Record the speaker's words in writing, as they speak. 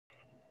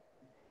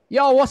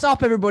Yo, what's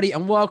up, everybody,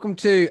 and welcome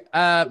to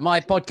my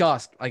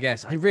podcast. I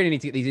guess I really need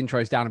to get these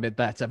intros down a bit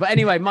better. But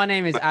anyway, my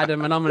name is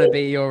Adam, and I'm going to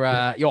be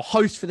your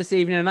host for this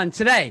evening. And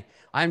today,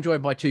 I am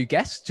joined by two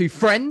guests, two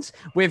friends.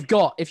 We've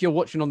got, if you're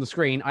watching on the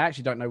screen, I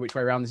actually don't know which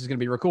way around this is going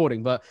to be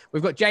recording, but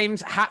we've got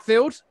James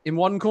Hatfield in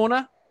one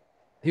corner,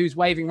 who's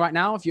waving right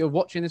now if you're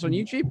watching this on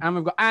YouTube, and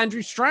we've got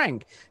Andrew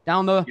Strang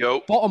down the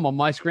bottom on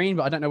my screen,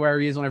 but I don't know where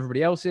he is on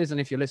everybody else's.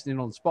 And if you're listening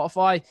on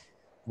Spotify,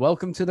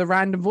 welcome to the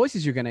random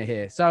voices you're going to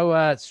hear.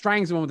 So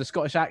Strang's the one with the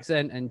Scottish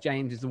accent, and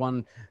James is the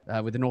one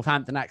with the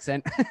Northampton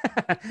accent.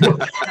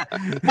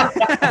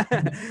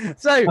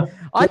 So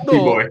I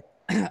thought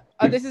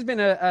this has been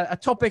a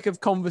topic of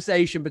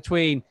conversation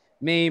between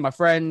me, my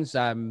friends,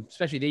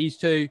 especially these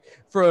two,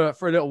 for a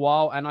little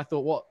while. And I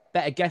thought, what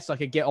better guests I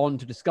could get on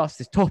to discuss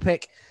this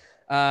topic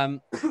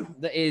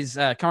that is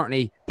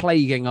currently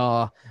plaguing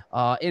our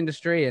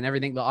industry and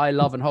everything that I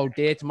love and hold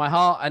dear to my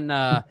heart.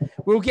 And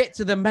we'll get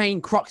to the main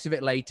crux of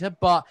it later,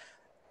 but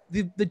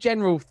the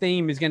general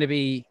theme is going to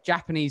be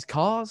Japanese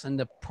cars and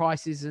the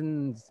prices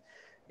and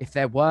if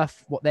they're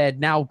worth what they're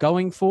now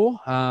going for.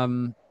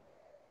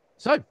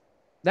 So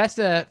let's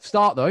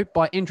start, though,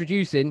 by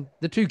introducing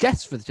the two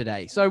guests for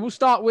today. So we'll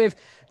start with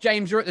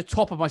James. You're at the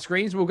top of my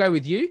screen, so we'll go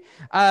with you.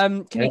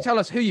 Can you tell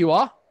us who you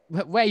are,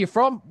 where you're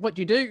from, what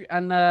you do,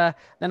 and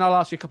then I'll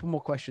ask you a couple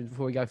more questions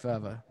before we go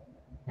further.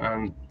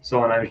 So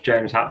my name is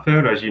James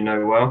Hatfield, as you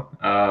know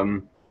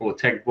well, or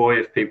Tech Boy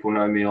if people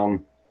know me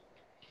on,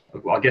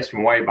 I guess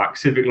from way back,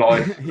 Civic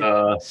Life.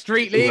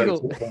 Street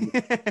Legal.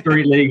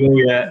 Street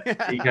Legal, yeah,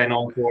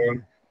 EK9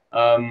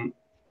 Forum.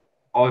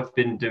 I've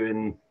been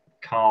doing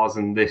cars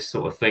and this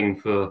sort of thing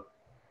for,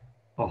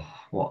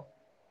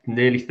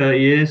 nearly 30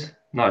 years?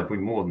 No, probably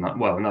more than that.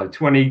 Well, no,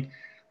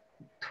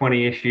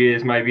 20-ish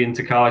years maybe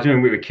into cars. You know,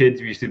 when we were kids,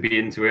 we used to be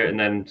into it and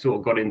then sort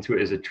of got into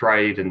it as a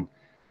trade and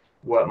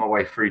worked my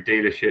way through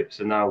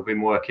dealerships. And now I've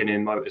been working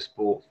in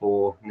motorsport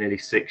for nearly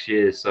 6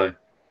 years. So,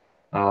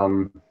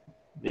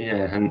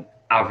 and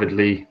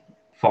avidly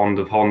fond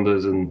of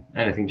Hondas and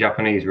anything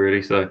Japanese,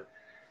 really. So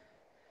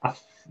I've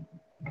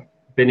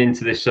been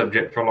into this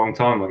subject for a long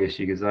time, I guess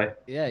you could say.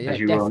 Yeah, as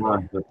you well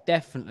know.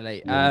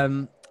 Definitely.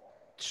 Yeah.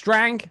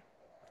 Strang.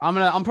 I'm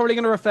probably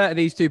going to refer to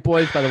these two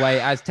boys, by the way,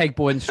 as Teg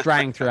Boy and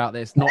Strang throughout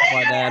this, not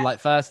by their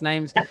first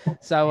names.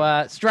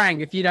 So,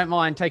 Strang, if you don't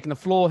mind taking the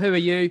floor, who are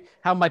you?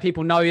 How may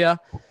people know you?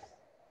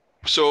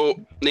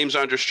 So, name's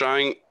Andrew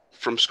Strang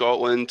from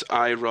Scotland.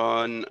 I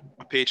run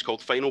a page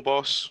called Final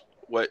Boss,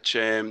 which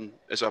is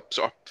a sort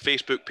of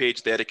Facebook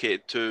page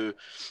dedicated to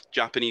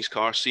Japanese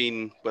car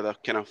scene with a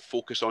kind of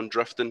focus on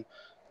drifting.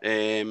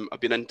 I've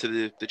been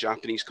into the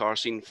Japanese car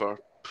scene for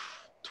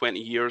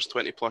 20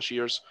 plus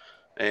years.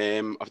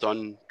 I've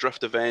done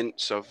drift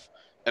events, I've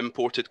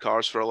imported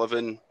cars for a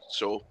living,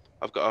 so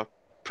I've got a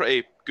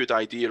pretty good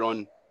idea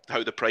on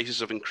how the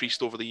prices have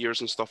increased over the years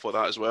and stuff like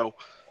that as well.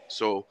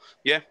 So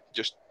yeah,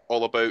 just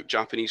all about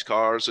Japanese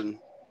cars and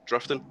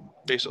drifting,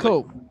 basically.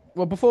 Cool.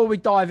 Well, before we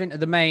dive into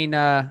the main,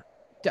 I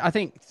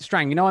think,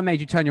 Strang, I made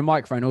you turn your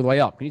microphone all the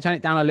way up. Can you turn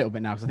it down a little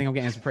bit now? Because I think I'm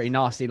getting some pretty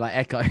nasty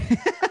echo.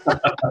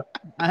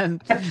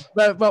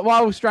 But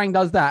while Strang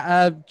does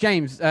that,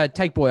 James,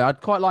 Teg Boy,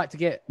 I'd quite like to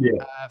get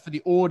for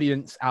the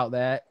audience out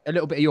there a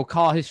little bit of your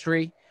car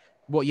history,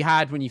 what you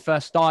had when you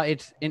first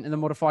started into the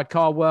modified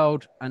car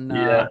world, and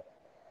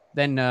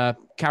then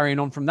carrying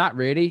on from that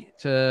really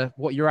to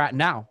what you're at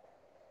now.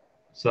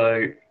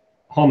 So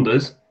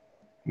Hondas,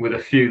 with a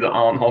few that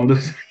aren't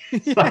Hondas,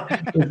 if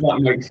that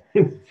makes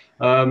sense.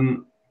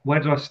 Where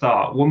did I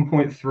start?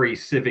 1.3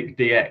 Civic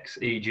DX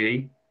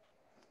EG.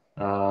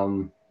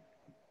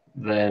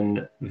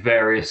 Then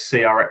various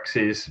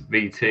CRXs,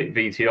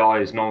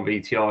 VTIs,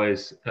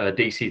 non-VTIs,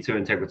 DC2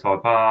 Integra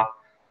Type R,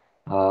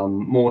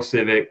 more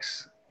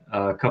Civics,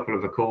 a couple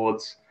of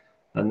Accords.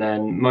 And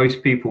then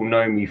most people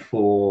know me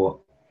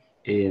for,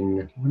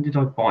 when did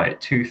I buy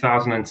it?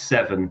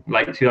 2007,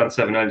 late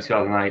 2007, early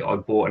 2008, I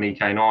bought an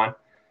EK9.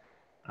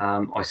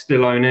 I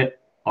still own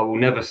it. I will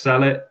never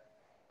sell it.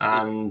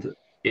 And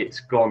it's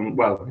gone,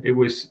 well, it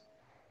was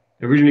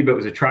originally built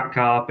as a track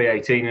car,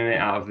 B18 in it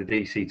out of the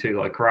DC2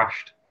 that I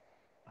crashed.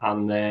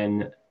 And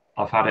then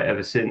I've had it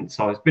ever since.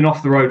 So it's been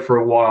off the road for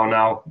a while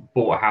now,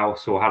 bought a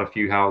house or had a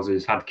few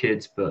houses, had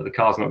kids, but the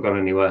car's not gone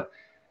anywhere.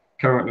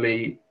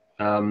 Currently,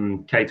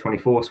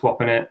 K24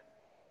 swapping it.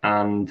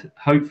 And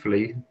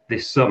hopefully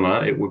this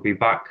summer it would be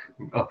back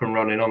up and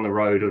running on the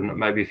road and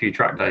maybe a few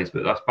track days.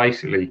 But that's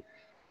basically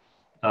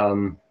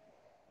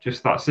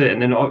that's it.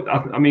 And then,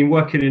 I mean,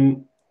 working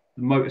in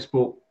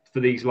motorsport for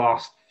these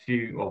last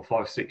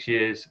 5-6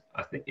 years,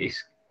 I think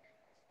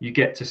you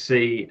get to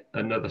see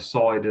another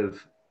side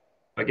of,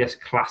 I guess,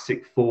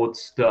 classic Ford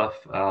stuff,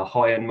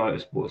 high-end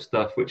motorsport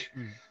stuff, which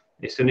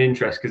it's an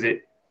interest because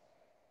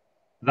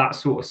that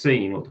sort of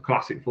scene, or the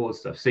classic Ford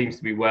stuff, seems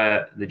to be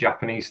where the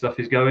Japanese stuff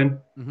is going.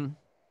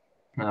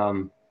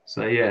 Mm-hmm.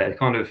 So yeah,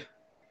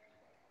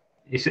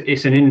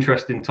 it's an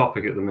interesting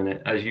topic at the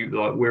minute. As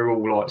we're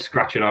all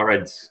scratching our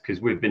heads because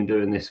we've been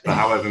doing this for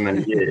however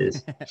many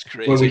years. It's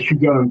crazy. Well, we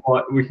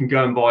can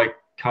go and buy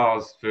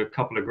cars for a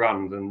couple of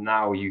grand, and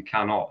now you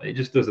cannot. It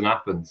just doesn't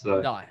happen.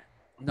 So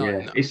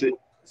no.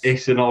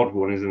 It's an odd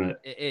one, isn't it?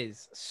 It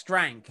is.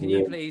 Strang, can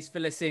you please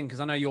fill us in? Because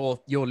I know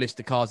your list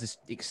of cars is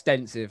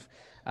extensive.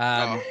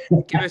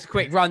 Give us a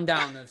quick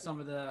rundown of some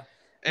of the...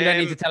 You don't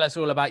need to tell us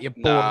all about your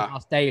boring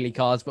ass daily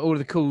cars, but all of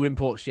the cool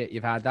import shit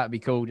you've had. That'd be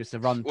cool just to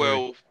run through.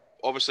 Well,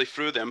 obviously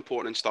through the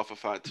import and stuff,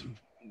 I've had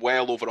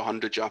well over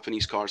 100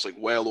 Japanese cars, like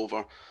well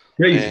over.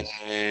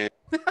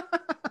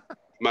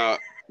 My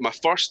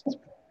first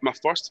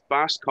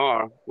fast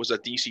car was a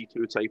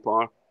DC2 Type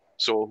R.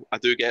 So I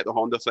do get the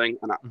Honda thing,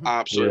 and I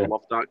absolutely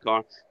love that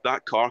car.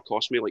 That car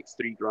cost me like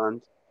 $3,000.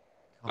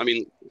 I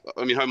mean,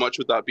 how much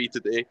would that be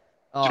today?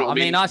 Oh, I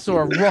mean, I saw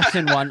a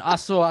rotten one.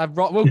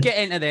 We'll get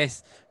into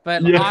this,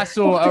 but I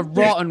saw a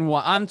rotten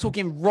one. I'm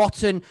talking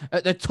rotten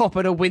at the top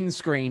of the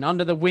windscreen,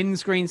 under the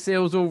windscreen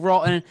seals, all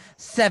rotten.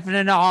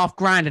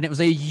 $7,500, and it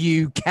was a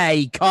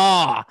UK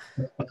car,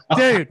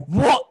 dude.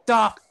 What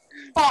the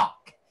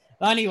fuck?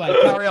 Anyway,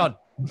 carry on.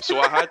 So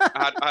I had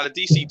a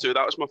DC2.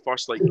 That was my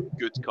first like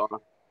good car.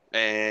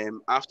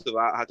 After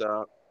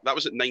that, that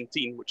was at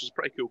 19, which is a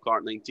pretty cool car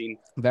at 19.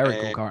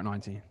 Very cool car at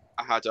 19.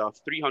 I had a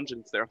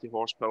 330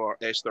 horsepower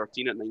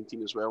S13 at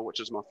 19 as well,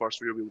 which is my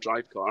first rear-wheel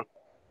drive car,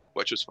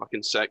 which was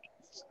fucking sick.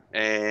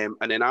 And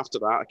then after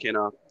that, I kind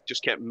of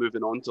just kept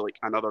moving on to like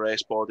another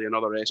S-body,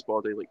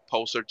 like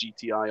Pulsar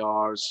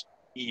GTIRs,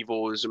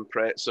 Evos,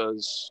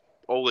 Imprezas,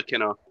 all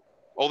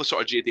the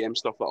sort of JDM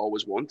stuff that I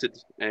always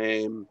wanted.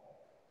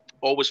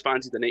 Always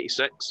fancied an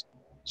 86.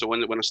 So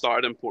when I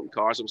started importing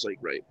cars, I was like,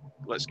 right,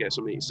 let's get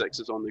some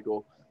 86s on the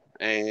go.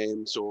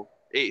 So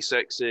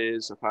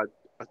 86s, I've had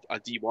a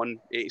D1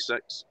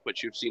 86,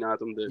 which you've seen,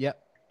 Adam, the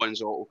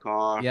Wins Auto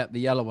car. Yeah, the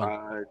yellow one.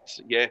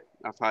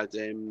 I've had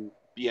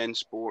BN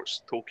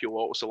Sports, Tokyo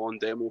Auto Salon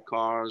demo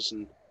cars,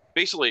 and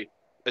basically,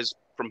 as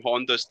from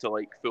Hondas to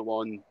like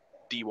full-on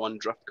D1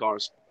 drift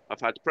cars,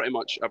 I've had pretty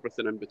much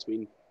everything in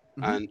between.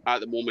 Mm-hmm. And at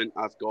the moment,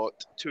 I've got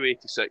two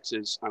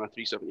 86s and a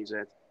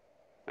 370Z,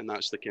 and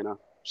that's the kind of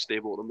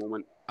stable at the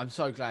moment. I'm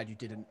so glad you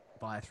didn't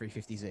buy a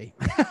 350Z.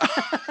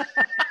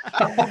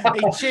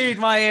 He chewed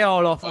my ear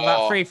all off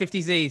about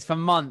 350Zs for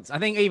months. I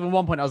think even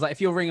one point I was like, if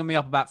you're ringing me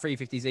up about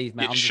 350Zs,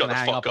 mate, I'm just gonna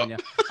hang up on you.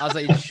 I was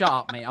like, just shut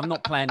up, mate. I'm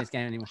not playing this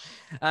game anymore.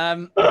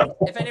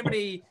 If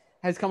anybody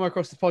has come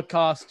across the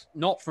podcast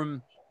not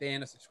from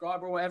being a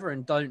subscriber or whatever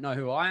and don't know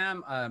who I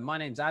am, my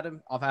name's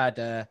Adam. I've had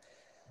a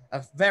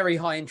very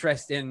high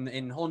interest in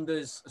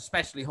Hondas,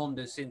 especially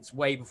Hondas, since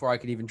way before I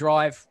could even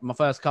drive. My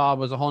first car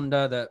was a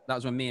Honda. That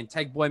was when me and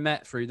Tegboy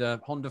met through the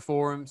Honda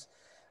forums.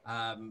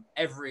 I've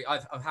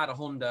had a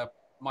Honda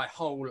my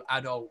whole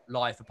adult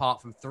life, apart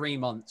from 3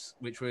 months,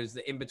 which was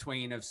the in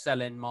between of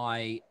selling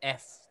my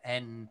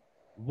FN1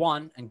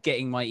 and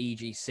getting my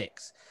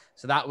EG6.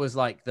 So that was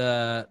like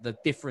the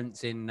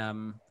difference in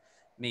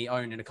me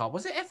owning a car.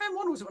 Was it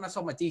FN1 or was it when I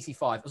sold my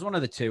DC5? It was one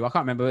of the two. I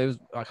can't remember.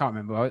 I can't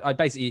remember. I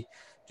basically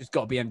just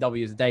got a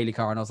BMW as a daily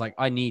car, and I was like,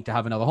 I need to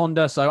have another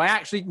Honda. So I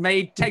actually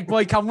made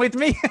Tegboy come with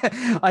me.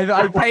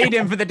 I paid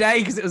him for the day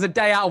because it was a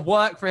day out of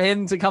work for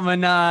him to come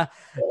and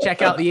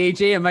check out the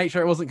EG and make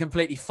sure it wasn't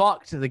completely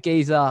fucked. The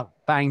geezer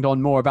banged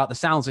on more about the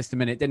sound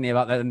system in it, didn't he,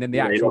 about that than the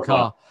actual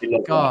car?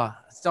 God,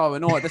 so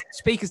annoying. The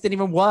speakers didn't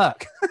even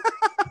work.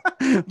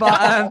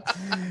 but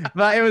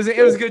it was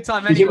a good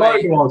time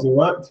anyway. Your immobilizer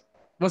worked.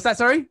 What's that?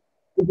 Sorry.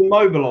 The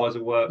mobiliser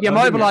worked. Yeah,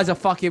 mobiliser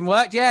fucking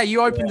worked. Yeah,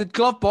 you opened the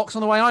glove box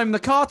on the way home. The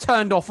car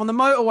turned off on the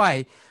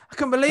motorway. I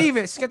couldn't believe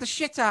it. It scared the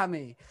shit out of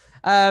me.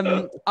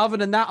 Other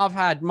than that, I've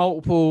had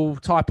multiple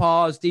Type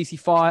Rs,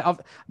 DC5.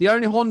 The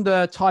only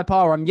Honda Type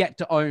R I'm yet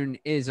to own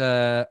is,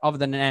 other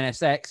than an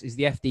NSX, is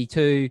the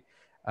FD2,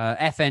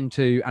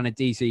 FN2, and a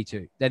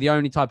DC2. They're the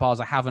only Type Rs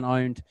I haven't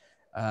owned.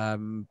 But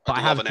I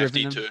have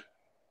driven FD2. them.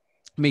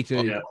 Me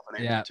too.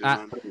 Yeah.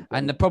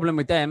 And the problem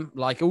with them,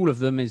 like all of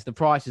them, is the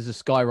prices are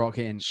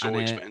skyrocketing. So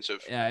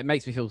expensive. Yeah, it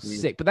makes me feel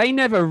sick. But they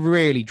never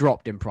really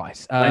dropped in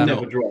price. They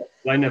never dropped.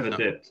 They never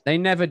dipped. They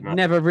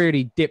never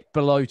really dipped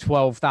below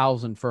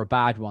 12,000 for a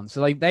bad one.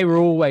 So they were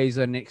always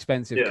an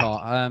expensive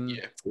car.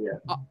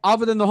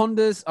 Other than the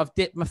Hondas, I've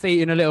dipped my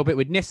feet in a little bit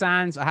with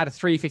Nissans. I had a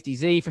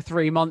 350Z for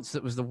 3 months.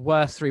 That was the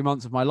worst 3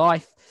 months of my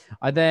life.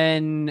 I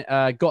then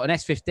got an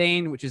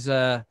S15, which is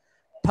a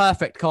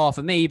perfect car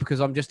for me because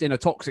I'm just in a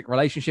toxic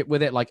relationship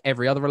with it, like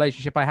every other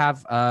relationship I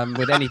have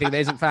with anything that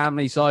isn't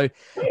family. So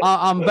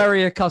I'm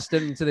very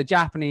accustomed to the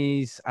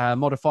Japanese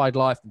modified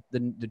life,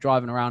 the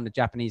driving around the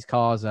Japanese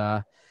cars.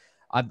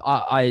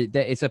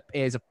 It's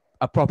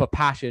a proper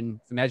passion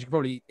for me. As you can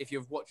probably, if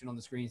you're watching on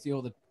the screen, see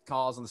all the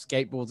cars on the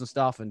skateboards and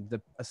stuff, and the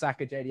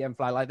Osaka JDM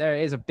flag. Like there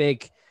is a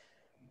big.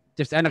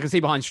 And I can see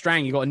behind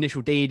Strang, you got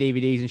initial D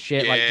DVDs and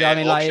shit. Like, I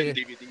mean, like,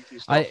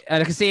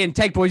 and I can see in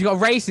Tegboy, you got a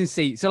racing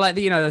seat. So, like,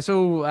 that's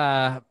all.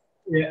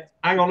 Yeah.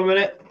 Hang on a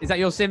minute. Is that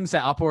your sim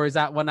setup, or is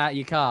that one out of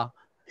your car?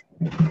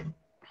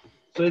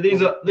 So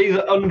these are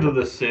under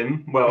the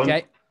sim. Well,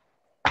 okay.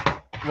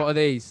 What are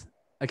these?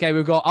 Okay,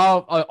 we've got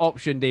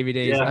option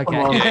DVDs. Yeah,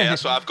 okay. Yeah,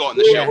 that's what I've got in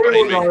the shelf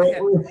behind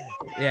me.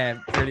 Yeah,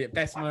 brilliant.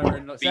 Best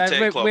motor.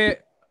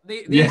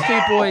 These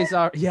two boys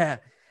are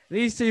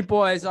These two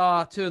boys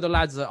are two of the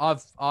lads that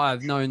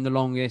I've known the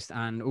longest,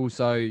 and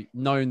also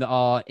known that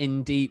are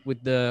in deep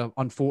with the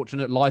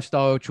unfortunate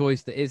lifestyle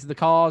choice that is the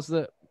cars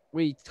that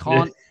we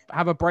can't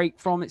have a break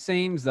from. It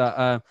seems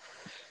that.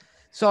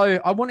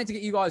 So I wanted to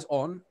get you guys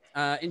on,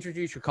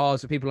 introduce your cars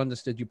so people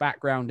understood your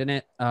background in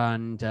it,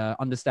 and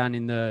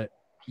understanding that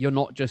you're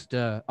not just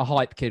a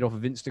hype kid off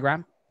of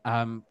Instagram.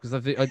 Because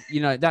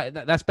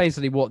that's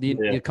basically what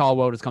the car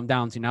world has come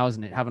down to now,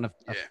 isn't it? Having a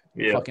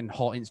fucking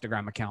hot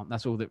Instagram account.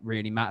 That's all that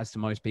really matters to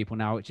most people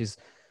now, which is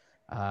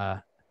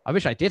I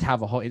wish I did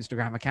have a hot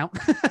Instagram account.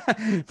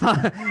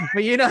 but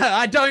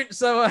I don't,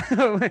 so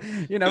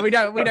we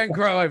don't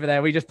grow over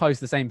there. We just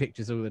post the same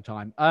pictures all the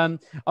time.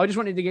 I just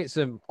wanted to get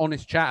some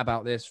honest chat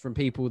about this from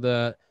people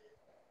that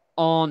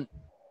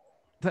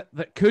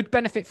that could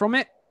benefit from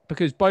it,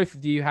 because both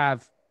of you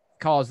have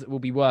cars that will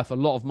be worth a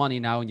lot of money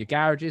now in your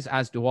garages,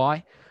 as do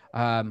I,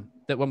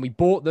 that when we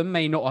bought them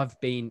may not have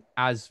been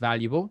as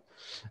valuable,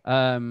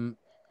 and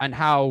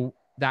how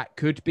that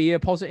could be a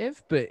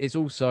positive, but it's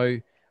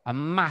also a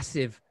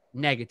massive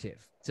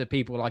negative to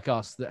people like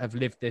us that have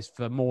lived this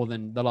for more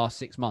than the last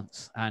 6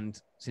 months,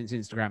 and since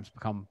Instagram's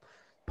become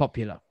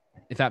popular,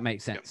 if that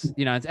makes sense.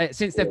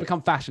 Since they've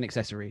become fashion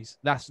accessories,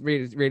 that's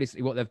really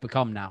realistically what they've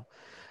become now.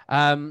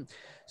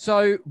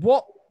 So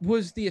what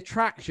was the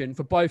attraction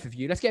for both of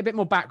you? Let's get a bit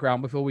more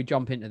background before we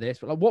jump into this.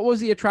 But what was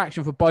the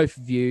attraction for both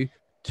of you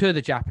to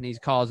the Japanese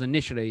cars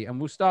initially? And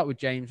we'll start with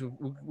James.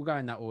 We'll go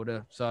in that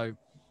order. So,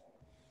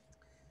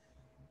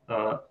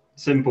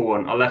 simple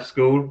one. I left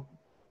school,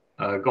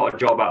 got a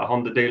job at a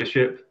Honda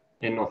dealership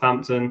in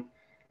Northampton,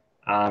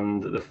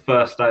 and the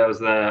first day I was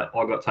there,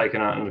 I got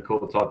taken out in the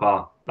quarter Type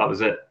R. That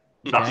was it.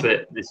 That's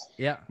it.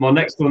 My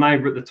next door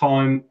neighbour at the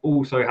time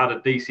also had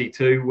a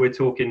DC2. We're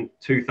talking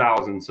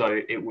 2000,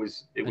 so it would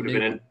have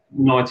been a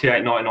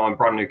 98, 99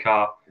 brand new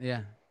car.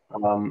 Yeah.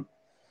 I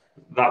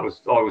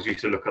always used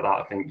to look at that.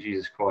 I think,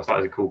 Jesus Christ, that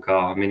is a cool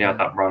car. I mean, he had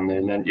that brand new,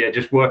 and then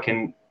just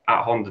working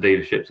at Honda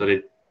dealerships.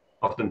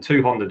 I've done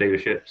 2 Honda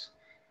dealerships,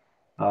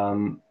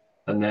 and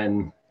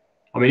then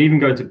even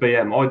going to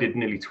BM, I did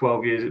nearly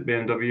 12 years at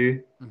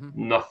BMW. Mm-hmm.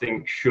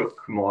 Nothing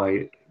shook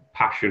my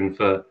passion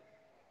for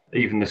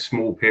even the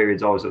small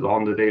periods I was at the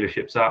Honda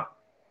dealerships at,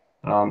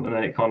 and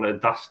then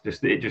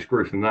it just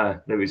grew from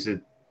there. There was a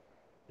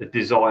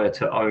desire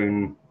to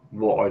own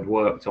what I'd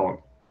worked on.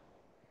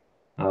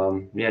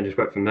 Just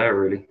went from there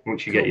really.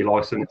 Once you get your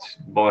license,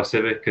 buy a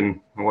Civic, and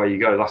away you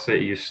go. That's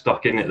it. You're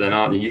stuck in it then,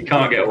 aren't you? You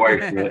can't get away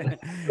from it.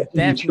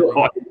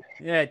 Definitely.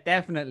 Yeah,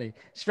 definitely.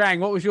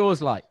 Strang, what was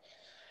yours like?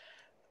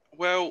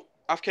 Well,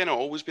 I've kind of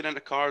always been into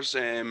cars.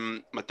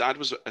 My dad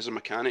was as a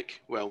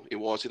mechanic. Well,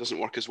 he doesn't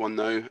work as one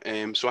now.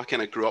 So I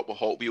kind of grew up with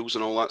Hot Wheels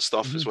and all that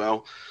stuff as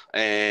well.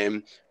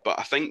 But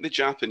I think the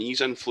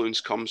Japanese influence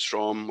comes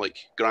from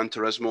like Gran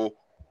Turismo,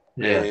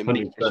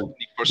 Need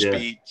for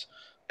Speed.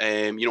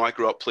 I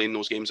grew up playing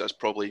those games as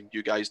probably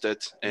you guys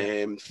did.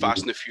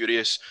 Fast and the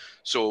Furious.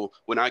 So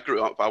when I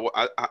grew up,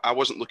 I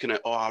wasn't looking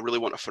at, I really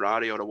want a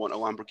Ferrari, or I want a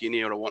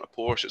Lamborghini, or I want a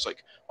Porsche. It's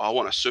like, I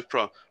want a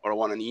Supra, or I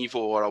want an Evo,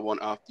 or I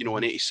want an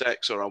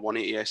 86 or a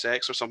 180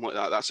 SX or something like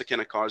that. That's the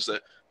kind of cars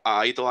that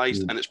I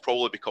idolized, and it's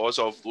probably because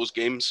of those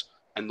games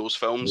and those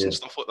films and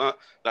stuff like that.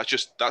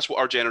 That's what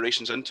our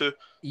generation's into.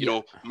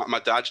 My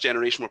dad's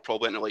generation were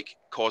probably into like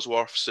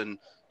Cosworths and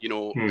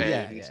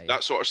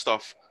that sort of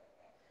stuff.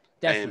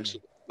 Definitely. So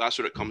that's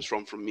where it comes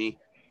from me,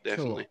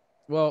 definitely. Cool.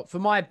 Well, for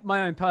my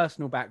own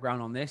personal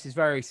background on this is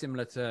very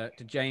similar to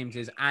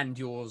James's and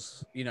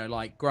yours,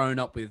 like growing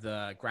up with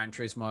Gran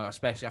Turismo,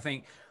 especially, I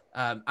think,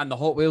 and the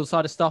Hot Wheels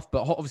side of stuff.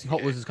 But obviously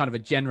Hot Wheels is kind of a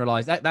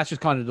generalized, that's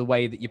just kind of the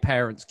way that your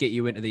parents get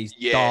you into these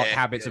dark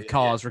habits of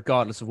cars,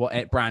 regardless of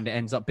what brand it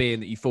ends up being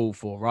that you fall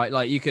for, right?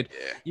 Like you could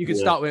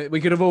start with, we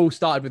could have all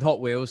started with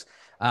Hot Wheels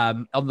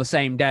on the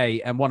same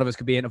day, and one of us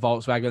could be into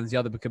Volkswagens, the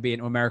other could be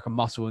into American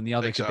Muscle, and the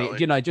other could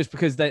be, just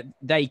because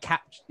they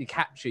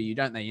capture you,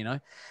 don't they?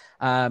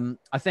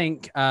 I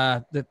think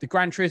the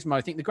Gran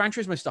Turismo, the Gran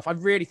Turismo stuff, I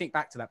really think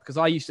back to that because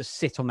I used to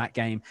sit on that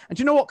game. And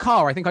do you know what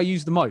car I think I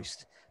used the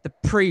most? The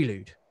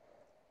Prelude.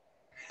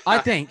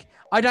 I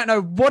don't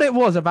know what it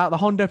was about the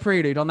Honda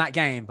Prelude on that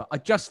game, but I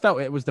just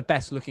felt it was the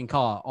best looking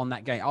car on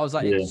that game. I was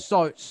like, it's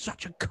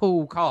such a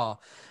cool car.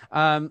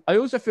 I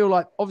also feel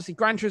like, obviously,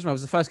 Gran Turismo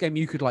was the first game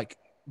you could like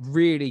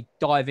really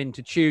dive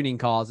into tuning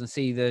cars and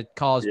see the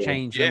cars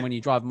change them when you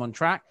drive them on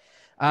track.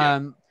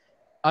 I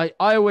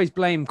always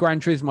blame Gran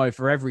Turismo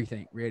for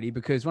everything, really,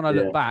 because when I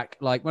look back,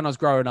 like when I was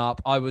growing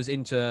up, I was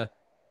into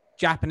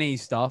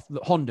Japanese stuff,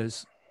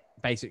 Hondas,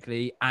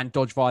 basically, and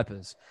Dodge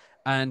Vipers.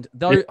 And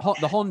the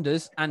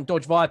Hondas and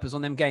Dodge Vipers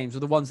on them games were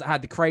the ones that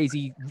had the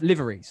crazy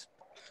liveries,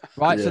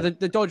 right? So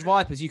the Dodge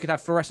Vipers, you could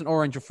have fluorescent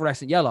orange or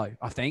fluorescent yellow,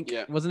 I think,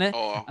 wasn't it?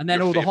 And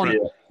then all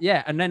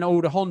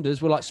the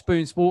Hondas were like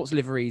Spoon Sports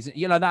liveries,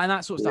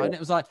 that sort of stuff. And it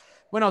was like,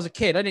 when I was a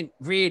kid, I didn't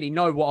really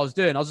know what I was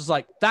doing. I was just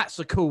like, that's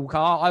a cool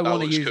car. I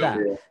want to use that.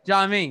 Do you know what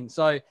I mean?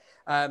 So,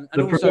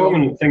 the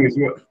predominant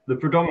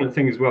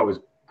thing as well was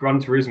Gran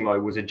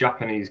Turismo was a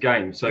Japanese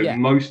game. So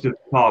most of the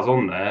cars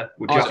on there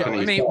were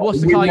Japanese. I mean,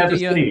 what's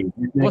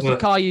the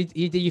car you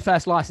do your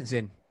first license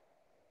in?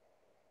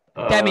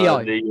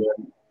 Demio.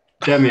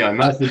 Demio,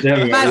 Mazda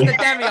Demio. Mazda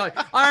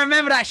Demio. I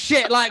remember that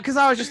shit, like, because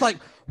I was just like,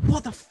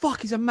 what the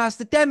fuck is a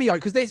Mazda Demio?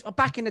 Because this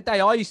back in the day,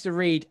 I used to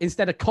read,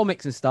 instead of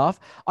comics and stuff,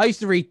 I used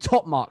to read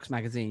Top Marks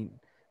magazine,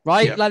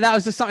 right? Yep. Like that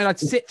was just something I'd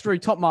sit through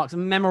Top Marks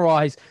and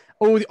memorize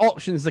all the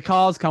options the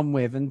cars come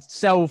with and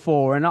sell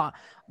for. And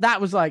that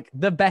was like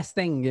the best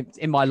thing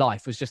in my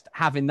life, was just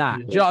having that.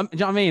 Yeah. Do you know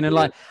what I mean? And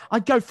like,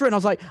 I'd go through it and I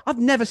was like, I've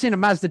never seen a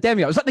Mazda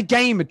Demio. It was like the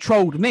game had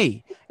trolled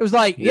me. It was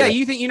like, yeah,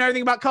 you think you know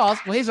everything about cars?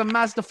 Well, here's a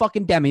Mazda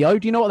fucking Demio.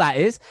 Do you know what that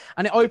is?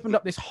 And it opened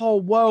up this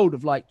whole world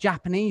of like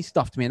Japanese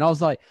stuff to me. And I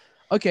was like,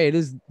 okay,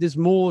 there's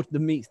more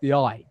than meets the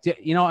eye.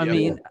 You know what I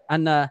mean?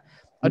 And I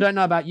don't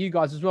know about you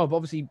guys as well, but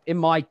obviously in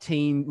my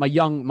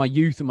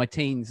youth and my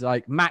teens,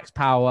 like Max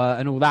Power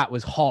and all that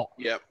was hot.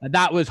 Yeah.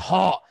 That was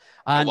hot.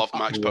 And I love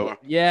Max Power.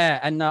 Yeah,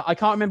 and I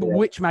can't remember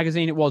which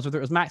magazine it was, whether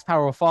it was Max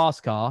Power or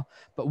Fast Car,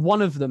 but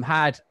one of them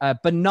had a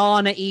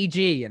banana EG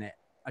in it.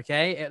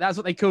 Okay, that's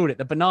what they called it,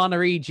 the banana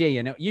EG,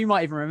 and you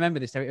might even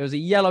remember this. It was a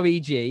yellow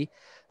EG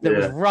that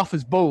was rough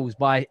as balls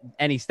by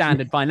any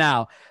standard by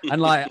now,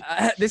 and like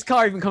this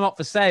car even come up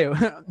for sale,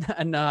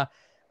 and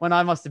when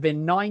I must have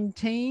been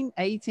 19,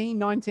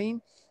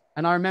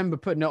 and I remember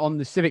putting it on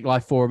the Civic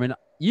Life forum, and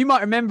you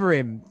might remember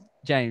him,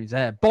 James,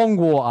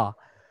 Bongwater.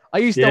 I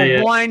used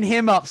to wind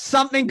him up.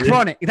 Something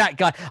chronic, that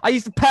guy. I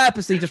used to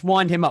purposely just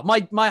wind him up.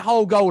 My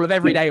whole goal of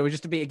every day was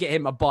just to get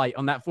him a bite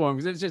on that forum,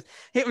 because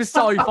it was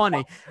so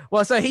funny.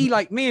 Well, so he,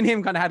 like, me and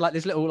him kind of had like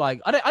this little,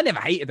 like, I never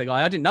hated the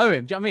guy. I didn't know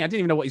him. Do you know what I mean? I didn't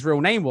even know what his real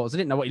name was. I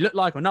didn't know what he looked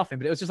like or nothing,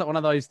 but it was just like one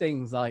of those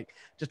things, like,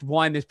 just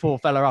wind this poor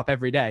fella up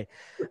every day.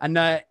 And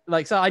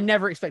like, so I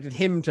never expected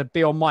him to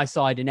be on my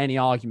side in any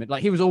argument.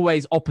 Like, he was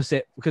always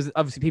opposite, because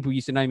obviously people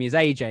used to know me as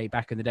AJ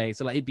back in the day.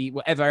 So like, he'd be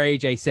whatever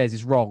AJ says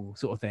is wrong,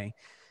 sort of thing.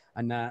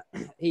 And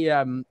he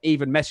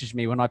even messaged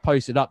me when I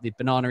posted up the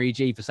banana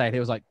EG for sale. He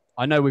was like,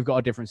 I know we've got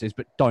our differences,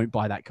 but don't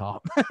buy that car.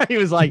 He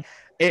was like,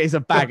 it is a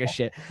bag of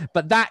shit.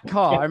 But that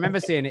car, I remember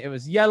seeing it. It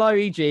was yellow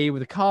EG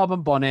with a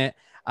carbon bonnet,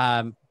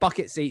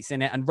 bucket seats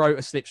in it, and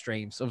rotor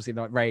slipstreams, obviously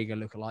like Rega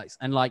lookalikes.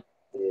 And like,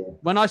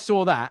 when I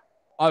saw that,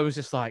 I was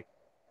just like,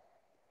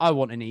 I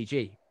want an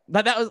EG.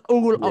 Like, that was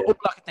all I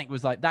could think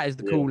was like, that is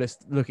the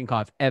coolest looking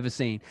car I've ever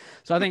seen.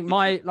 So I think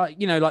my, like,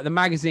 you know, like the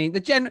magazine, the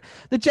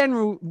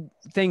general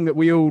thing that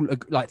we all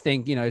like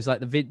think, you know, is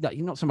like like,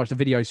 not so much the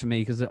videos for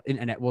me, because the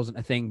internet wasn't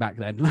a thing back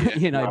then,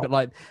 you know, but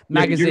like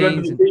magazines. Do you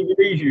remember the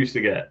DVDs you used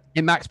to get?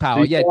 In Max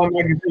Power,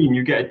 magazine,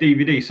 you get a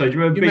DVD. So do you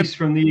remember Beast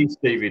from the East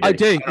DVD? I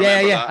do.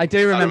 I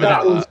do remember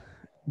that.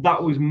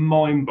 That was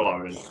mind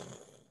blowing.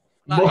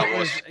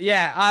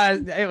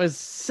 It was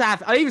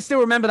sad. I even still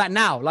remember that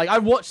now. Like, I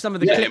watched some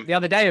of the clip the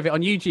other day of it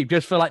on YouTube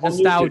just for like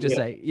nostalgia's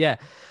sake.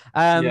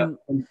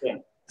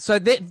 So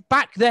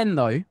back then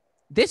though,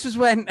 this was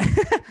when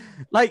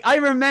like I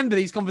remember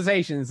these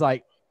conversations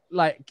like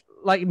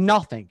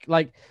nothing.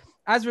 Like,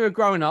 as we were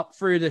growing up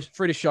through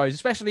the shows,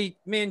 especially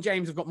me and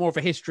James have got more of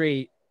a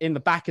history in the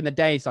back in the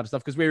day side of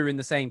stuff, because we were in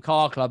the same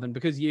car club, and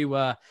because you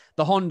were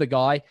the Honda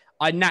guy,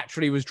 I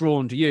naturally was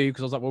drawn to you,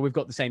 because I was like, well, we've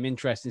got the same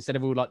interests. Instead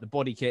of all like the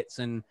body kits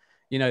and,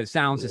 you know, the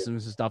sound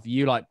systems and stuff,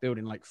 you like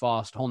building like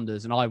fast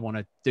Hondas, and I want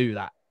to do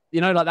that. You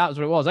know, like that was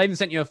what it was. I even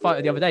sent you a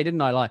photo the other day,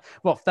 didn't I? Like,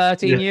 what,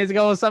 13 years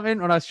ago or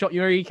something, when I shot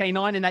your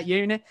EK9 in that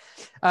unit.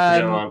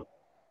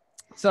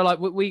 So like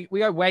we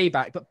go way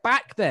back, but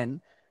back then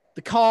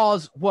the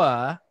cars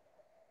were,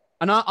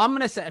 and I'm going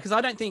to say, because I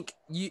don't think,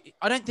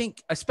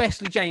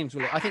 especially James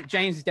will, I think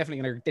James is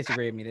definitely going to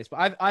disagree with me this,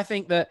 but I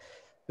think that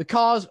the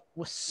cars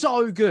were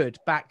so good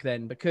back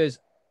then because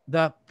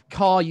the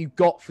car you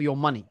got for your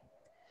money.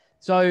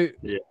 So,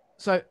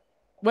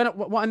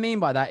 what I mean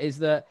by that is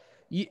that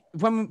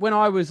when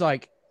I was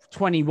like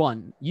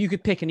 21, you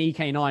could pick an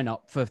EK9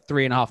 up for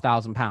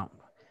 £3,500.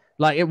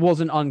 Like, it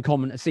wasn't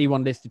uncommon to see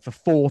one listed for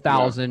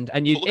 4,000,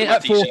 and you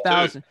at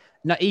 4,000.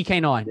 No,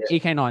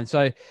 EK9.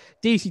 So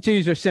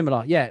DC2s are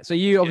similar. Yeah. So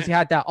you obviously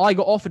had that. I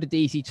got offered a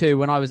DC2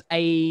 when I was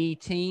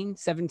 18,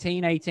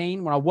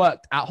 when I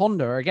worked at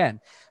Honda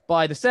again,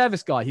 by the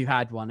service guy who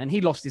had one, and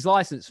he lost his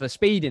license for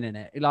speeding in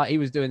it. Like, he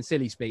was doing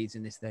silly speeds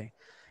in this thing.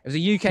 It was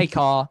a UK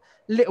car,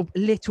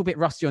 little bit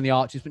rusty on the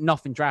arches, but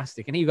nothing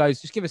drastic. And he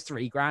goes, just give us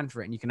 £3,000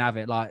 for it and you can have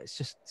it. Like, it's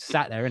just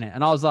sat there, innit?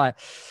 And I was like,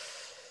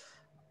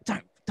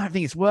 don't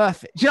think it's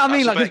worth it. Do you know what I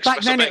mean? Like,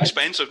 back then, it's a bit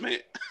expensive,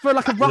 mate. For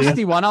like a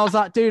rusty one, I was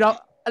like, dude,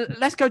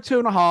 let's go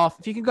 2.5.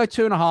 If you can go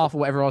 2.5 or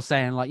whatever I was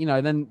saying, like, you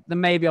know, then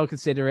maybe I'll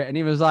consider it. And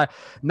he was like,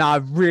 no, I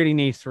really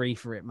need 3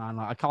 for it, man.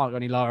 Like, I can't go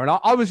any lower. And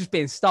I was just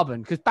being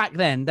stubborn, because back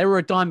then they were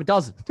a dime a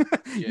dozen.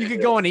 You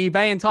could go on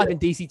eBay and type in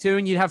DC2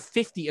 and you'd have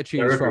 50 to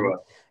choose from.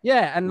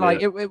 Yeah. And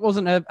like, it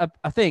wasn't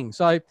a thing.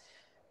 So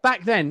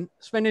back then,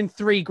 spending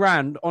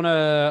 £3,000 on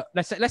a,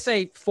 let's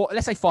say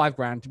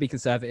 £5,000 to be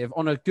conservative,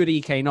 on a good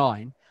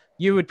EK9,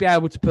 you would be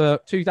able to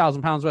put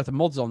 £2,000 worth of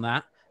mods on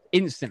that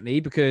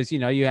instantly, because, you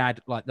know, you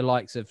had like the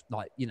likes of,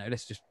 like, you know,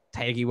 let's just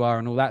Tegiwa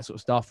and all that sort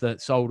of stuff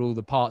that sold all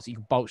the parts that you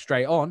could bolt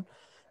straight on.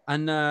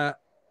 And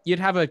you'd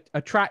have a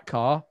track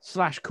car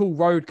 / cool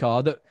road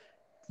car that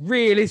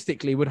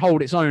realistically would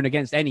hold its own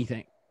against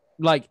anything.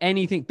 like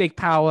anything big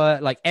power,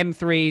 like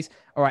M3s.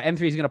 All right,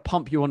 M3 is going to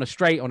pump you on a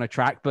straight on a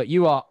track, but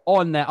you are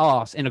on their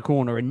ass in a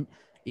corner, and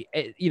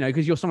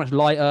because you're so much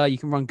lighter, you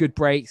can run good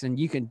brakes, and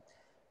you can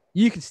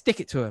stick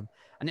it to them.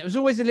 And it was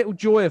always a little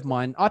joy of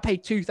mine. I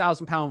paid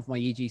 £2,000 for my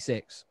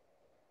EG6,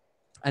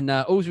 and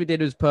all we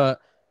did was put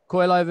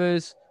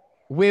coilovers,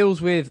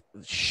 wheels with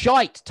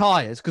shite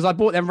tires, because I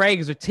bought them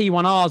Regers with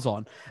T1Rs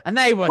on, and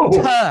they were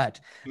turd.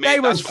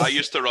 Mate, that's what I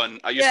used to run.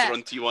 I used to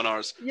run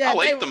T1Rs. I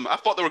liked them. I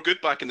thought they were good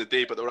back in the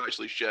day, but they were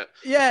actually shit.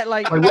 Yeah,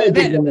 like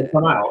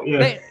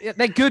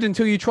they're good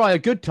until you try a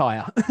good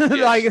tire. You're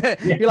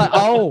like,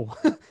 oh,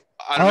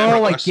 I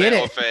remember I get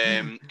it.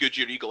 Of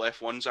Goodyear Eagle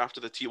F1s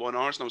after the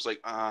T1Rs, and I was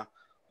like,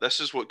 this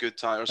is what good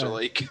tires are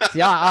like.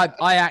 Yeah, I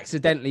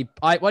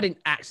didn't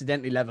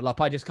accidentally level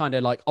up. I just kind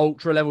of like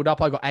ultra leveled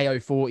up. I got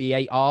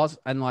AO40 8Rs,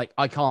 and like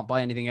I can't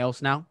buy anything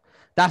else now.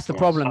 That's the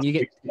problem.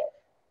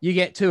 You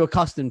get too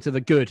accustomed to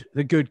the good.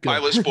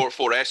 Pilot Sport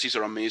 4Ss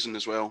are amazing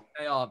as well.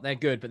 They're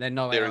good, but they're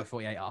no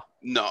AO40 8R.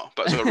 No,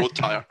 but as a road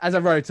tire. As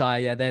a road tire,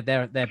 yeah,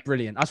 they're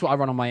brilliant. That's what I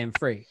run on my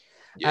M3.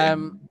 Yeah.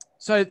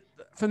 So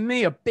for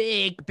me, a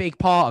big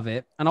part of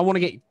it, and I want to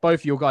get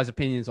both of your guys'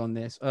 opinions on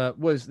this,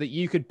 was that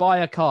you could buy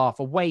a car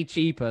for way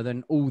cheaper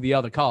than all the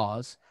other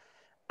cars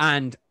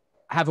and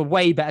have a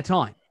way better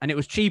time. And it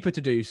was cheaper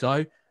to do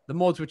so. The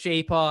mods were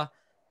cheaper.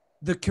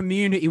 The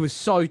community was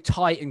so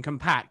tight and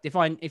compact.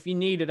 If you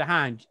needed a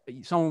hand,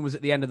 someone was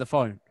at the end of the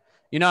phone.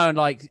 And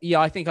like,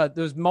 I think there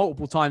was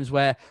multiple times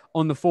where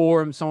on the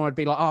forum, someone would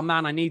be like, oh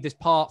man, I need this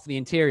part for the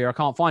interior. I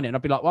can't find it. And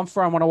I'd be like, well, I'm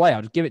throwing one away.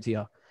 I'll just give it to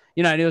you.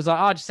 And it was like,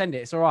 oh, just send it.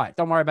 It's all right.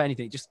 Don't worry about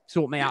anything. Just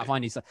sort me out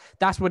finding stuff.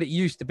 That's what it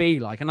used to be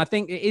like. And I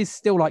think it is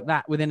still like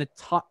that within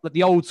like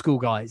the old school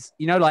guys.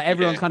 Like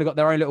everyone's kind of got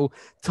their own little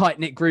tight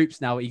knit groups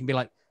now where you can be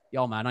like,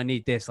 yo, man, I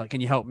need this. Like, can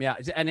you help me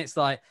out? And it's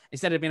like,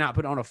 instead of being able to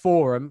put it on a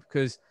forum,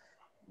 because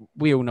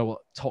we all know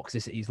what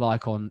toxicity is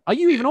like on. Are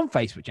you even on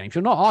Facebook, James?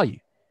 You're not, are you?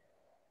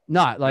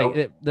 No,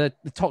 like the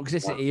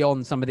toxicity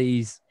on some of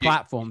these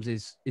platforms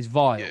is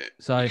vile. Yeah.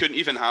 So you couldn't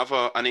even have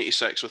an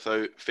 86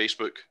 without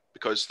Facebook,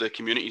 because the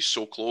community is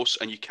so close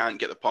and you can't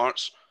get the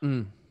parts.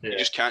 You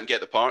just can't get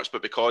the parts.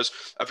 But because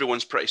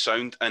everyone's pretty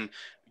sound, and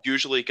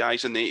usually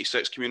guys in the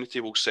 86 community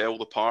will sell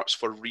the parts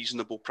for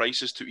reasonable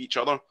prices to each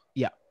other.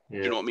 Yeah.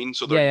 You know what I mean?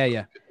 So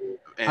yeah.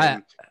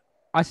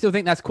 I still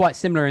think that's quite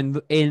similar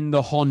in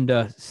the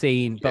Honda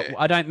scene, but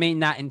I don't mean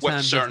that in terms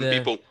with certain of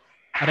people.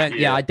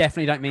 I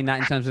definitely don't mean that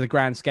in terms of the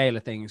grand scale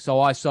of things.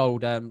 So I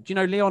sold, do you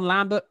know Leon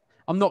Lambert?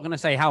 I'm not going to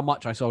say how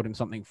much I sold him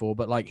something for,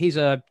 but like he's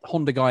a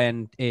Honda guy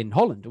in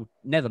Holland or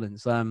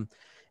Netherlands.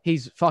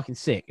 He's fucking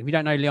sick. If you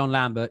don't know Leon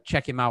Lambert,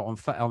 check him out on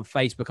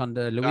Facebook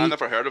under Louis. I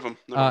never heard of him.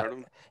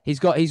 He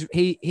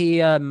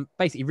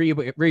basically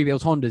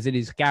rebuilds Hondas in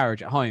his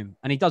garage at home,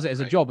 and he does it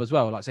as a job as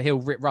well. Like, so he'll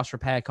rust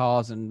repair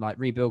cars and like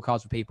rebuild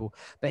cars for people,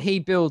 but he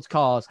builds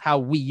cars how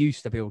we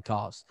used to build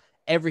cars.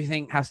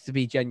 Everything has to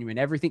be genuine.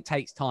 Everything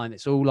takes time.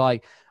 It's all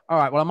like, all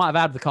right, well, I might have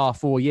had the car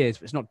 4 years,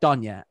 but it's not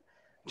done yet.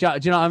 Do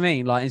you know what I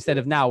mean? Like, instead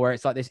of now where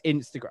it's like this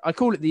Instagram, I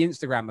call it the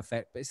Instagram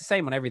effect, but it's the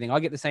same on everything. I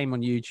get the same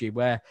on YouTube,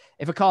 where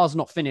if a car's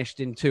not finished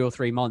in 2 or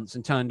 3 months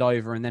and turned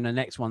over and then the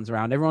next one's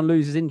around, everyone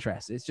loses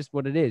interest. It's just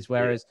what it is.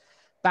 Whereas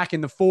back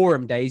in the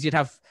forum days, you'd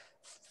have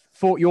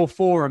your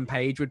forum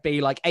page would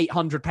be like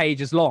 800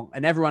 pages long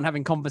and everyone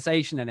having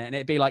conversation in it. And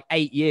it'd be like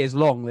 8 years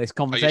long, this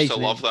conversation. I used to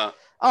love that.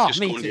 Oh,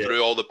 just going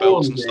through all the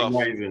builds and stuff.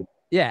 Amazing.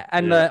 Yeah,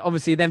 and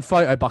obviously then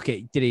Photo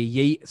Bucket did a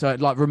yeet, so it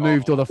like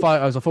removed all the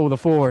photos off all the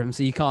forums,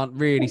 so you can't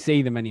really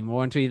see them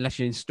anymore unless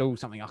you install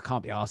something. I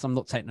can't be arsed. I'm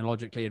not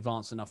technologically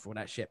advanced enough for all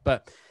that shit.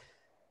 But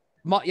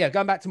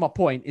going back to my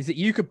point is that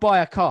you could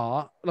buy a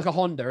car like a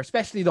Honda,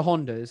 especially the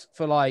Hondas,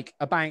 for like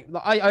a bank.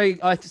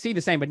 I see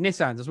the same with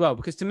Nissans as well,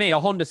 because to me a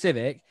Honda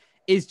Civic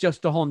is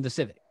just a Honda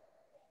Civic.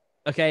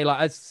 Okay, like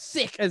as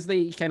sick as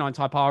the K9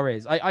 Type R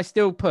is, I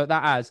still put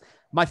that as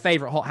my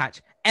favorite hot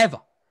hatch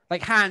ever.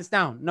 Like, hands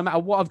down, no matter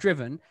what I've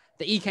driven,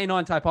 the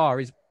EK9 Type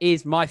R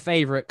is my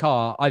favorite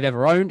car I've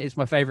ever owned. It's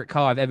my favorite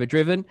car I've ever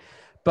driven.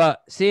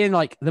 But seeing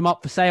like them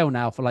up for sale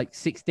now for like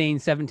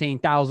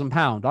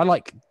 £16,000-17,000, I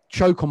like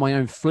choke on my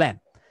own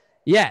phlegm.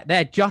 Yeah,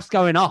 they're just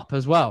going up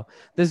as well.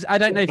 I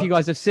don't know if you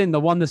guys have seen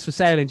the one that's for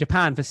sale in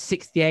Japan for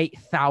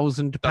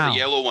 £68,000. The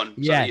yellow one.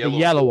 Yeah, the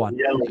yellow one.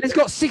 And it's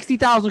got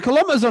 60,000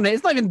 kilometers on it.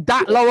 It's not even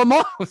that low a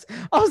miles.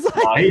 I was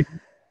like,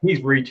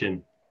 he's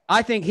reaching.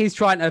 I think he's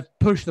trying to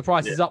push the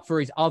prices up for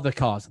his other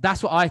cars.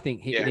 That's what I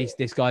think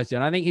this guy's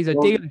doing. I think he's a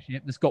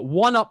dealership that's got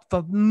one up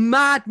for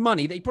mad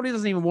money that he probably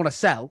doesn't even want to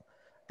sell.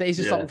 That he's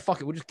just like, well, fuck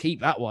it, we'll just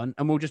keep that one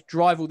and we'll just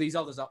drive all these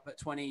others up at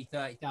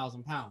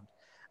 £20,000-30,000.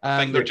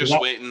 I think they're just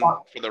waiting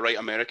for the right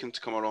American to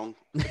come along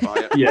to buy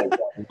it. Yeah,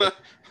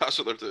 that's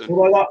what they're doing.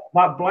 Well,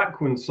 that black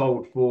one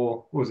sold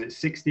for, what was it,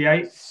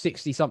 68?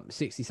 60 something.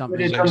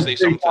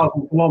 3,000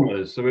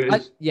 kilometers. So it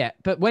is.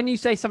 But when you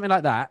say something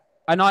like that,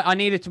 and I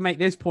needed to make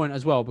this point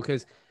as well,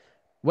 because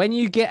when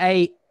you get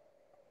a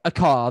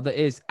car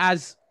that is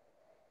as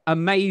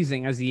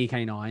amazing as the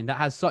EK9, that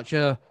has such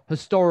a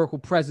historical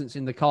presence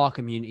in the car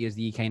community as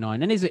the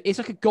EK9, and it's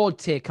like a god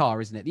tier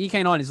car, isn't it? The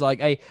EK9 is like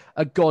a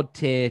god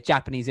tier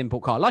Japanese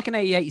import car, like an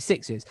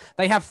AE86 is.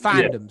 They have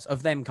fandoms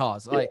of them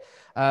cars. Like,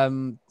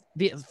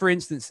 for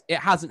instance, it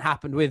hasn't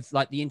happened with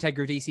like the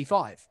Integra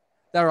DC5.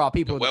 There are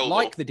people that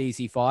like the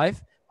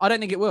DC5. I don't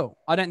think it will.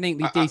 I don't think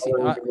the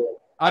DC.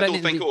 I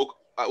don't think it'll go.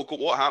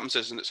 What happens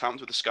is, and it's happened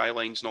with the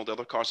Skylines and all the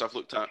other cars I've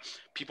looked at,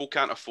 people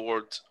can't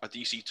afford a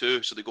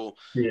DC2, so they go,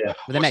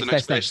 the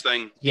next best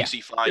thing?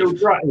 DC5. It'll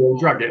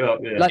drag it up.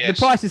 Yeah. Like the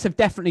prices have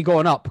definitely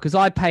gone up, because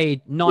I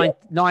paid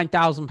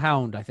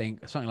 £9,000, I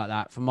think, something like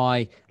that, for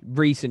my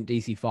recent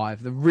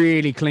DC5, the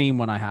really clean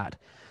one I had.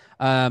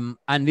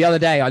 And the other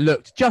day I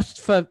looked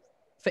just for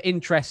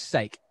interest's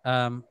sake.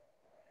 Oh,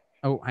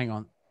 hang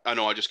on. I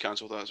know, I just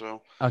cancelled that as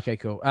well. Okay,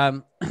 cool.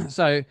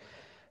 So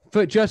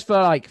for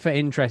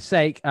interest's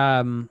sake,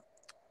 I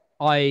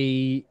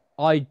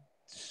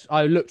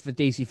looked for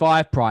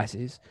DC5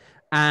 prices,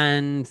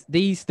 and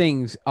these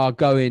things are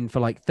going for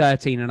like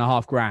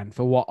 13.5 grand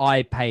for what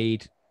I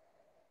paid.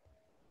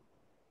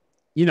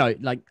 You know,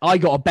 like I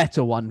got a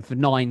better one for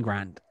 9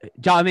 grand. Do you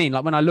know what I mean?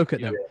 Like when I look at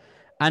them,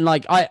 and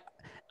like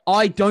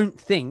I don't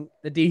think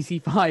the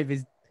DC5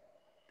 is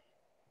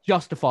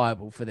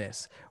justifiable for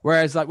this.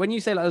 Whereas like when you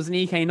say like there's an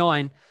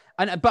EK9,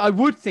 but I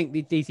would think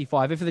the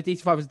DC5, if the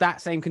DC5 was that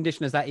same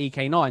condition as that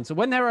EK9. So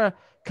when they're a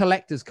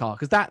collector's car,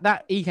 because that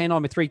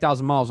EK9 with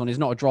 3,000 miles on is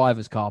not a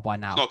driver's car by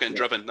now. It's not getting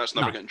driven. That's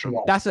never getting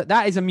driven.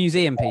 That is a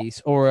museum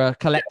piece or a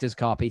collector's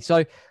car piece.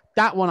 So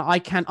that one I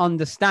can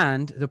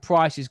understand the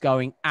price is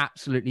going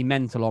absolutely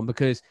mental on,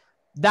 because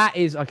that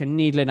is like a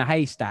needle in a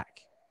haystack.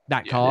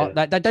 That car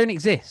that don't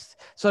exist.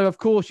 So of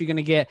course you're going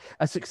to get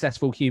a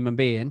successful human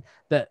being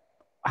that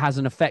has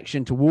an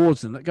affection towards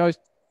them that goes,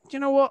 do you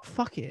know what?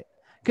 Fuck it.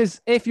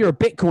 Because if you're a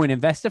Bitcoin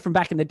investor from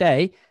back in the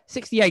day,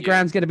 68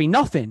 grand's going to be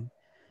nothing.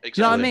 Exactly.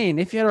 Do you know what I mean?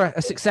 If you're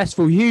a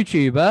successful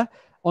YouTuber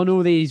on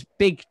all these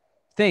big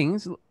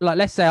things, like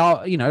let's say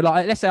I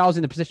was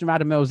in the position of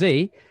Adam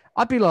LZ,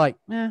 I'd be like,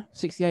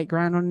 68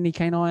 grand on an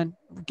EK9,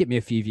 give me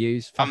a few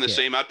views. I'm the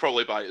same. I'd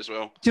probably buy it as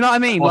well. Do you know what I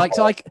mean? Like,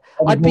 so like,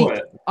 I'd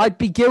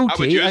be guilty. I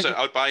would use it.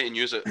 I would buy it and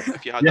use it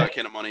if you had that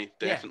kind of money,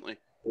 definitely.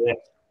 Yeah.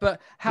 But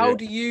how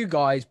do you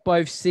guys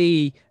both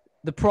see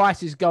the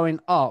prices going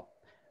up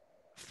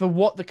for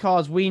what the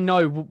cars we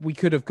know we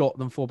could have got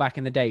them for back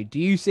in the day? Do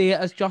you see it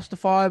as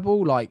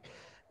justifiable? Like,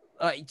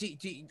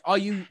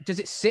 does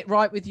it sit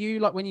right with you?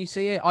 Like when you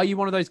see it, are you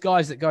one of those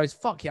guys that goes,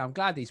 fuck yeah, I'm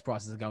glad these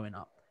prices are going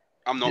up?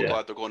 I'm not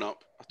glad they're going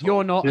up.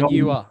 You're not, and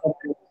you are.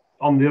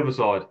 On the other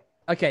side.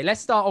 Okay, let's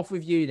start off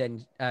with you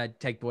then,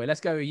 Teg Boy. Let's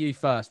go with you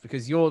first,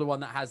 because you're the one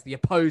that has the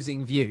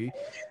opposing view.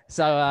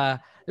 So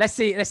let's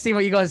see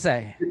what you guys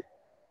say.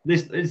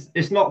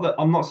 It's not that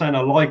I'm not saying I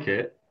like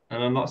it,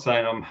 and I'm not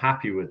saying I'm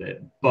happy with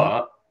it,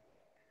 but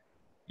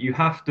you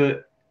have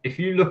to, if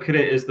you look at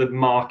it as the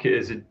market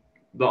as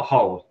the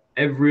whole,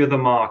 every other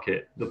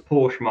market, the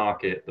Porsche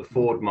market, the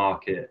Ford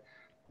market,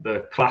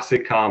 the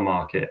classic car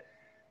market,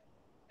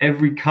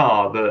 every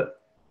car that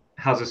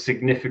has a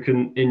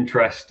significant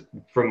interest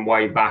from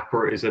way back,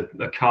 or it is a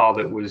car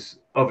that was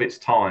of its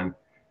time,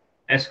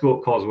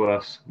 Escort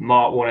Cosworths,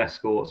 Mark 1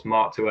 Escorts,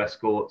 Mark 2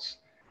 Escorts,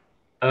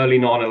 early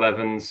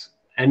 911s,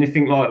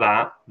 anything like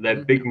that,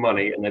 they're big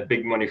money, and they're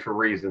big money for a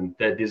reason.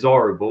 They're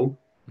desirable.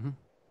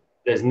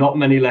 There's not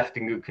many left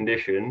in good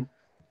condition,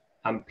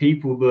 and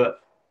people that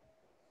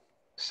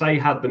say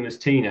had them as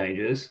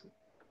teenagers,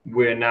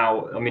 we're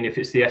now, I mean, if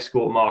it's the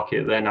Escort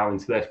market, they're now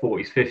into their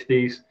 40s,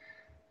 50s.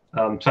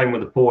 Same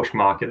with the Porsche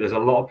market. There's a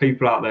lot of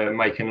people out there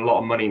making a lot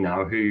of money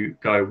now who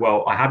go,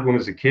 well, I had one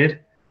as a kid.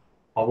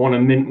 I want to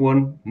mint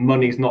one.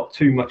 Money's not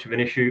too much of an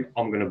issue.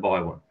 I'm going to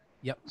buy one.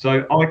 Yep.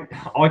 So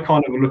I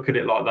kind of look at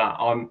it like that.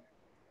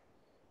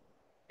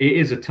 It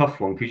is a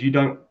tough one, because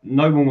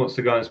no one wants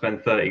to go and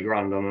spend 30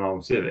 grand on an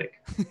old Civic.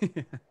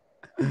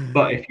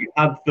 But if you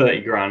had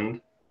 30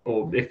 grand,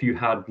 or if you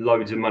had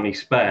loads of money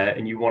spare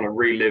and you want to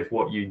relive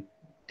what you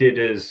did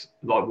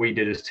like we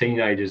did as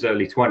teenagers,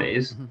 early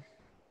 20s,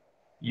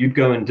 you'd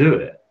go and do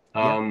it.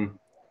 And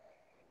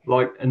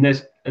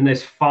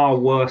there's far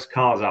worse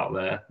cars out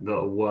there that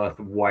are worth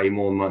way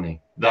more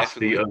money. That's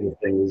the other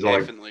thing. Is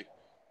like,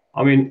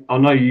 I mean, I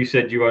know you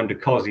said you owned a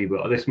Cosy,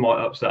 but this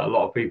might upset a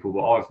lot of people.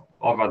 But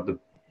I've had the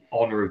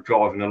honor of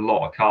driving a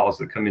lot of cars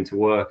that come into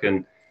work,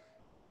 and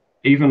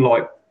even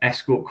like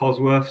Escort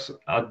Cosworths,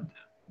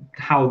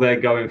 how they're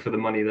going for the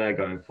money they're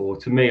going for.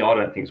 To me, I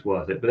don't think it's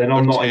worth it. But then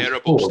I'm not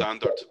terrible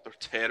standard. They're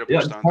terrible. Yeah,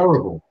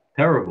 standard.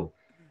 Terrible.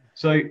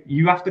 So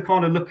you have to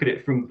kind of look at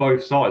it from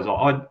both sides.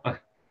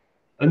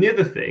 And the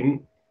other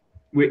thing,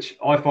 which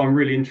I find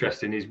really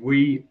interesting, is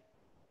we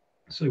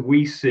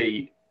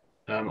see.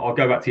 I'll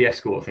go back to the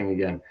Escort thing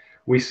again.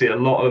 We see a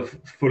lot of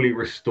fully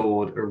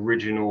restored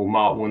original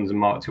Mark 1s and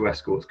Mark 2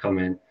 Escorts come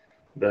in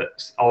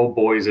that old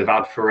boys have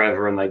had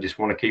forever, and they just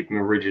want to keep them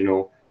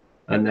original.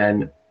 And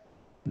then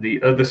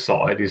the other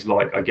side is,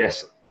 like, I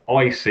guess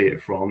I see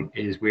it from,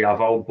 is we have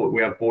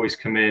boys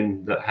come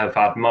in that have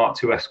had Mark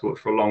 2 Escorts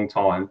for a long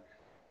time.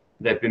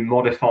 They've been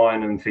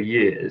modifying them for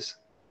years,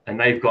 and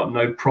they've got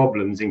no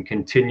problems in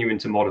continuing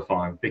to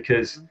modify them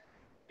because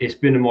it's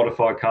been a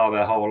modified car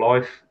their whole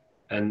life,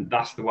 and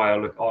that's the way I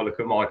look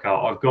at my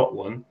car. I've got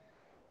one.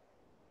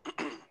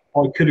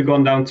 I could have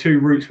gone down 2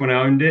 routes when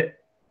I owned it,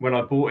 when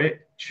I bought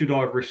it. Should I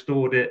have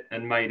restored it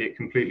and made it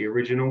completely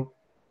original?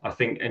 I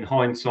think in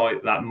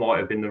hindsight, that might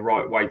have been the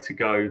right way to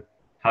go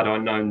had I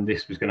known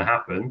this was going to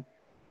happen.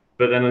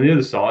 But then on the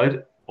other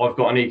side, I've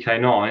got an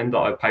EK9 that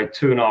I paid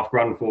 $2.5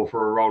 grand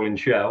for a rolling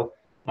shell,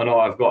 and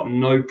I've got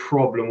no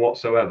problem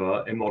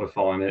whatsoever in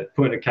modifying it,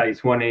 putting a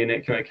K20 in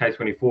it, putting a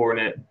K24 in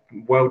it,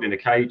 welding a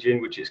cage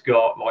in, which it's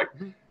got. Like,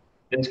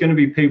 there's going to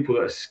be people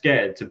that are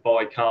scared to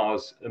buy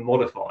cars and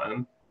modify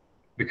them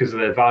because of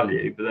their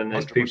value, but then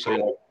there's 100%.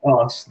 people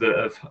like us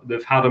that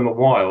have had them a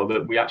while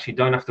that we actually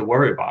don't have to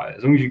worry about it.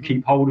 As long as you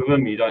keep hold of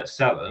them, you don't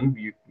sell them.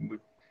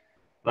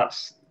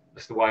 That's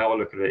the way I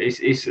look at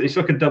it. It's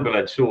like a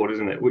double-edged sword,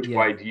 isn't it? Which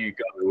way do you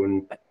go?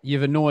 And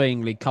you've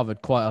annoyingly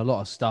covered quite a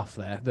lot of stuff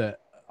there that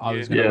I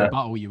was going to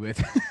rebuttal you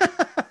with.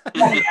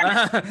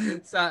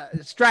 So,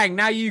 Strang,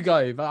 now you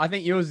go. But I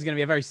think yours is going to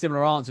be a very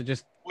similar answer,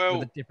 just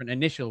with a different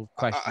initial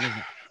question, isn't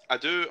it? I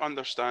do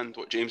understand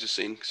what James is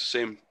saying. It's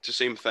the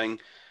same thing.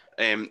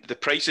 The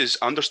prices,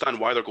 I understand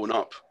why they're going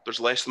up. There's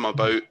less of them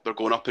about. They're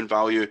going up in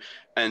value,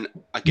 and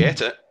I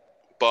get it.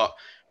 But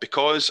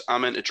because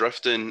I'm into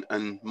drifting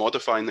and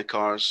modifying the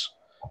cars,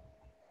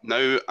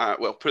 now,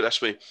 well, put it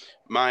this way,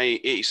 my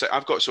 86,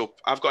 I've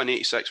got an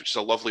 86, which is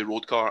a lovely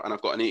road car, and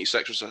I've got an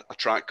 86, which is a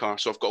track car.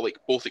 So I've got like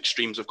both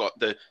extremes. I've got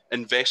the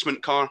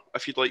investment car,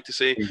 if you'd like to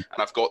say, and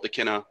I've got the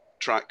kind of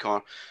track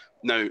car.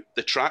 Now,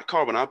 the track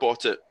car, when I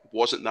bought it,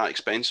 wasn't that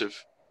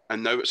expensive,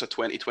 and now it's a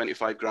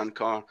 25 grand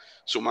car.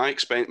 So my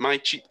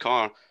cheap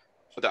car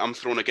that I'm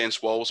throwing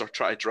against walls or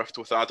try to drift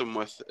with Adam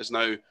with is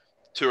now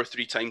 2 or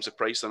 3 times the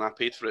price than I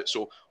paid for it.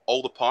 So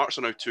all the parts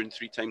are now 2 and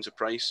 3 times the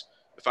price.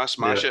 If I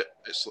smash it,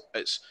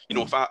 it's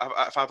if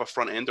I have a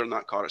front ender in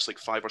that car, it's like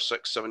 5 or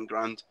 6, 7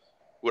 grand.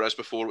 Whereas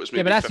before it was maybe.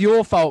 Yeah, but that's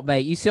your fault,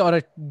 mate. You sit on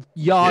a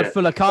yard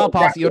full of car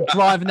parts that you're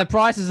driving the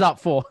prices up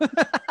for.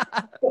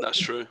 That's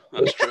true.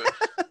 That's true.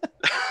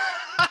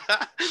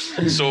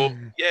 So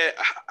yeah,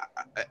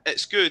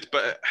 it's good,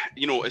 but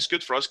it's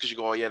good for us because you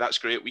go, oh yeah, that's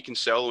great. We can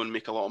sell and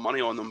make a lot of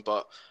money on them.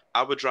 But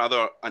I would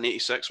rather an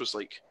 86 was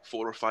like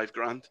 4 or 5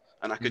 grand,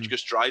 and I could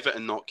just drive it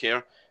and not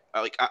care.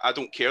 I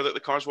don't care that the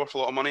car's worth a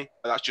lot of money.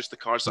 That's just the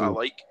cars that I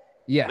like.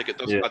 Yeah. Like it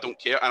doesn't. I don't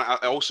care. And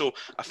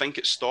I think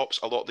it stops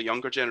a lot of the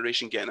younger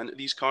generation getting into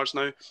these cars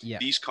now. Yeah.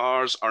 These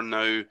cars are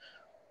now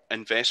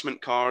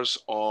investment cars,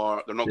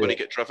 or they're not going to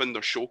get driven.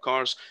 They're show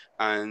cars.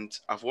 And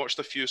I've watched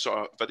a few sort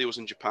of videos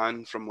in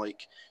Japan from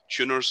like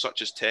tuners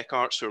such as Tech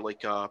Arts, who are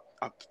like a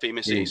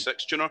famous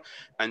 86 tuner,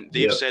 and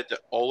they've said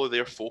that all of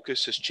their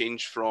focus has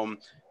changed from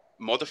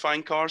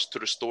modifying cars to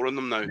restoring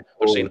them now.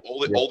 They're saying all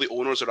the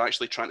owners are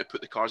actually trying to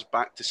put the cars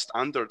back to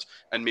standard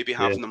and maybe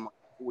having them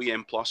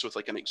OEM plus with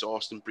like an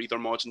exhaust and breather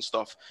mods and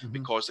stuff,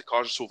 because the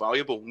cars are so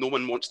valuable. No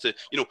one wants to,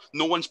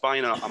 no one's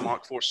buying a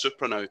Mark IV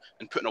Supra now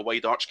and putting a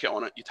wide arch kit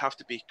on it. You'd have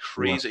to be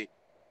crazy.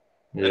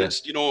 And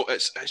it's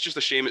it's just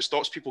a shame. It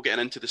stops people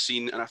getting into the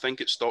scene, and I think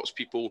it stops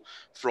people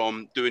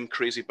from doing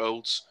crazy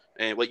builds.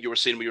 Like you were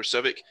saying with your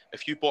Civic,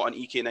 if you bought an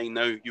EK9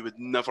 now, you would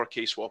never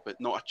K-swap it.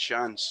 Not a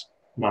chance.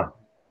 No,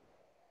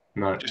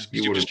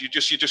 you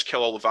just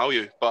kill all the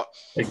value. But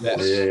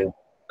exactly,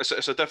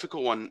 it's a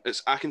difficult one.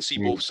 I can see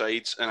both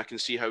sides, and I can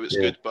see how it's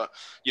good. But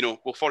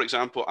well, for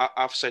example,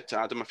 I've said to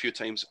Adam a few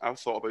times, I've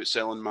thought about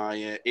selling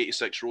my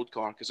 86 road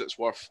car because it's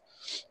worth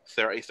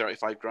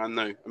 35 grand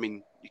now. I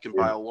mean, you can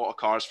buy a lot of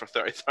cars for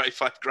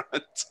 35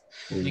 grand.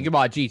 You can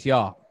buy a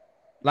GTR.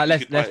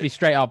 Like let's be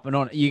straight up and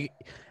on. You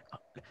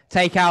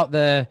take out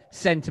the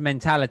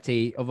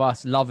sentimentality of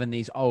us loving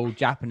these old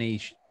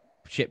Japanese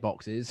shit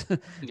boxes.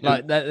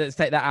 Like let's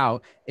take that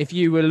out. If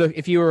you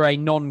were a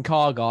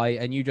non-car guy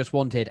and you just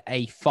wanted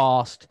a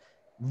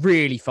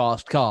really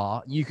fast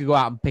car, you could go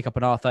out and pick up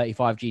an R35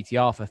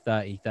 GTR for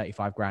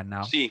 35 grand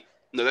now. See,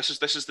 no, this is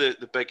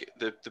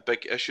the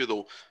big issue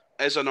though.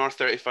 Is an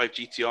R35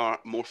 GTR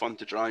more fun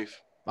to drive?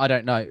 I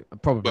don't know.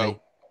 Probably.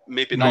 Well,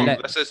 maybe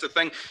not. This is the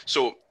thing.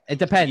 So it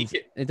depends.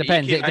 It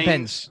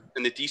depends.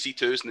 And the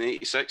DC2s and the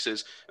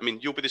 86s. I mean,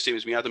 you'll be the same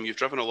as me, Adam. You've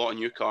driven a lot of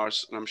new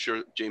cars, and I'm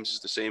sure James is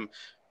the same.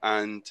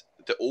 And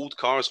the old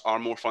cars are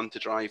more fun to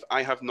drive.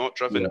 I have not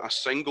driven a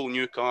single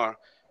new car.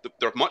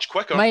 They're much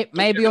quicker.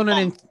 Maybe on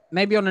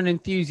an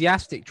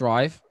enthusiastic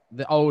drive,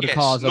 the older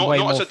cars are way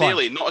more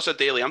fun. Not as a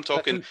daily. I'm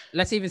talking.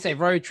 Let's even say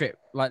road trip.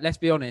 Like, let's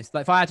be honest.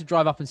 Like, if I had to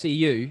drive up and see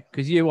you,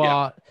 because you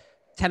are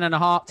 10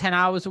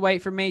 hours away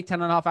from me,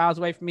 10 and a half hours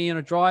away from me on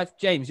a drive.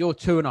 James, you're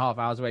 2.5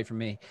 hours away from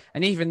me.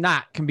 And even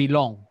that can be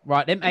long,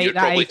 right? That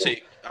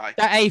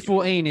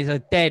A14 is a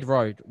dead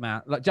road,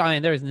 man. Like, I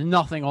mean, there is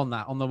nothing on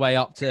that on the way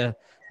up to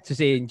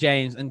seeing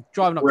James, and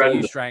driving up to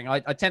you, Strang. I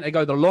tend to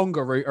go the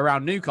longer route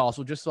around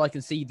Newcastle just so I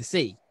can see the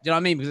sea. Do you know what I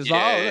mean? Because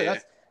it's look,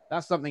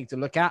 that's something to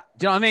look at.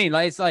 Do you know what I mean?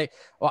 Like, it's like,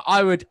 well,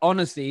 I would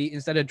honestly,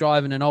 instead of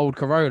driving an old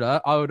Corolla,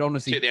 I would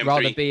honestly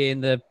rather be in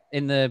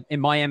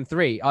my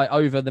M3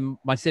 over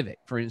my Civic,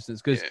 for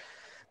instance.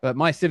 But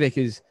my Civic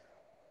is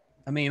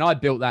I mean, I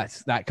built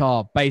that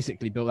car,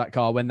 basically built that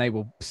car when they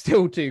were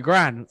still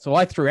 $2,000. So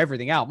I threw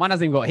everything out. Mine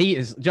hasn't even got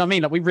heaters. Do you know what I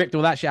mean? Like, we ripped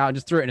all that shit out and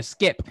just threw it in a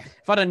skip.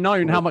 If I'd have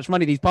known how much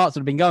money these parts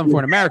would have been going for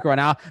in America right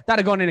now, that'd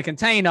have gone in a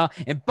container,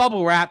 in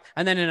bubble wrap,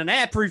 and then in an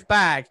airproof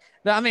bag.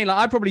 I mean, like,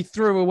 I probably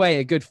threw away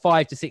a good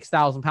 £5,000 to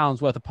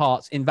 £6,000 worth of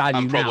parts in value.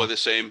 I'm probably now. the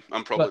same.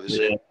 I'm probably the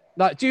same.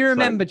 Like, do you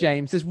remember,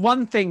 James? There's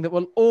one thing that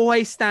will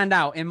always stand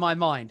out in my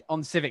mind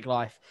on Civic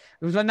Life.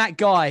 It was when that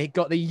guy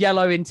got the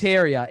yellow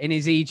interior in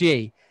his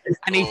EG.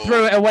 And he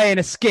threw it away in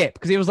a skip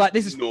because he was like,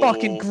 this is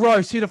fucking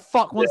gross. Who the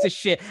fuck wants this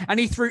shit? And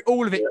he threw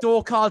all of it,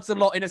 door cards a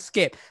lot, in a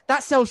skip.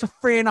 That sells for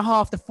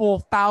 £3,500 to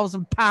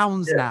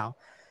 £4,000 now.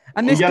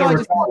 And this guy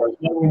just...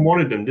 No one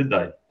wanted them, did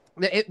they?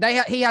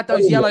 He had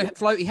those yellow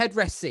floaty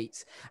headrest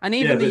seats. And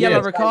even the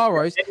yellow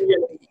Recaros,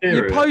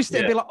 you post it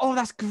and be like, oh,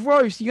 that's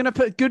gross. You're going to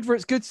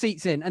put good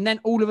seats in. And then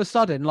all of a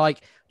sudden,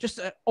 like, just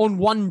on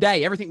one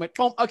day, everything went,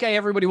 boom, okay,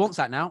 everybody wants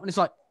that now. And it's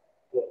like,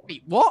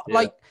 wait, what? Yeah.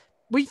 Like,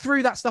 we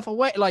threw that stuff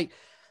away. Like,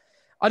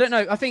 I don't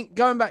know. I think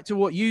going back to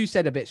what you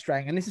said a bit,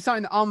 Strang, and this is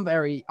something that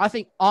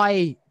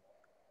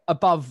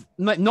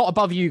not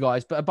above you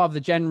guys, but above the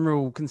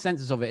general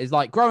consensus of it, is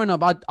like, growing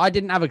up, I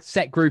didn't have a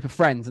set group of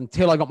friends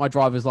until I got my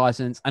driver's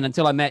license and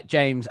until I met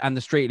James and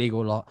the street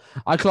legal lot.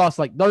 I class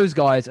like those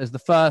guys as the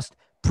first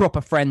proper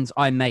friends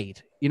I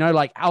made, you know,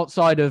 like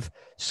outside of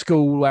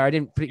school where I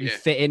didn't particularly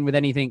fit in with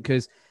anything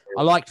because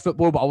I liked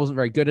football, but I wasn't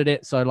very good at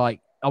it. So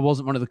like, I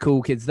wasn't one of the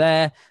cool kids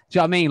there. Do you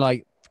know what I mean?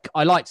 Like,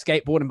 I liked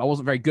skateboarding, but I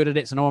wasn't very good at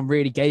it, so no one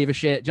really gave a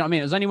shit. Do you know what I mean?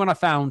 It was only when I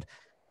found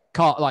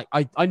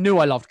I knew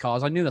I loved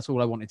cars. I knew that's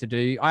all I wanted to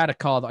do. I had a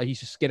car that I used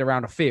to skid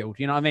around a field.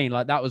 You know what I mean?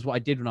 Like, that was what I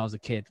did when I was a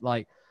kid.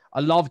 Like, I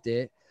loved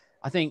it.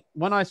 I think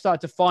when I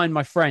started to find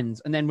my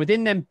friends, and then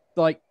within them,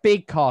 like,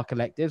 big car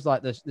collectives,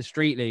 like the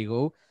Street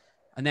Legal,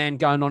 and then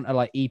going on to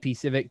like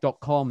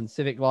epcivic.com and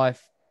Civic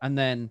Life, and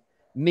then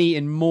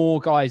meeting more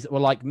guys that were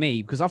like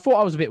me, because I thought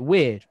I was a bit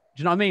weird.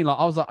 Do you know what I mean? Like,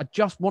 I was like, I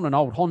just want an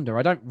old Honda.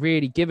 I don't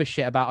really give a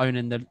shit about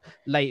owning the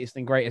latest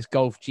and greatest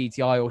Golf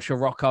GTI or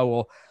Scirocco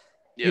or,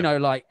 you know,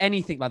 like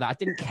anything like that. I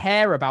didn't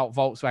care about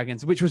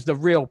Volkswagens, which was the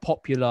real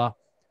popular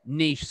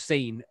niche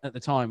scene at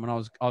the time when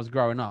I was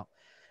growing up.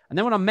 And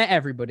then when I met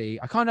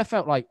everybody, I kind of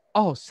felt like,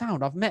 oh,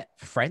 sound, I've met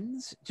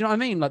friends. Do you know what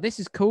I mean? Like, this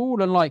is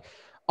cool. And like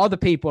other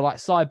people like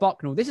Cy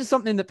Bucknell, this is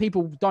something that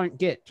people don't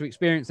get to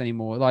experience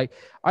anymore. Like,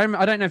 I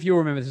don't know if you'll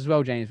remember this as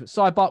well, James, but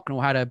Cy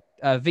Bucknell had a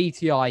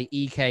VTI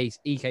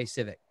EK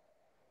Civic.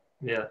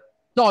 Yeah.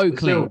 So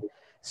clean.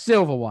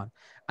 Silver one.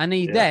 And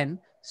he then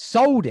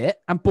sold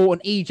it and bought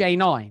an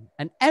EJ9.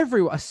 And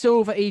a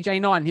silver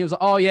EJ9. He was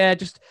like, oh yeah,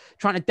 just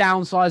trying to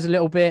downsize a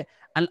little bit.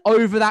 And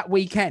over that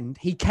weekend,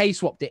 he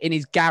K-swapped it in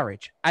his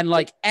garage. And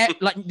like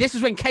this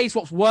is when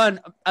K-swaps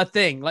weren't a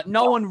thing. Like,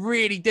 no one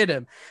really did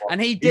them.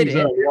 And he did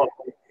it.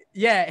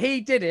 Yeah,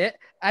 he did it.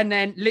 And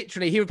then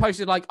literally he would post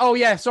it like, oh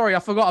yeah, sorry, I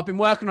forgot. I've been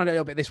working on it a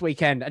little bit this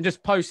weekend, and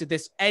just posted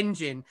this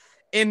engine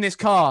in this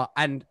car.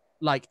 And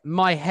like,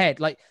 my head,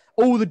 like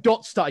all the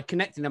dots started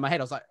connecting in my head.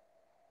 I was like,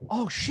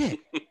 oh shit,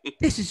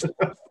 this is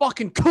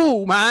fucking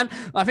cool, man.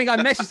 I think I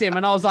messaged him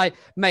and I was like,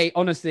 mate,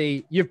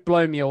 honestly, you've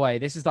blown me away.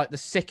 This is like the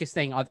sickest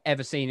thing I've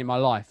ever seen in my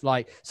life.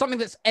 Like, something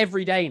that's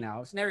every day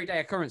now. It's an everyday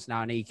occurrence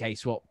now, an EK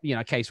swap, you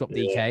know, K-swap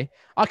DK.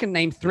 I can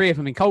name 3 of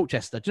them in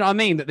Colchester. Do you know what I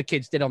mean? That the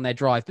kids did on their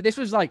drive. But this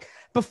was like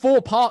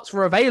before parts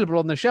were available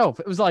on the shelf.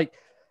 It was like,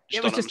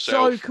 it was just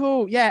so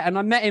cool. Yeah. And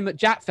I met him at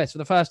Japfest for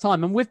the first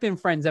time, and we've been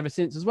friends ever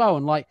since as well.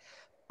 And like,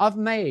 I've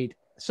made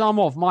some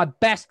of my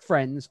best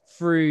friends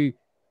through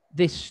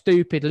this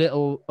stupid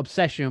little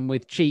obsession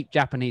with cheap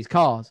Japanese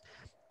cars.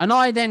 And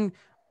I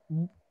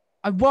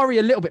worry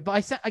a little bit,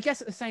 but I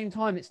guess at the same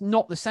time, it's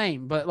not the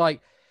same, but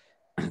like,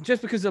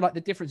 just because of like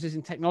the differences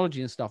in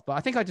technology and stuff. But I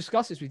think I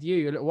discussed this with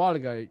you a little while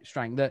ago,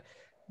 Strang, that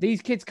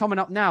these kids coming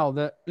up now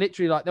that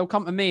literally like, they'll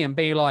come to me and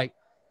be like,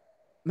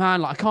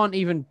 man, like, I can't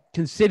even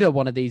consider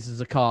one of these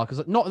as a car.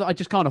 Cause not that I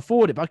just can't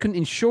afford it, but I couldn't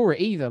insure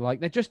it either. Like,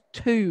 they're just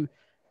too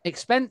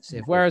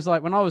expensive. Whereas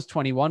like when I was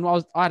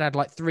 21, I'd had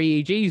like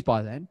 3 EGs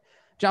by then.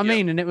 Do you know what I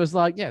mean? And it was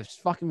like, yeah,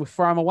 just fucking we'll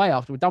throw them away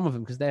after we're done with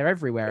them because they're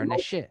everywhere and they're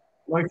shit.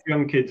 Most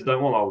young kids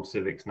don't want old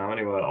Civics now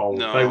anyway.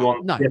 They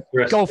want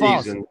Golf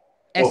R's and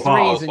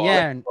S3s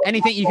and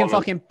anything you can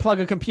fucking plug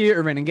a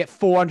computer in and get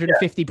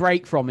 450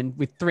 brake from and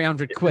with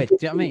 300 quid. Do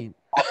you know what I mean?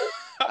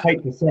 I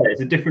hate to say it,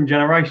 it's a different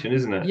generation,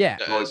 isn't it? Yeah.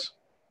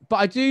 But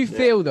I do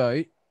feel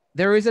though,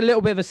 there is a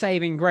little bit of a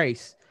saving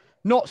grace.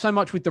 Not so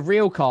much with the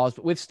real cars,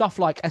 but with stuff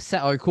like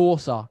Assetto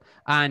Corsa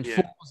and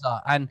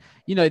Forza and,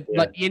 you know,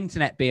 like the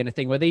internet being a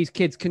thing where these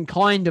kids can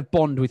kind of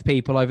bond with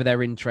people over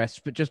their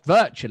interests, but just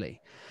virtually.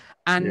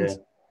 And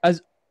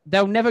as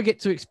they'll never get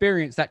to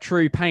experience that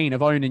true pain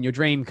of owning your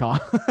dream car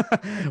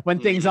when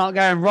things aren't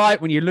going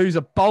right, when you lose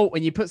a bolt,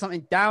 when you put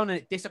something down and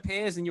it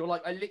disappears and you're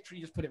like, I literally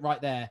just put it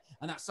right there.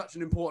 And that's such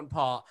an important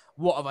part.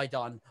 What have I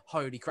done?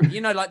 Holy crap.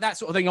 You know, like that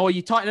sort of thing. Or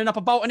you tightening up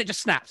a bolt and it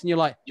just snaps and you're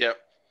like, The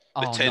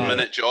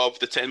 10-minute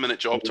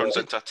job turns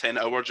into a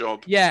 10-hour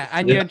job. Yeah,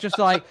 and you're just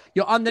like,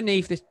 you're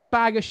underneath this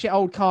bag of shit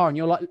old car, and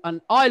you're like,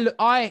 and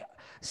I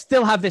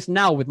still have this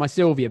now with my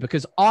Sylvia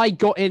because I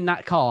got in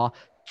that car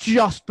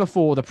just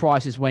before the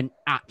prices went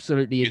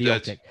absolutely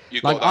idiotic.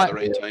 You got that at the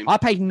right time. I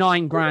paid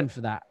 $9,000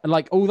 for that.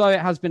 Like, although it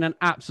has been an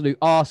absolute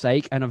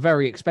arseache and a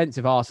very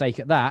expensive arseache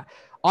at that,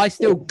 I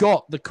still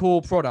got the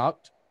core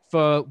product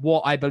for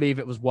what I believe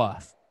it was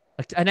worth.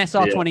 An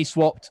SR20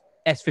 swapped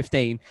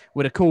S15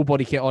 with a cool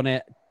body kit on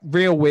it,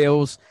 real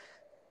wheels,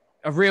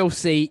 a real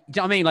seat. Do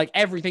you know what I mean? Like,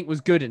 everything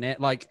was good in it.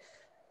 Like,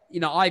 you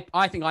know,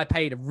 I think I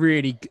paid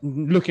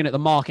looking at the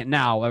market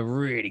now, a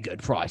really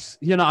good price.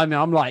 You know what I mean?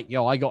 I'm like,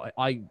 yo, all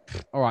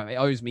right, it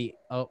owes me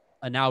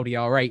an Audi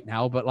R8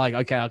 now, but like,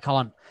 okay, I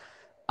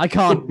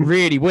can't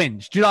really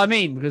whinge. Do you know what I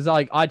mean? Because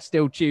like, I'd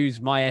still choose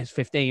my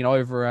S15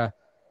 over a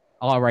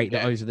R8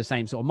 that owes the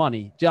same sort of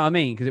money. Do you know what I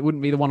mean? Because it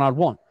wouldn't be the one I'd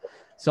want.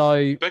 So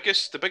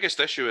the biggest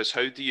issue is,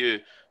 how do you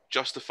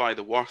justify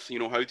the worth? You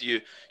know, how do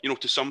you know,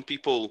 to some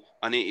people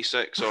an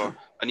 86 or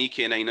an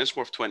EK9 is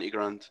worth 20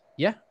 grand.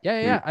 Yeah.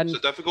 And it's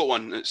a difficult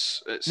one.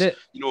 It's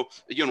you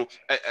know,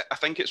 I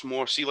think it's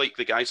more, see, like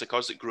the guys like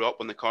us that grew up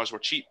when the cars were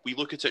cheap, we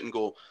look at it and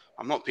go,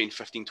 I'm not paying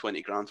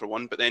 15-20 grand for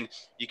one. But then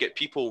you get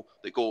people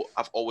that go,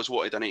 I've always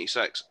wanted an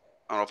 86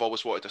 or I've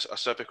always wanted a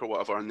Civic or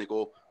whatever, and they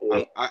go,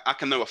 I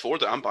can now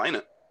afford it, I'm buying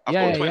it. I've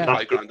got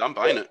 25 grand, I'm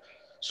buying it.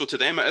 So to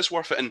them it is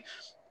worth it. And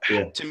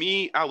to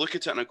me, I look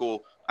at it and I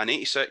go, an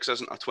 86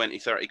 isn't a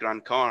 20-30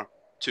 grand car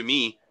to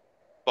me,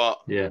 but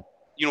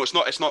you know,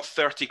 it's not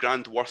 30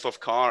 grand worth of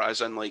car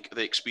as in like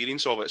the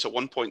experience of it. It's a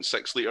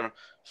 1.6 litre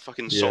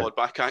fucking solid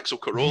back axle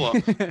Corolla.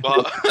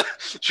 But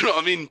do you know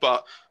what I mean?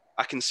 But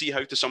I can see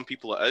how to some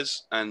people it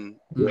is. And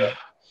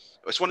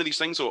it's one of these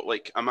things though,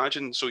 like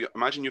imagine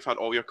you've had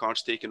all your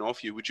cars taken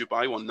off you. Would you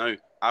buy one now?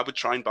 I would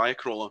try and buy a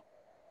Corolla.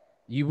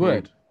 You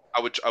would? I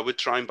would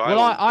try and buy one.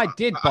 Well, I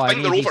did buy I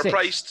think an they're EG6.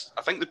 Overpriced.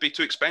 I think they'd be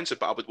too expensive,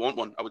 but I would want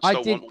one. I would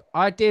still want one.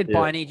 I did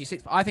buy an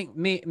EG6. I think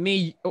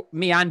me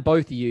and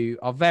both of you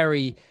are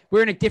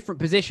we're in a different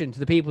position to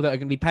the people that are going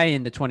to be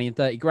paying the 20 and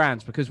 30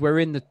 grand, because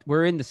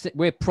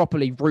we're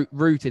properly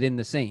rooted in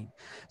the scene.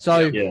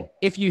 So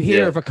if you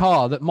hear of a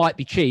car that might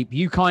be cheap,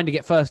 you kind of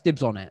get first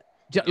dibs on it.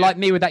 Like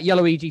me with that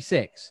yellow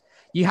EG6.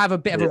 You have a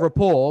bit of a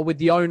rapport with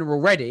the owner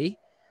already.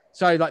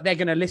 So like, they're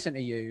going to listen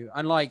to you,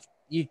 and like,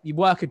 you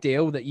work a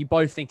deal that you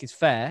both think is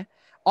fair.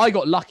 I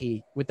got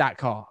lucky with that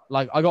car.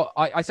 Like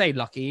I say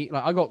lucky,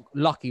 like I got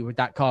lucky with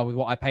that car with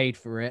what I paid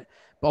for it.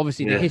 But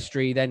obviously the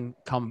history then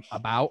come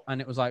about, and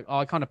it was like,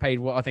 I kind of paid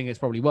what I think it's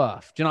probably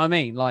worth. Do you know what I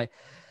mean? Like,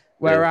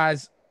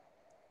 whereas,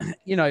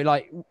 you know,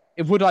 like,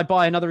 would I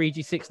buy another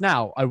EG6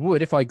 now? I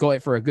would, if I got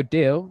it for a good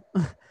deal.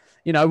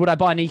 You know, would I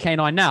buy an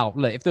EK9 now?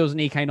 Look, if there was an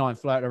EK9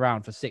 floating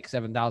around for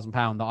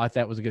 £6,000-7,000 that I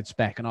thought was a good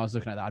spec, and I was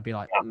looking at that, I'd be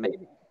like,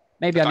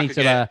 maybe I need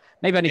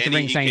to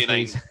ring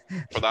Sainsbury's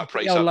for that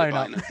price.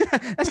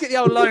 Let's get the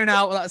old loan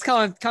out. Let's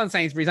come on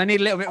Sainsbury's. I need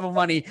a little bit more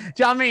money. Do you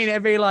know what I mean?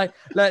 It'd be like,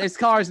 look, this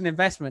car is an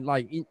investment,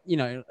 like, you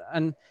know.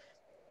 And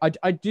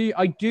I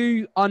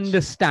do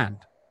understand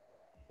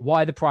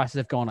why the prices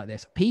have gone like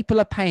this. People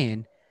are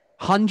paying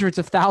hundreds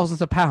of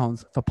thousands of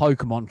pounds for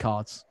Pokemon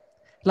cards.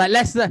 Like,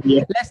 let's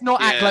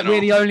not act like we're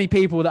the only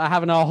people that are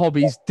having our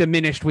hobbies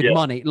diminished with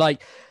money.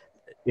 Like,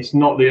 it's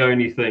not the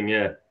only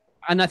thing.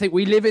 And I think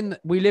we live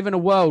in a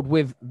world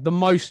with the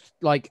most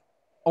like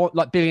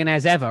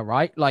billionaires ever,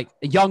 right? Like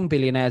young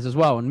billionaires as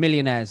well, and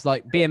millionaires.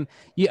 Like I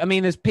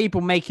mean, there's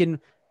people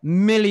making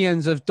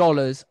millions of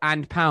dollars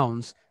and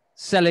pounds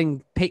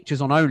selling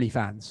pictures on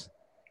OnlyFans.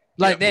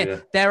 Like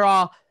there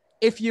are,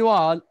 if you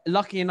are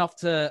lucky enough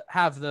to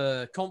have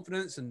the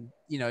confidence and,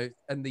 you know,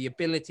 and the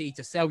ability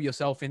to sell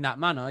yourself in that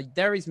manner,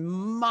 there is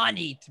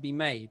money to be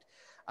made.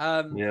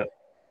 I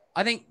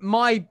think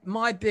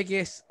my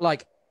biggest,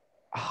 like,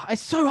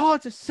 it's so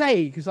hard to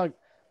say, because like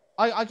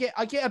I get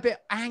a bit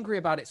angry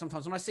about it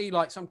sometimes when I see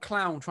like some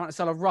clown trying to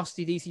sell a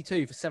rusty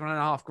DC2 for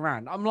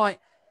 $7,500. I'm like,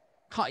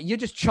 you're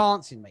just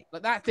chancing, mate.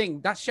 Like,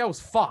 that shell's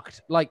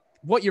fucked. Like,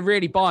 what you're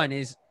really buying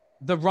is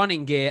the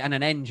running gear and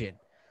an engine,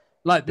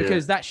 like,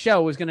 because that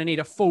shell is going to need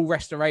a full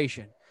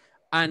restoration.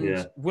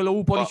 And will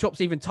all body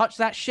shops even touch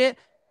that shit?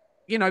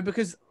 You know,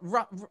 because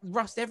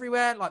rust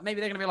everywhere. Like, maybe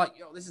they're gonna be like,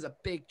 "Yo, this is a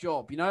big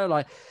job," you know.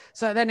 Like,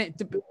 so then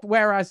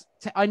whereas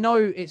I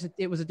know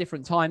it was a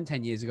different time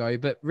 10 years ago,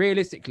 but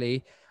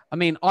realistically, I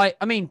mean,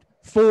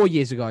 4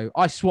 years ago,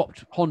 I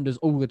swapped Hondas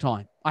all the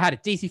time. I had a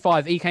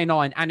DC5,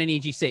 EK9, and an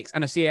EG6,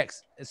 and a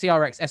CRX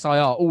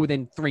SIR all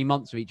within 3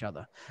 months of each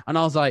other. And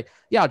I was like,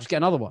 yeah, I'll just get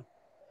another one.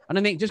 And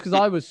I think just because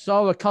I was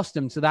so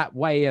accustomed to that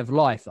way of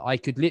life that I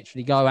could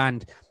literally go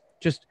and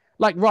just,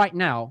 like, right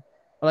now,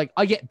 like,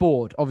 I get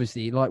bored,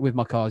 obviously, like with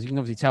my cars. You can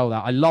obviously tell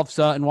that. I love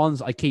certain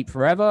ones I keep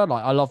forever.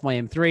 Like, I love my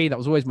M3. That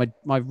was always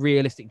my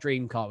realistic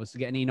dream car, was to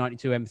get an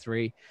E92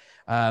 M3.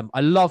 I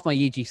love my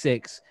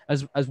EG6.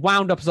 As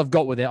wound up as I've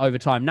got with it over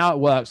time, now it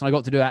works, and I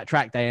got to do that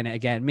track day in it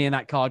again. Me and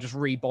that car just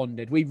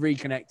rebonded. We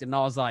reconnected, and I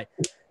was like,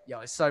 yo,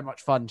 it's so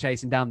much fun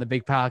chasing down the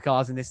big power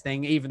cars in this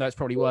thing, even though it's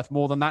probably worth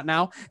more than that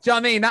now. Do you know what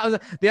I mean? That was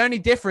the only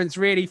difference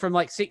really from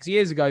like 6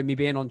 years ago, me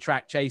being on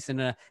track chasing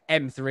a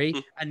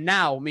M3, and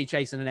now me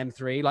chasing an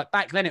M3. Like,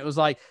 back then it was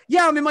like,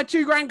 yeah, I'm in my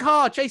 $2,000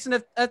 car chasing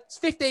a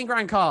 15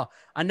 grand car.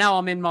 And now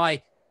I'm in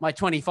my my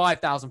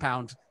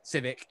 £25,000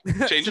 Civic.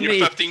 Changing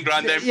your 15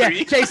 grand M3. Yeah,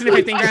 chasing a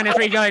 15 grand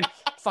M3 going,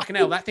 fucking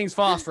hell, that thing's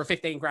fast for a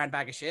 15 grand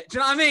bag of shit. Do you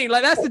know what I mean?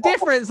 Like, that's the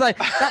difference. Like,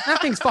 that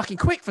thing's fucking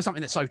quick for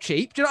something that's so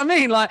cheap. Do you know what I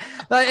mean? Like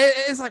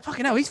it's like,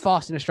 fucking hell, he's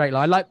fast in a straight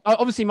line. Like,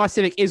 obviously, my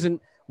Civic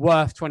isn't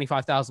worth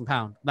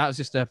 £25,000. That was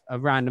just a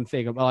random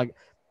figure. But, like,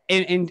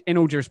 in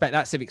all due respect,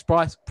 that Civic's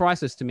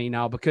priceless to me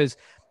now because,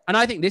 and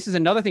I think this is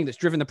another thing that's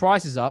driven the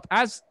prices up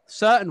as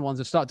certain ones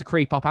have started to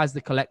creep up as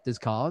the collectors'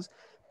 cars.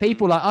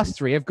 People like us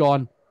three have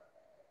gone,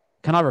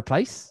 can I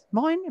replace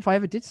mine if I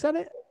ever did sell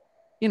it?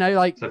 You know,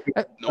 like,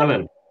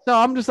 so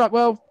I'm just like,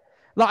 well,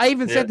 like I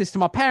even said this to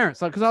my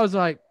parents, like, because I was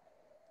like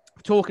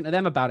talking to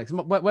them about it.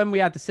 When we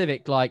had the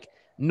Civic, like,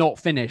 not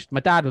finished, my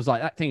dad was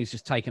like, that thing is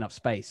just taking up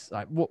space.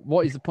 Like,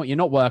 what is the point? You're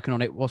not working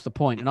on it. What's the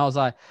point? And I was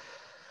like,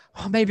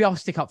 oh, maybe I'll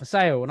stick up for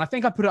sale. And I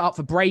think I put it up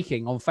for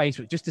breaking on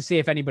Facebook just to see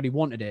if anybody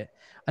wanted it.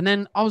 And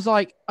then I was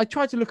like, I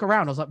tried to look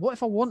around. I was like, what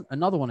if I want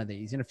another one of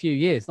these in a few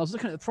years? And I was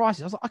looking at the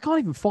prices. I was like, I can't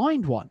even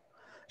find one.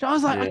 So I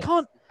was like, I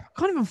can't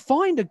even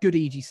find a good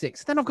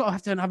EG6. Then I've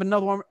got to have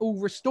another one all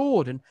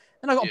restored. And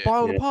then I got to buy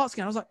all the parts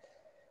again. I was like,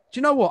 do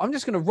you know what? I'm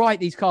just going to write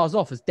these cars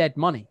off as dead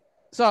money.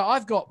 So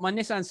I've got my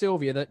Nissan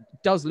Silvia that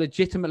does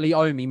legitimately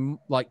owe me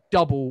like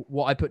double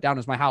what I put down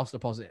as my house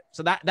deposit.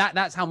 So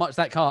that's how much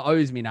that car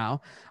owes me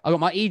now. I've got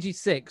my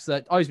EG6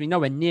 that owes me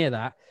nowhere near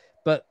that.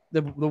 But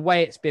the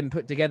way it's been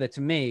put together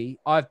to me,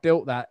 I've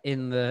built that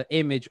in the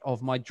image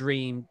of my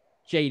dream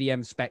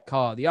JDM spec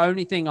car. The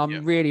only thing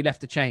I'm really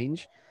left to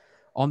change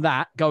on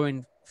that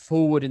going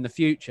forward in the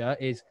future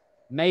is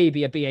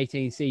maybe a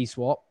B18C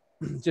swap,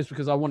 just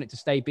because I want it to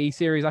stay B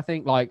series. I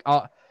think like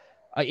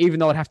even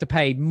though I'd have to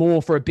pay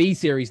more for a B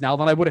series now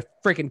than I would a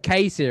freaking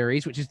K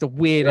series, which is the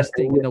weirdest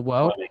thing in the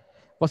world. Money.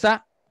 What's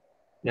that?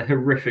 They're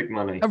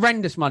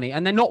horrendous money,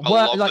 and they're not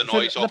worth like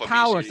the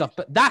power and stuff.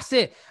 But that's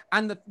it.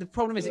 And the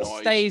problem is it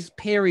stays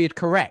period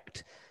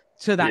correct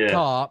to that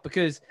car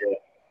because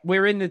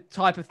we're in the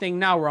type of thing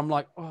now where I'm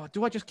like, oh,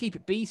 do I just keep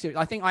it B series?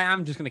 I think I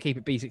am just going to keep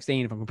it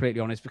B16 if I'm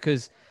completely honest,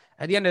 because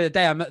at the end of the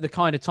day, I'm at the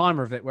kind of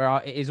timer of it where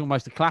it is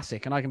almost a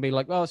classic, and I can be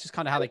like, well, it's just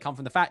kind of how they come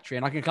from the factory,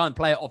 and I can kind of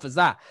play it off as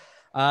that.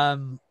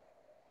 And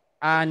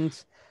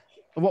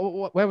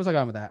where was I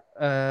going with that?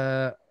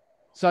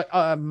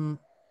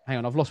 Hang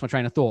on, I've lost my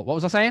train of thought. What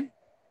was I saying?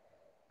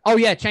 Oh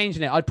yeah,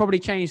 changing it. I'd probably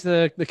change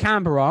the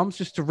camber arms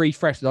just to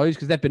refresh those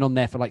because they've been on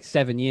there for like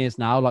 7 years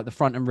now, like the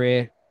front and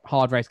rear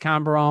hard race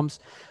camber arms.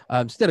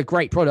 Still a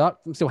great product.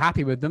 I'm still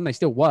happy with them. They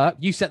still work.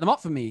 You set them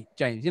up for me,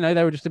 James. You know,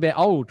 they were just a bit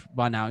old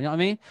by now. You know what I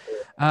mean?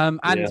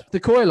 And the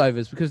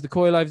coilovers, because the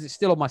coilovers, it's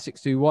still on my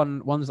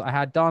 621 ones that I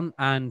had done,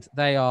 and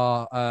they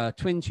are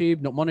twin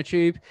tube, not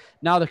monotube.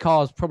 Now the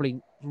car's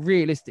probably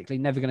realistically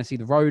never going to see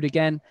the road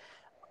again.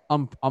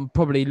 I'm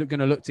probably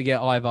going to look to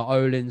get either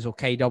Öhlins or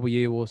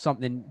KW or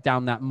something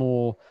down that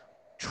more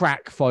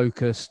track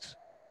focused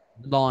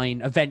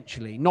line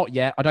eventually. Not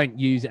yet. I don't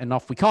use it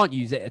enough. We can't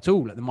use it at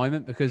all at the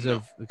moment because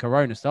of the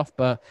corona stuff,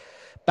 but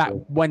that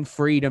when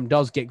freedom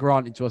does get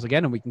granted to us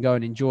again and we can go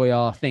and enjoy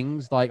our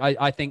things, like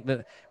I think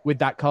that with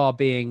that car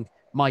being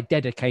my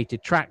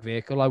dedicated track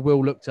vehicle, I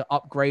will look to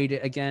upgrade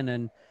it again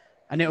and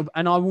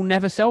I will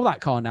never sell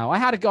that car now. I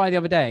had a guy the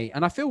other day,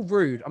 and I feel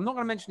rude, I'm not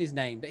going to mention his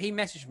name, but he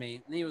messaged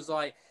me and he was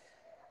like,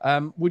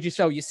 would you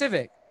sell your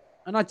Civic?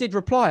 And I did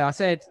reply. I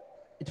said,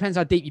 it depends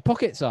how deep your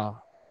pockets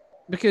are.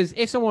 Because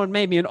if someone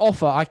made me an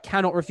offer, I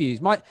cannot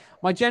refuse. My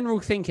general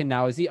thinking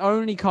now is the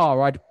only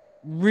car I'd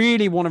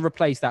really want to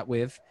replace that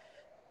with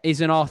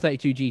is an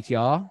R32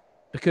 GTR,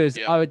 because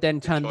I would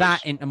then turn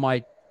that into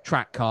my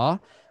track car,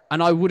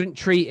 and I wouldn't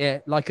treat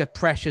it like a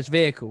precious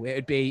vehicle. It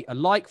would be a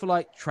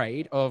like-for-like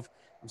trade of,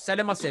 I'm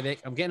selling my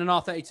Civic, I'm getting an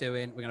R32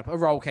 in, we're going to put a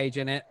roll cage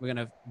in it, we're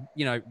going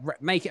to,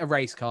 make it a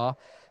race car,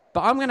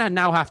 but I'm going to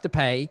now have to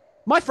pay.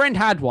 My friend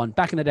had one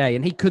back in the day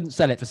and he couldn't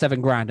sell it for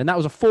 $7,000. And that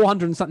was a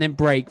 400 and something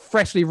brake,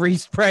 freshly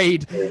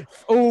resprayed,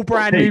 all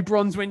brand new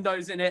bronze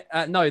windows in it.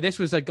 No, this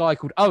was a guy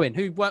called Owen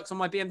who works on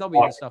my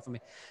BMW and stuff for me.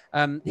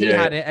 He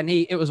had it, and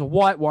it was a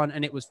white one,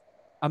 and it was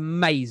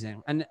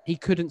amazing. And he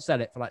couldn't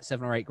sell it for like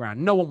 $7,000 or $8,000.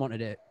 No one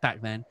wanted it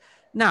back then.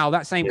 Now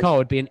that same car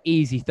would be an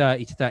easy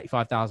 $30,000 to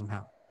 $35,000. Do you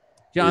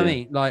know what I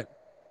mean? Like,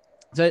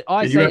 so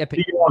I say,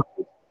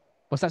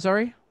 what's that?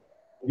 Sorry.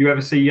 You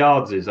ever see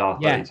Yards'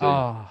 R32? Yeah.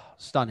 Oh,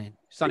 stunning.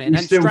 And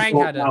then Strang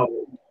had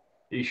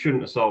he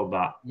shouldn't have sold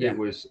that. It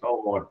was,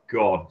 oh my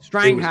God.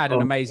 Strang had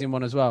an amazing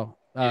one as well.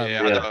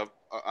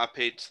 I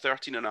paid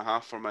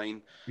 13.5 for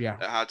mine. Yeah.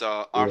 It had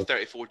a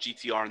R34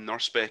 GTR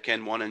Nurse Spec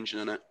N1 engine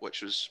in it,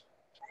 which was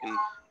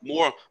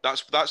more.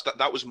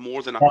 That was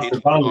more than I paid for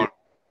the car.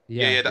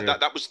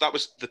 That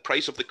was the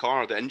price of the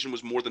car. The engine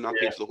was more than I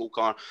paid for the whole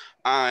car.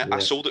 I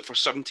sold it for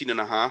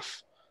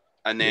 17.5.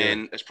 And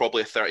then it's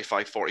probably a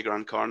 35, 40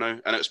 grand car now,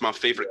 and it's my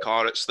favorite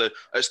car. It's the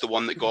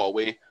one that got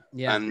away.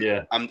 I'm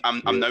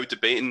now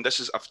debating.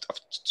 I've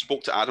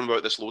spoke to Adam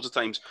about this loads of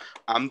times.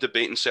 I'm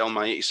debating selling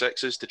my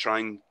 86s to try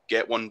and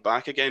get one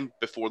back again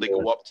before they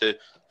go up to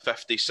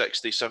 50,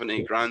 60,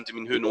 70 grand. I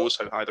mean, who knows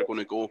how high they're going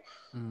to go.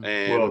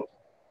 I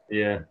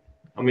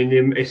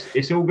mean,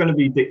 it's all going to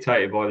be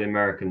dictated by the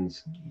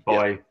Americans,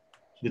 by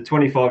the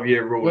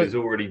 25-year rule is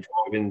already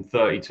driving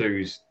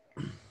 32s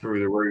through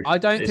the roof. I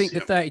don't think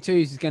the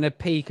 32s is going to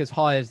peak as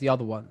high as the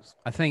other ones.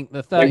 I think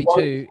the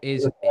 32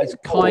 is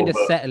kind of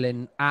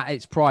settling at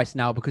its price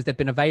now because they've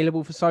been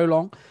available for so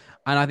long.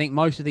 And I think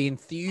most of the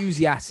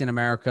enthusiasts in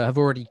America have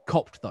already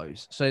copped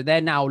those. So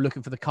they're now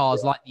looking for the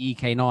cars like the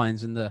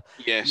EK9s and the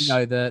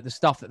the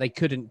stuff that they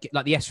couldn't get,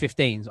 like the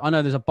S15s. I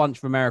know there's a bunch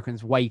of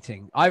Americans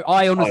waiting.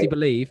 I honestly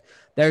believe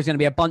there's going to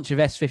be a bunch of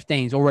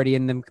S15s already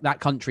in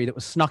that country that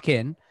was snuck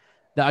in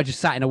that are just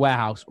sat in a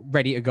warehouse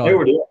ready to go.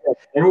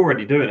 They're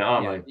already doing it,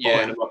 aren't they?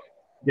 Yeah.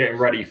 Getting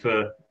ready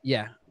for...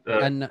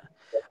 And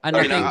I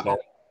mean,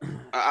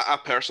 I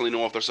personally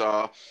know if there's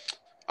a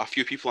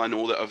few people I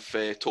know that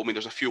have told me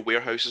there's a few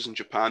warehouses in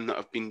Japan that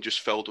have been just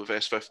filled with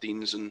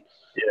S15s and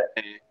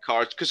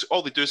cars, because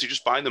all they do is they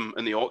just buy them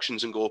in the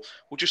auctions and go,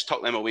 we'll just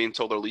tuck them away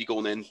until they're legal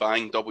and then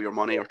bang double your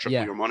money or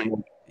triple your money.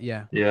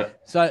 Yeah.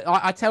 So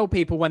I tell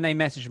people when they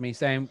message me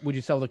saying, would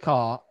you sell the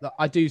car? That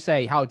I do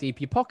say, how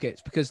deep your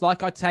pockets? Because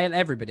like I tell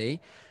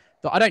everybody,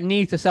 that I don't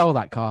need to sell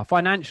that car.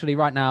 Financially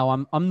right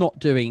now, I'm not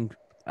doing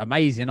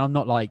amazing. I'm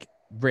not like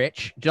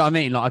rich. Do you know what I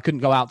mean? Like I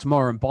couldn't go out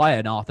tomorrow and buy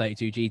an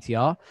R32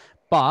 GTR,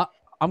 but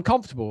I'm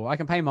comfortable. I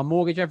can pay my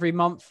mortgage every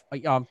month.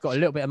 I've got a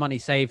little bit of money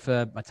saved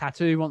for my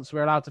tattoo once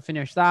we're allowed to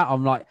finish that.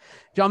 I'm like, do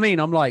you know what I mean?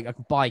 I'm like, I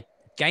can buy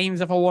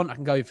games if I want. I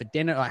can go for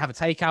dinner. I have a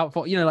takeout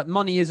for, like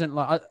money isn't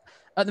like,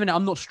 at the minute,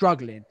 I'm not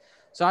struggling.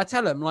 So I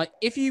tell them, like,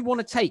 if you want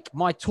to take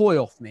my toy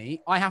off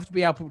me, I have to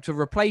be able to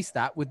replace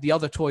that with the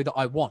other toy that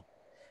I want,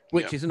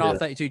 which is an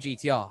R32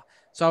 GTR.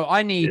 So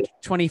I need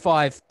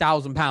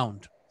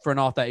 £25,000 for an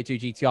R32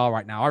 GTR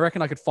right now. I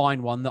reckon I could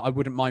find one that I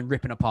wouldn't mind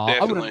ripping apart.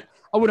 Definitely.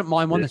 I wouldn't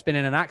mind one that's been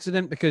in an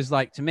accident because,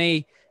 like, to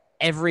me,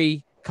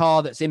 every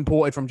car that's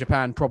imported from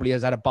Japan probably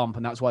has had a bump,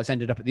 and that's why it's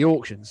ended up at the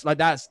auctions. Like,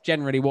 that's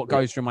generally what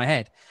goes through my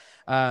head.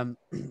 I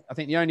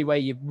think the only way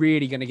you're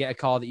really going to get a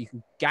car that you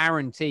can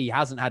guarantee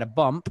hasn't had a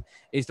bump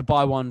is to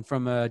buy one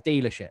from a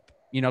dealership.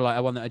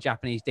 Like a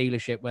Japanese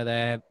dealership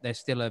where there's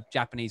still a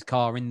Japanese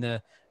car in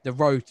the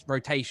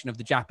rotation of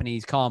the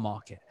Japanese car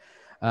market.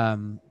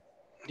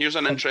 Here's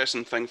an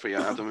interesting thing for you,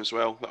 Adam, as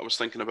well, that I was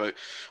thinking about.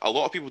 A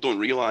lot of people don't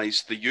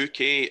realise the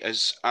UK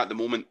is, at the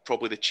moment,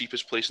 probably the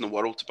cheapest place in the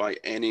world to buy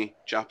any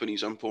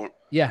Japanese import.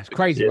 Yeah, it's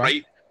crazy,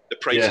 right? The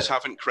prices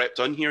haven't crept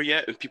on here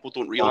yet, and people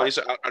don't realise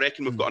it. I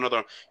reckon we've got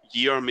another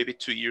year, maybe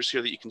 2 years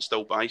here that you can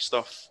still buy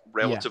stuff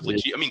relatively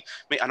cheap. I mean,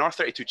 mate, an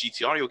R32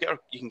 GTR,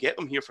 you can get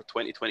them here for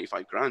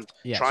 20-25 grand.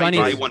 Yeah.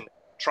 Buy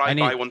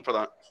one for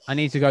that. I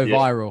need to go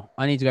viral.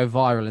 I need to go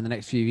viral in the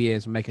next few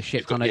years and make a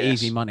shit ton of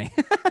easy money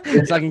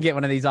so I can get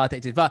one of these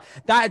R32s. But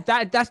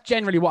that's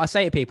generally what I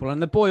say to people.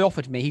 And the boy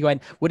offered me, he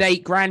went, would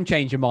 8 grand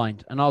change your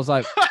mind? And I was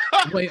like,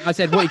 I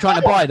said, what are you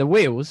trying to buy? The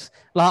wheels?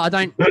 Like,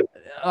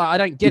 I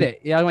don't get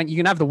it. I went, you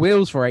can have the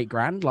wheels for 8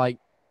 grand, like,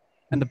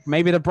 and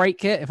maybe the brake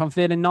kit if I'm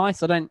feeling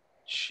nice.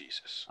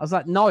 Jesus. I was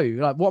like, no,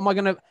 like,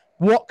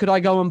 what could I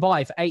go and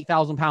buy for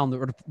 £8,000 that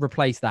would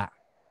replace that?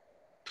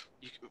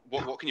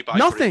 What can you buy?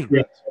 Nothing.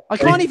 I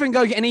can't even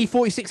go get an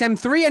E46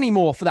 M3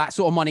 anymore for that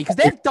sort of money because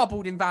they've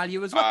doubled in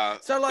value as well.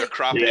 So like, they're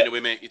crap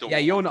anyway, mate.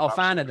 You're not a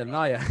fan of them,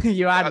 are you?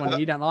 You had one,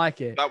 you don't like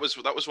it. That was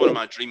one of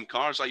my dream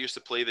cars. I used to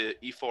play the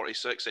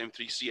E46 M3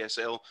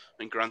 CSL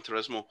in Gran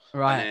Turismo,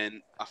 right?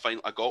 And then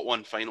I got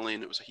one finally,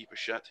 and it was a heap of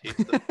shit.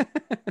 Hated it.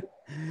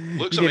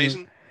 Looks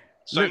amazing,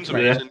 sounds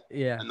amazing,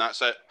 and that's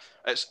it.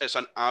 It's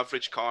an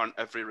average car in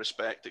every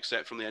respect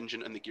except from the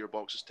engine, and the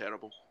gearbox is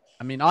terrible.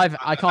 I mean, I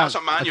can't. That's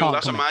a manual.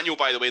 That's a manual,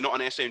 by the way, not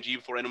an SMG.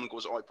 Before anyone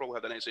goes, I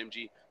probably had an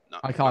SMG. No,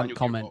 I can't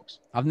comment. Gearbox.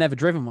 I've never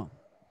driven one.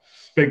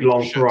 Big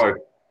long throw.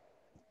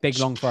 Big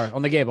long throw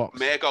on the gearbox.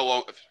 Mega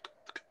long.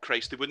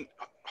 Christ,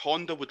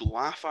 Honda would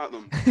laugh at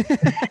them.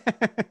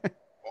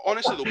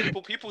 Honestly, though,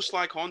 people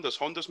slag Hondas.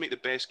 Hondas make the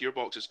best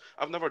gearboxes.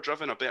 I've never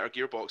driven a better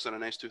gearbox than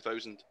an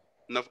S2000.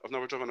 I've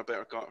never driven a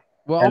better car.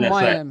 Well, on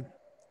my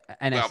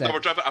NSX. Well,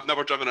 I've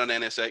never driven an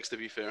NSX, to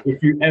be fair.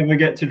 If you ever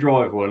get to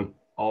drive one.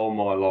 Oh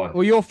my life!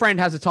 Well, your friend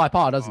has a Type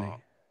R, doesn't he?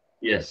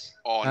 Yes.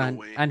 Oh no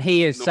way! And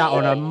he is sat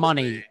on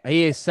money.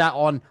 He is sat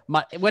on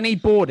when he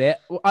bought it.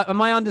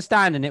 Am I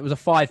understanding it was a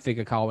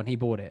 5-figure car when he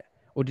bought it,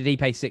 or did he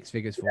pay 6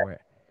 figures for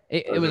it?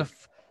 It was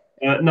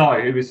a. No,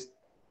 it was.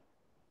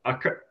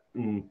 It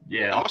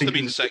must have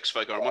been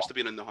 6-figure. It must have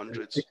been in the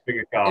hundreds.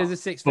 6-figure car. It was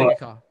a 6-figure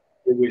car.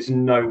 It was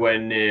nowhere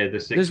near the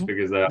 6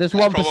 figures there. There's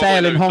one for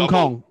sale in Hong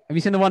Kong. Have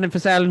you seen the one for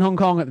sale in Hong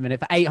Kong at the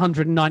minute for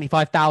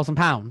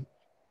 £895,000?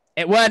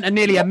 It weren't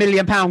nearly £1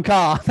 million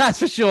car, that's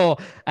for sure,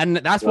 and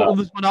that's what all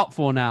this went up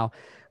for now.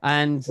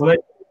 And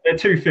they're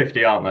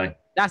 250, aren't they?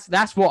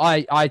 That's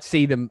what I'd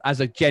see them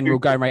as a general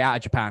going rate out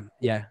of Japan.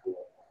 Yeah.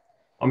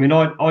 I mean,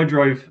 I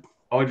drove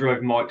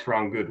Mike's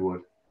around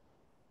Goodwood,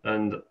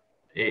 and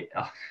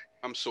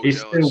I'm so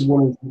it's jealous.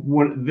 Still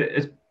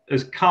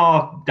as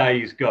car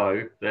days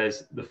go.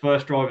 There's the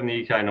first drive in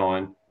the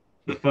EK9,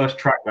 the first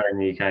track day in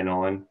the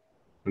EK9,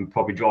 and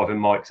probably driving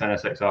Mike's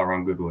NSXR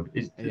around Goodwood.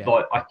 It's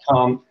like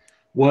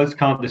words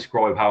can't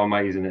describe how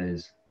amazing it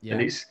is. Yeah.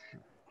 And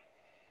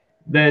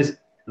there's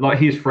like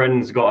his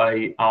friend's got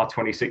a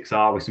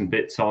R26R with some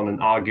bits on, and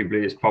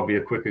arguably it's probably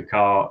a quicker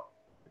car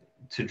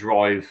to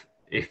drive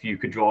if you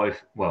could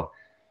drive. Well,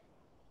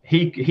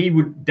 he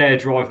would dare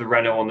drive the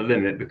Renault on the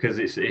limit because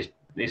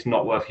it's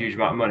not worth a huge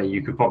amount of money.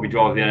 You could probably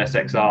drive the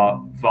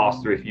NSXR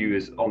faster if you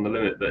was on the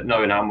limit, but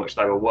knowing how much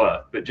they were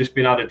worth. But just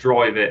being able to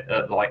drive it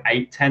at like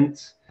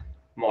 8/10,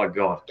 my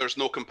God. There's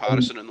no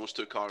comparison in those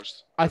two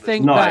cars. I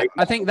think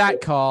that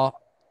car,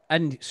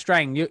 and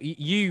Strang,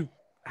 you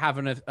have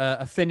an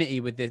affinity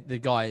with the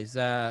guys,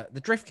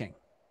 the Drift King.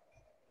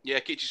 Yeah,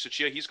 Keiichi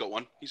Tsuchiya, he's got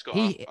one.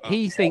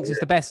 He thinks it's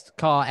the best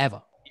car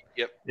ever.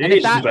 Yep. And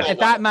if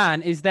that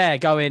man is there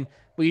going,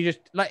 well, you just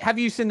like, have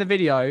you seen the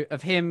video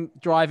of him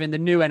driving the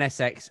new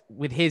NSX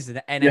with his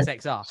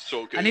NSXR? Yeah.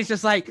 So good. And he's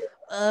just like,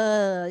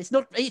 it's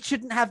not. It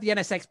shouldn't have the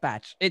NSX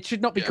badge. It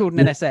should not be called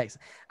an NSX.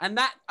 And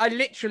that I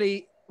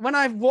literally, when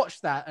I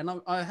watched that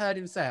and I heard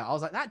him say it, I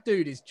was like, that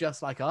dude is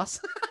just like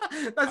us.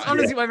 That's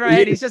honestly what my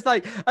head. He's just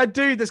like a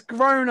dude that's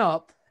grown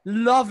up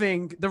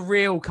loving the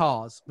real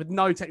cars with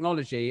no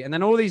technology, and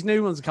then all these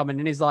new ones are coming,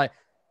 and he's like,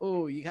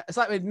 oh, it's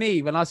like with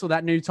me when I saw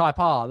that new Type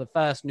R, the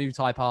first new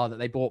Type R that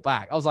they brought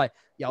back. I was like,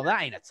 yo,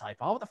 that ain't a Type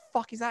R. What the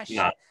fuck is that shit?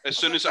 Nah. As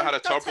soon as it had a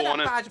turbo on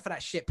it. Badge for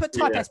that shit. Put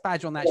Type S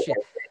badge on that shit.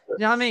 You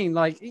know what I mean?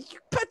 Like,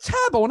 put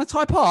turbo on a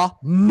Type R?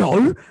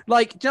 No.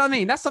 Like, do you know what I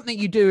mean? That's something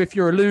you do if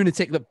you're a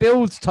lunatic that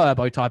builds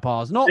turbo Type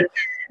Rs,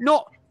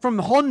 not from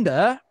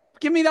Honda.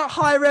 Give me that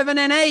high rev and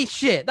NA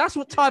shit. That's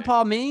what Type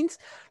R means.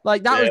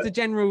 Like, that was the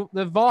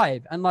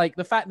vibe. And like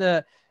the fact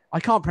that I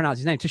can't pronounce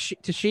his name.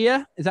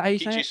 Tsuchiya? Is that how you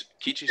say it?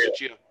 Keiichi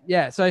Tsuchiya.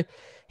 Yeah. So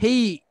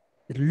he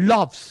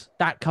loves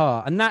that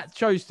car, and that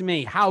shows to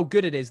me how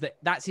good it is.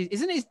 That's his.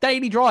 Isn't his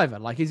daily driver?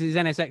 Like, is his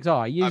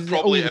NSXR? He uses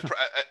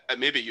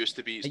maybe it used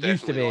to be. It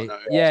used to be. Not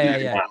now.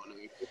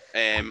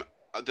 Yeah.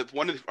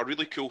 A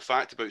really cool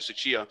fact about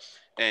Tsuchiya,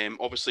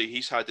 obviously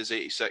he's had his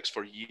 86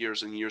 for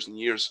years and years and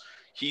years.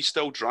 He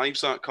still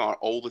drives that car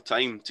all the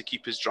time to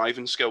keep his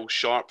driving skills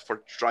sharp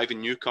for driving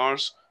new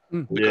cars.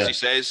 Because he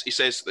says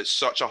it's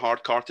such a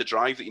hard car to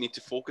drive that you need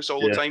to focus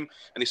all the time,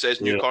 and he says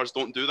new cars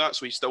don't do that,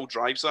 so he still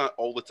drives that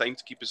all the time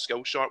to keep his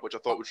skills sharp, which I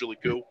thought was really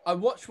cool. I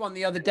watched one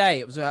the other day.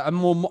 It was a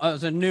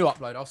new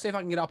upload. I'll see if I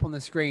can get it up on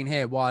the screen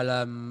here while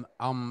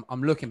I'm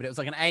looking. But it was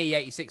like an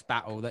AE86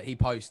 battle that he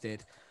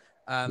posted,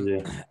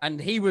 and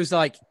he was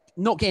like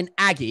not getting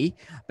aggy,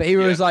 but he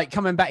was like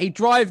coming back. He'd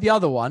drive the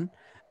other one.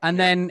 And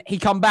then he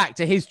come back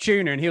to his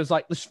tuner, and he was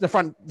like, "The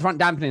front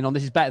dampening on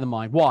this is better than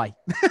mine. Why?"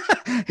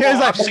 He was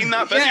like, I've seen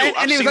that video. Yeah,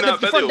 and he was like,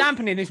 "The front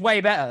dampening is way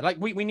better. Like,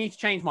 we need to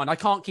change mine. I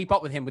can't keep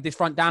up with him with this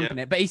front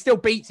dampening." But he still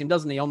beats him,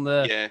 doesn't he, on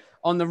the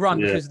run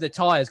because of the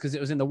tires, because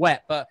it was in the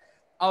wet. But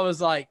I was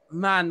like,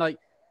 man, like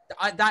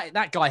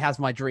that guy has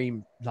my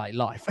dream like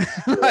life.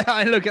 Like,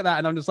 I look at that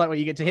and I'm just like, well,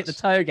 you get to hit the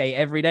tow gate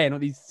every day and all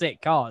these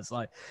sick cars,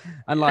 like,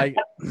 and like,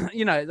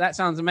 you know, that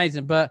sounds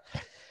amazing. But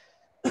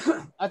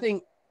I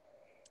think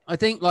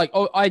like,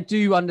 I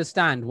do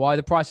understand why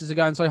the prices are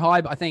going so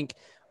high, but I think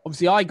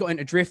obviously I got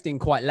into drifting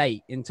quite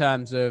late in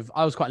terms of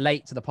I was quite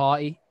late to the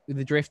party with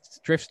the drift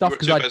stuff.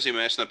 You were too busy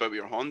messing about with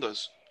your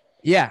Hondas.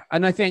 Yeah,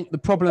 and I think the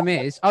problem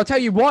is, I'll tell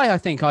you why I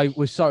think I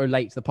was so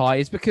late to the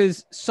party is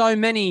because so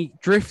many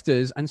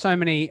drifters and so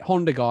many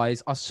Honda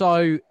guys are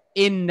so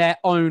in their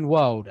own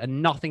world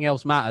and nothing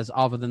else matters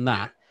other than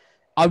that.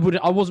 I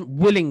wasn't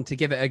willing to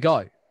give it a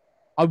go.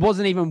 I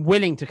wasn't even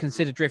willing to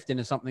consider drifting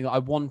as something that I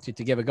wanted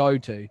to give a go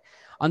to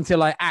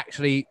until I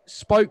actually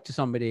spoke to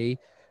somebody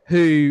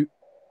who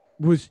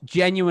was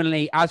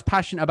genuinely as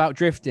passionate about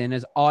drifting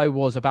as I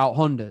was about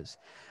Hondas.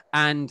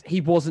 And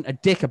he wasn't a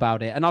dick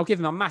about it. And I'll give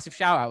him a massive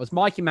shout out. It was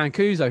Mikey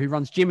Mancuso, who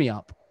runs Jimmy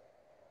Up.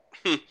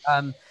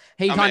 I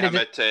met him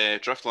at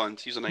Driftland.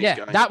 He's a nice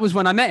guy. That was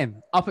when I met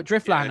him up at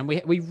Driftland, and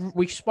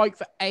we spoke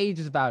for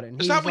ages about it. And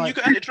is that when you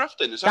got into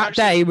drifting? That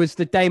day was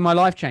the day my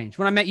life changed.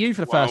 When I met you for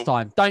the first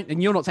time.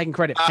 And you're not taking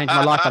credit for changing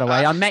my life, by the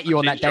way. I met you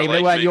on that day, but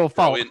it weren't your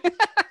fault.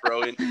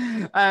 Brilliant.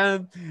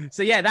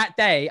 So yeah, that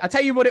day, I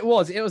tell you what it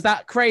was. It was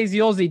that crazy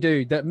Aussie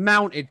dude that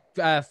mounted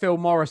Phil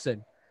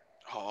Morrison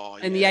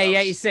in the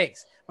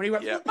AE86. When he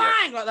went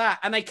bang like that,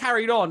 and they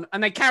carried on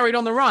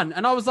the run,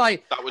 and I was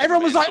like,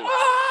 everyone was like,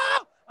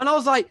 ah! And I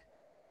was like,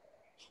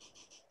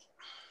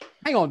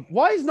 hang on,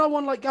 why is no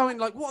one like going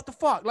like, what the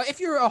fuck? Like,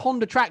 if you're at a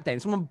Honda track day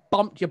and someone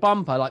bumped your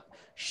bumper, like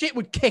shit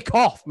would kick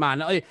off,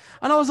 man. And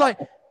I was like,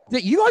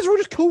 you guys are all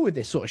just cool with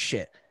this sort of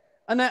shit.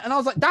 And I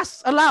was like,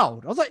 that's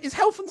allowed. I was like, is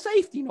health and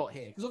safety not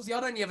here? Because obviously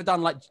I'd only ever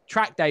done like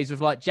track days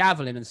with like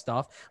javelin and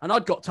stuff, and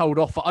I'd got told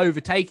off for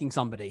overtaking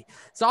somebody.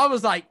 So I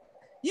was like,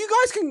 you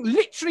guys can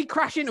literally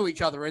crash into each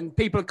other and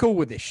people are cool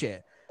with this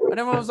shit. And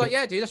everyone was like,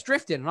 yeah, dude, that's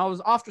drifting. And I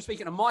was, after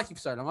speaking to Mikey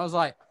for so long, I was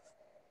like,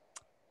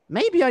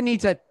 maybe I need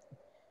to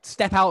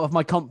step out of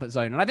my comfort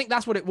zone. And I think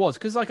that's what it was.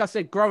 Because like I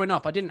said, growing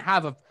up, I didn't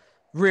have a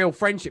real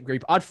friendship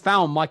group. I'd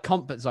found my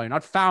comfort zone.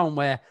 I'd found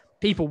where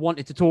people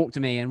wanted to talk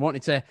to me and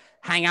wanted to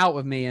hang out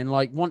with me and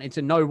like wanted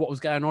to know what was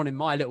going on in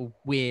my little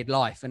weird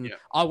life. And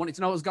I wanted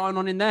to know what was going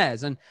on in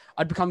theirs. And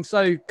I'd become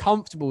so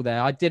comfortable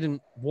there. I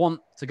didn't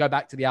want to go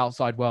back to the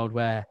outside world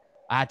where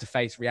I had to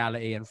face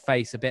reality and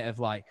face a bit of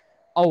like,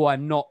 oh,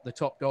 I'm not the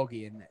top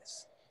doggy in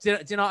this. Do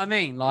you know what I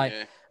mean? Like,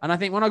 and I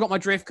think when I got my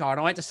drift car and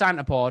I went to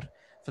Santa Pod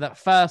for that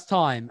first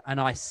time, and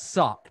I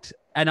sucked.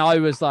 And I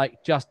was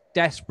like just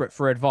desperate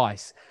for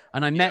advice.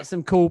 And I met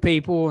some cool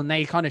people, and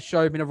they kind of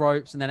showed me the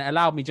ropes, and then it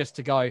allowed me just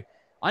to go,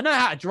 I know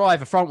how to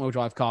drive a front-wheel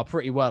drive car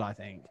pretty well, I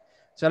think.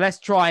 So let's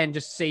try and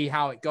just see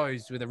how it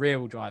goes with a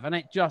rear-wheel drive. And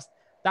it just,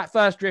 that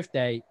first drift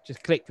day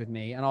just clicked with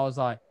me. And I was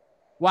like,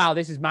 wow,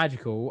 this is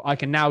magical. I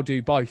can now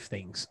do both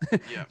things. Do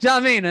you know what I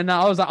mean? And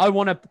I was like, I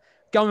want to,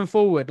 going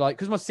forward, like,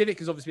 because my Civic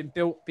has obviously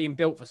been being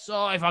built for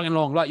so fucking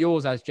long, like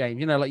yours has, James.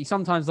 You know, like you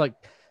sometimes like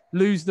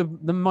lose the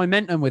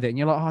momentum with it, and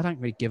you're like, oh, I don't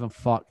really give a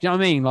fuck. Do you know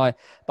what I mean? Like,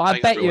 but I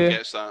bet you,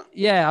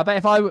 I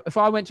bet if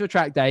I went to a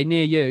track day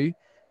near you,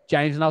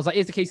 James, and I was like,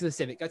 here's the keys to the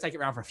Civic, go take it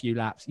around for a few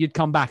laps, you'd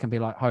come back and be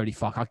like, holy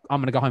fuck, I'm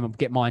gonna go home and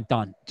get mine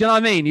done. Do you know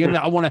what I mean? You're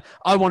like,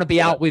 I want to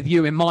be out with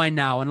you in mine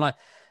now, and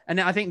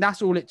I think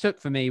that's all it took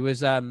for me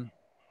was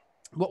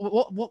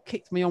what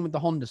kicked me on with the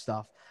Honda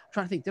stuff. I'm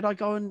trying to think,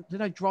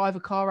 did I drive a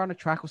car around a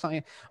track or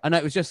something? I know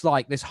it was just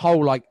like this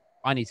whole like,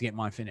 I need to get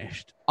mine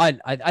finished. I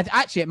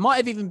actually, it might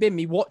have even been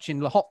me watching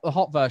the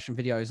hot version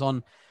videos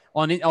on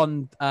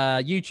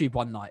YouTube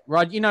one night,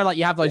 right? You know, like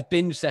you have those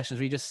binge sessions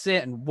where you just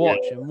sit and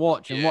watch and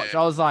watch and watch.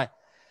 I was like,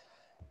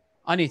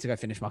 I need to go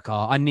finish my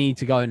car. I need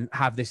to go and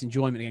have this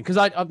enjoyment again. Because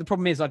the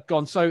problem is I'd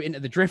gone so into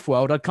the drift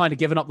world, I'd kind of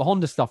given up the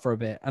Honda stuff for a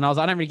bit. And I was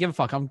like, I don't really give a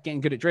fuck. I'm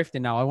getting good at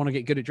drifting now. I want to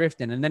get good at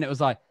drifting. And then it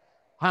was like,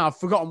 I've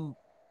forgotten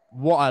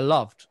what I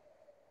loved,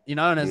 you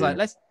know? And it's like,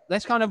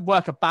 let's kind of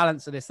work a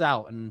balance of this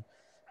out and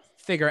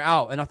figure it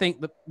out. And I think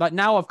that like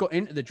now I've got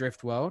into the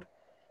drift world,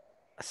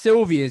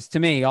 Sylvias to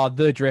me are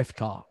the drift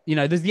car. You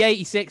know, there's the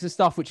 86 and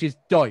stuff, which is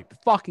dope,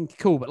 fucking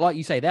cool. But like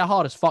you say, they're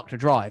hard as fuck to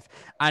drive.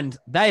 And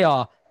they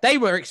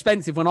were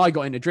expensive when I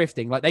got into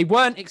drifting. Like they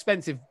weren't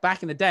expensive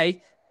back in the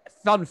day.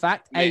 Fun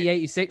fact,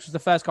 AE86 was the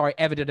first car I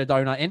ever did a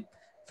donut in.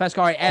 First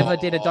car I ever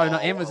did a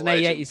donut in was an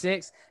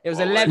AE86. It was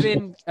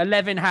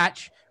 11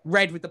 hatch,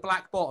 red with the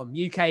black bottom,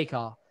 UK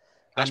car.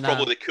 That's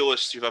probably the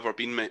coolest you've ever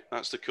been, mate.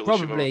 That's the coolest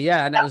probably, you've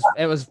ever... yeah. And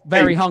it was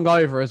very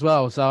hungover as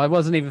well. So I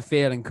wasn't even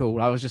feeling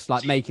cool. I was just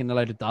like making a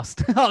load of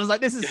dust. I was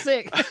like, this is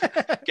sick.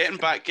 Getting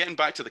back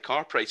to the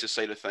car prices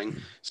side of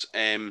things,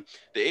 the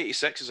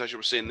 86s, as you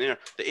were saying there,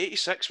 the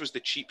 86 was the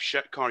cheap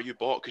shit car you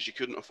bought because you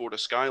couldn't afford a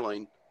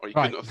Skyline or you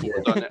couldn't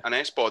afford an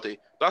S-body.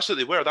 That's what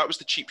they were. That was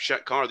the cheap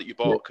shit car that you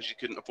bought because you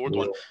couldn't afford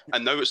one.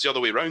 And now it's the other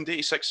way around.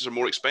 86s are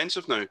more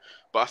expensive now.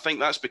 But I think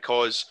that's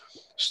because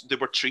they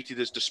were treated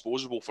as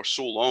disposable for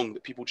so long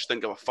that people just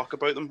didn't give a fuck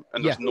about them.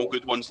 And there's no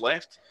good ones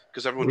left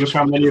because everyone Look just...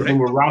 how many of them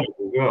were rallied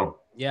as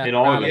well. Yeah. In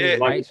Ireland.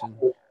 Like,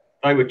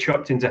 they were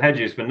chucked into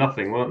hedges for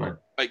nothing, weren't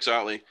they?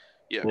 Exactly.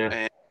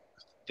 Yeah.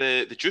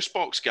 The juice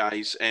box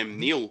guys,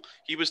 Neil,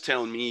 he was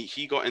telling me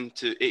he got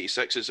into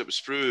 86s. It was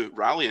through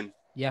rallying,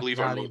 believe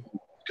it or not.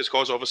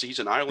 Because obviously he's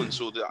in Ireland,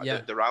 so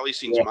the rally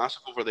scene's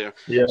massive over there.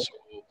 Yeah. So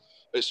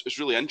it's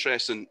really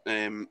interesting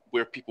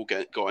where people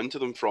got into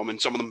them from, and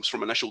some of them's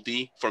from Initial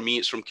D. For me,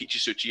 it's from Kichi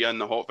Tsuchiya and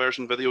the hot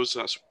version videos.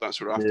 That's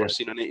where I've first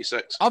seen an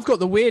 86. I've got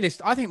the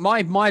weirdest. I think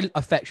my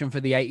affection for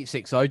the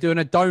 86, though, doing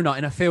a donut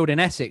in a field in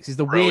Essex is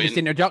the weirdest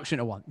introduction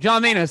to one. Do you know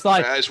what I mean? It's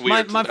like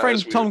my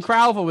friend Tom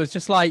Crowther was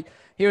just like.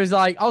 I was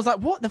like,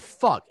 what the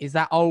fuck is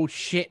that old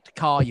shit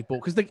car you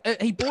bought? Because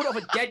he bought it off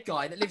a dead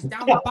guy that lives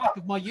down the back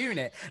of my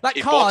unit. That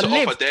he car bought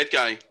it off a dead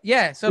guy.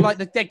 Yeah, so like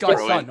the dead guy's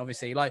son,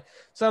 obviously.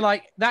 So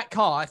that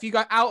car, if you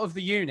go out of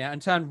the unit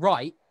and turn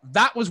right,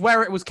 that was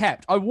where it was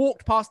kept. I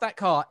walked past that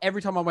car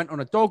every time I went on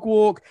a dog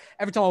walk,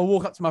 every time I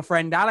walk up to my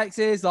friend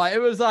Alex's. Like, it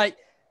was like,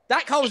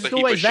 that car was just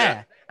always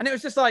there. And it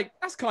was just like,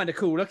 that's kind of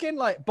cool looking,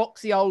 like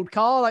boxy old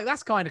car. Like,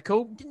 that's kind of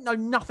cool. Didn't know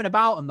nothing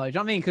about them though. Do you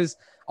know what I mean? Because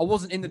I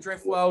wasn't in the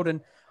drift world.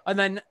 And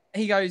then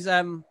he goes,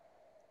 I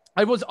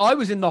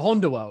was in the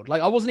Honda world.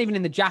 Like, I wasn't even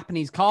in the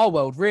Japanese car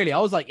world, really. I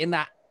was like in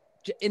that,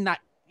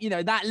 you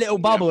know, that little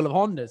bubble of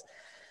Hondas.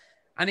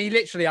 And he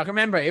literally, I can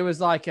remember it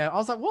was like, I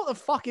was like, what the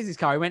fuck is this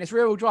car? He went, it's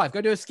rear wheel drive. Go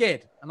do a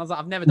skid. And I was like,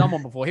 I've never done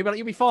one before. He'd be like,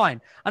 you'll be fine.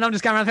 And I'm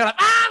just going around like,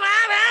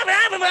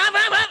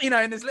 you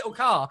know, in this little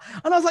car.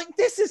 And I was like,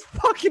 this is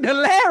fucking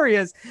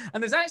hilarious.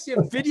 And there's actually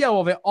a video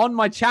of it on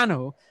my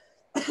channel.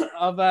 If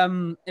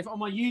on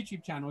my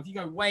YouTube channel, if you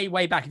go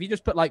way back, if you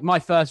just put like my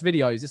first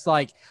videos, it's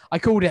like I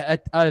called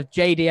it a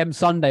JDM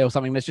Sunday or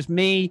something. There's just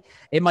me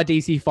in my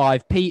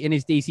DC5, Pete in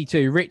his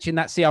DC2, Rich in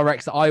that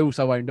CRX that I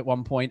also owned at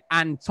one point,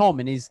 and Tom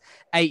in his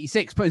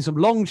 86 putting some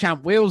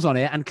Longchamp wheels on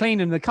it and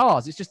cleaning the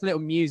cars. It's just a little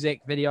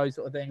music video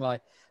sort of thing, like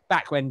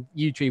back when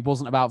YouTube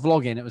wasn't about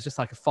vlogging. It was just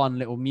like a fun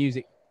little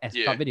music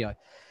type video.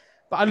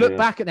 But I look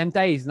back at them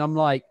days and I'm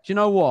like, do you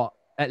know what?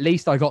 At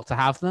least I got to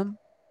have them.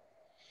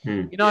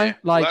 You know,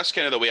 like that's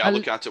kind of the way I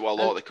look at it with a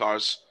lot of the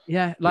cars.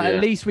 Yeah, at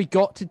least we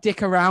got to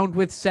dick around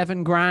with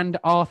 $7,000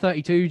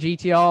 R32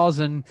 GTRs,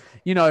 and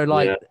you know,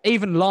 like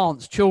even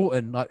Lance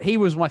Chilton, like he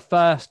was my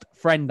first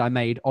friend I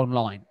made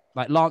online.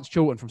 Like Lance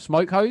Chilton from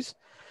Smoke Hose.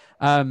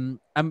 And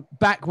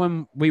back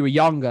when we were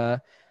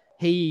younger,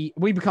 we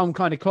become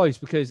kind of close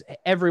because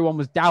everyone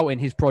was doubting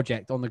his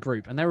project on the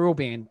group, and they were all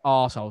being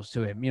arseholes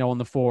to him, you know, on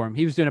the forum.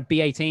 He was doing a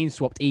B18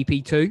 swapped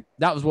EP2.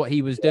 That was what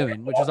he was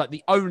doing, which was like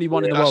the only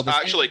one in the world. That's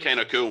actually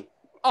kind of cool.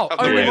 Oh,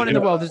 only one in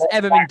the world that's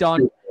ever been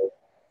done.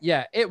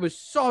 Yeah, it was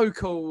so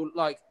cool.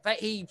 Like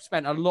he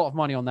spent a lot of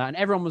money on that, and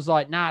everyone was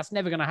like, "Nah, it's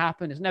never gonna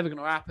happen. It's never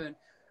gonna happen."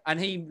 And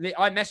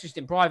I messaged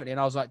him privately, and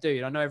I was like,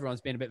 "Dude, I know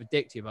everyone's been a bit of a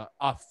dick to you, but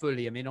I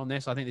fully am in on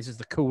this. I think this is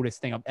the coolest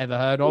thing I've ever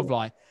heard of."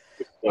 Like,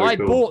 I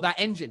bought that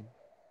engine.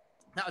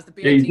 That was the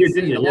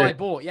B18C that I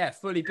bought. Yeah,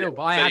 fully built,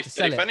 but I had to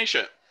sell it. Did he finish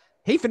it?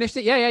 He finished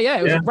it. Yeah.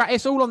 It was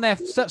it's all on their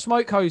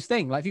Smoke Hose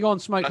thing. Like if you go on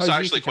Smoke Hose, that's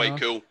actually quite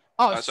cool.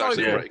 Oh, it's so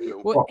cool. Pretty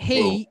cool. Well,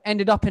 he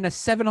ended up in a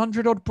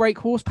 700 odd brake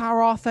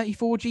horsepower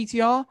R34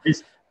 GTR.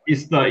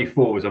 His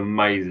 34 was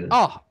amazing.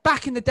 Oh,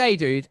 back in the day,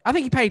 dude. I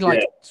think he paid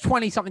like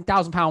 20-something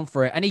thousand pounds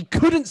for it, and he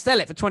couldn't sell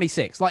it for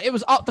 26. Like it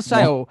was up for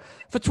sale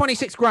for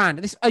 26 grand.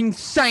 This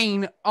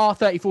insane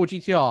R34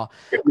 GTR.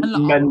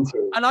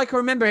 And I can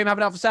remember him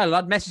having it up for sale. And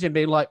I'd message him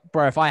being like,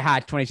 "Bro, if I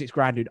had 26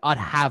 grand, dude, I'd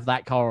have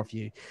that car off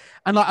you."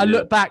 And like I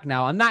look back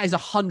now, and that is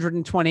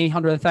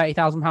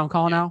 130,000 pound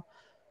car now,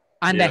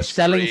 and they're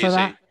selling for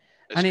that.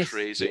 It's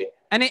crazy.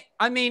 And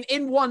I mean,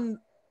 in one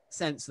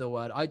sense of the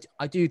word,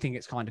 I do think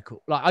it's kind of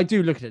cool. Like I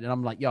do look at it and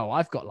I'm like, yo,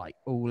 I've got like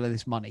all of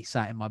this money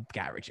sat in my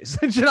garages.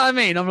 Do you know what I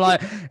mean? I'm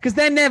like, because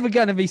they're never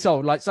going to be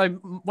sold. Like, so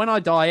when I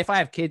die, if I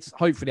have kids,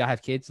 hopefully I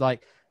have kids,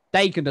 like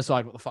they can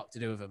decide what the fuck to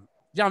do with them.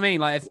 Do you know what I mean?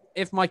 Like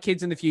if my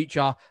kids in the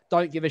future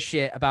don't give a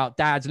shit about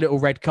dad's little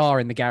red car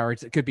in the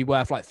garage that could be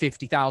worth like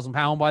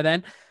 £50,000 by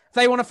then, if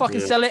they want to fucking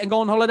sell it and go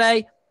on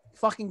holiday,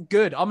 fucking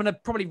good. I'm gonna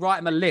probably write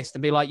him a list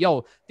and be like,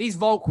 yo, these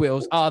Volk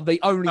wheels are the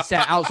only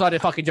set outside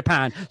of fucking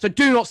Japan, so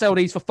do not sell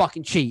these for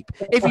fucking cheap.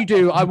 If you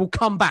do, I will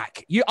come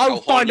back.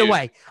 I'll find a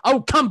way.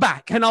 I'll come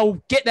back and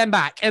I'll get them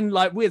back, and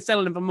like we're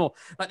selling them for more.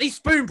 Like these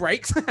spoon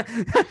brakes,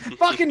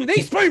 fucking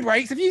these spoon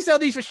brakes. If you sell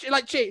these for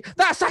like cheap,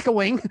 that sack of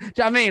wing. Do you know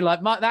what I mean?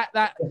 Like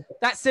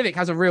that Civic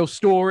has a real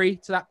story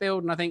to that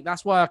build, and I think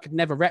that's why I could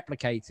never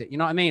replicate it. You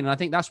know what I mean? And I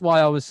think that's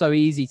why I was so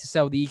easy to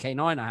sell the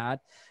EK9 I had,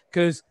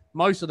 because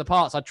most of the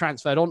parts I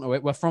transferred onto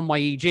it were from my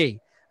EG.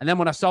 And then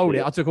when I sold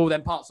it, I took all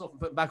them parts off and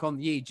put them back on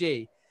the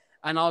EG.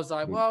 And I was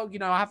like, well, you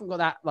know, I haven't got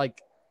that,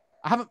 like,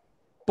 I haven't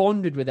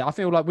bonded with it. I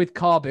feel like with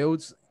car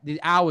builds, the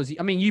hours,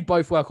 I mean, you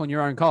both work on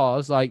your own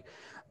cars, like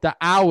the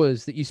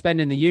hours that you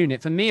spend in the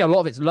unit, for me, a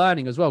lot of it's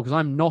learning as well, because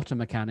I'm not a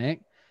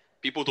mechanic.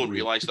 People don't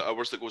realize the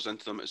hours that goes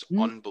into them is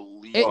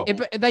unbelievable.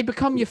 They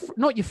become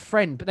not your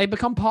friend, but they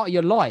become part of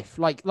your life.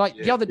 Like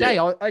the other day,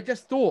 I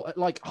just thought at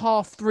like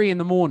 3:30 in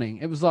the morning,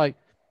 it was like,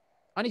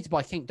 I need to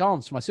buy kinked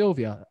arms for my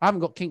Sylvia. I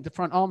haven't got kinked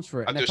front arms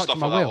for it. I do stuff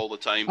like that all the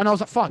time. And I was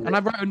like, fuck. And I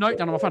wrote a note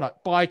down on my phone,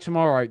 like, buy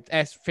tomorrow,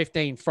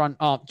 S15 front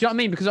arm. Do you know what I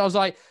mean? Because I was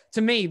like,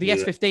 to me, the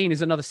S15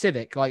 is another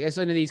Civic. Like, it's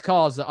one of these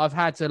cars that I've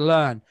had to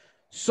learn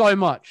so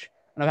much.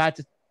 And I've had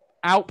to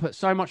output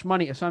so much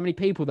money to so many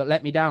people that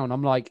let me down.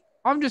 I'm like,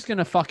 I'm just going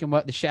to fucking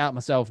work this shit out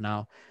myself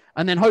now.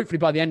 And then hopefully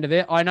by the end of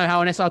it, I know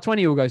how an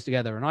SR20 all goes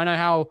together. And I know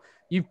how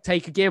you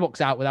take a gearbox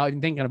out without even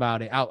thinking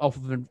about it, out off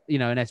of an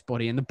S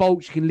body, and the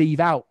bolts you can leave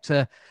out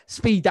to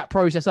speed that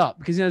process up,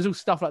 because there's all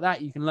stuff like that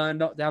you can learn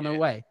down the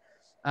way.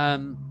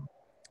 And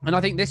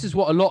I think this is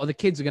what a lot of the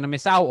kids are going to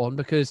miss out on,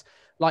 because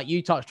like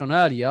you touched on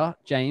earlier,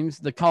 James,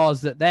 the cars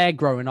that they're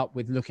growing up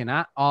with looking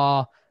at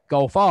are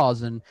Golf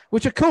R's, and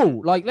which are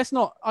cool. Like,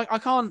 I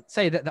can't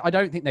say that I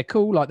don't think they're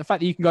cool. Like the fact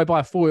that you can go buy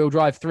a 4-wheel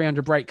drive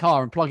 300 brake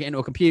car and plug it into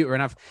a computer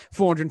and have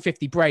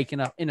 450 brake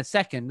in a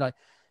second, like.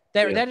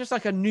 They're just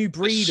like a new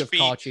breed of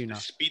car tuner. The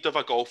speed of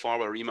a Golf R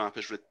remap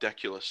is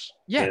ridiculous.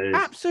 Yeah,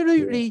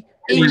 absolutely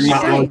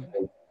insane.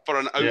 For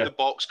an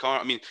out-of-the-box car.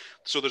 I mean,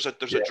 so there's a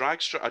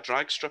drag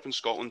strip in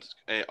Scotland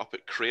up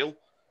at Crail,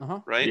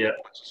 right? Yeah.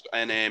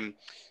 And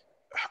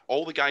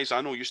all the guys I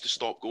know used to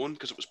stop going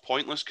because it was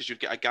pointless, because you'd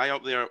get a guy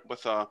up there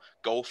with a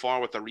Golf R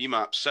with a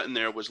remap sitting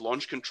there with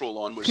launch control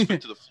on, with his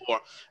foot to the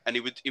floor, and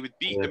he would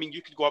beat. I mean,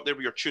 you could go up there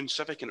with your tuned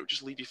Civic and it would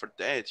just leave you for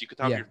dead. You could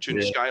have your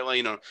tuned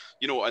Skyline, or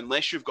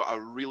unless you've got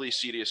a really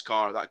serious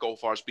car, that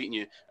Golf R's beating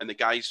you, and the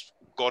guy's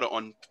got it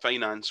on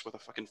finance with a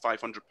fucking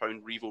 £500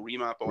 Revo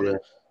remap on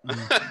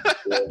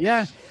it.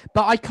 Yeah,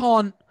 but I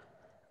can't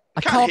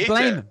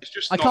blame them.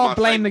 I can't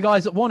blame the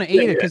guys that want it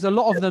either, because a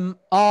lot of them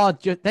are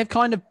they've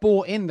kind of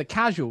bought in the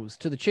casuals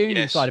to the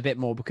tuning side a bit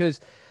more, because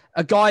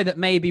a guy that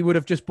maybe would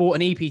have just bought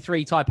an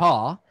EP3 Type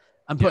R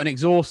and put an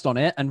exhaust on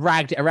it and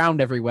ragged it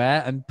around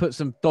everywhere and put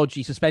some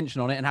dodgy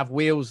suspension on it and have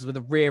wheels with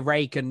a rear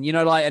rake and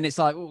and it's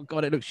like, oh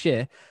god, it looks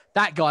shit.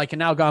 That guy can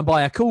now go and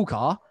buy a cool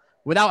car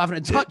without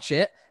having to touch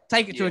it,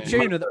 take it to a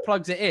tuner that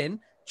plugs it in,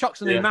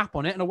 chucks a new map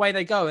on it, and away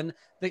they go. And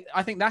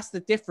I think that's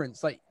the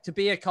difference. Like, to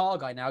be a car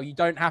guy now, you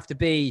don't have to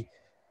be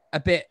a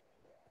bit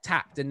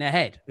tapped in their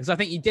head, because I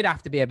think you did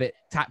have to be a bit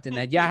tapped in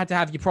their head. You had to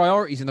have your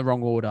priorities in the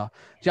wrong order.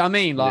 Do you know what I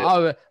mean?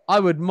 Like, I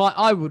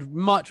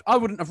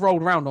wouldn't have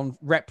rolled around on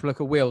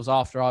replica wheels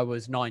after I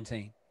was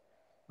 19.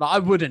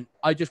 Like,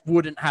 I just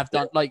wouldn't have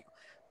done like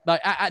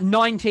at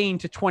 19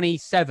 to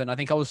 27. I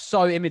think I was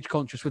so image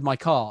conscious with my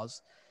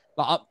cars.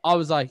 Like, I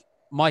was like,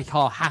 my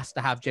car has to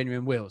have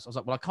genuine wheels. I was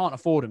like, well, I can't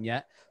afford them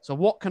yet. So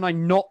what can I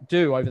not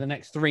do over the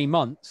next 3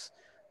 months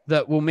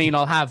that will mean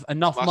I'll have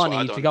enough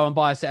money to go and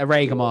buy a set of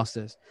Rega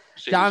Masters?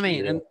 Do you know what I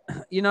mean? And,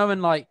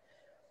 and like...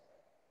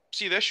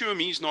 See, the issue with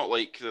me is not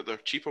like that they're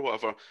cheap or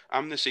whatever.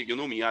 I'm the same. You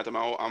know me, Adam.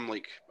 I'm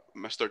like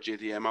Mr.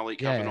 JDM. I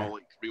like having all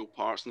like real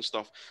parts and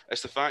stuff.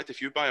 It's the fact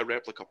if you buy a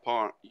replica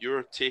part,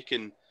 you're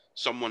taking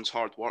someone's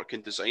hard work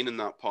in designing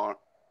that part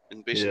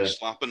and basically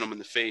slapping them in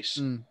the face.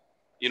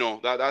 You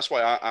know, that's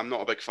why I'm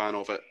not a big fan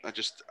of it. I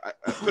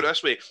put it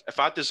this way: if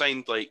I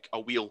designed like a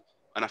wheel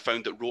and I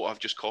found that Rota have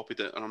just copied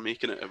it and are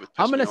making it, it would piss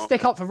I'm going me to off.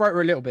 stick up for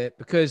Rota a little bit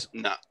because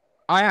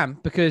I am,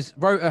 because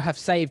Rota have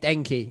saved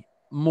Enki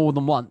more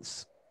than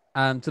once,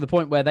 to the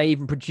point where they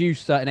even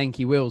produce certain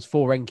Enki wheels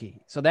for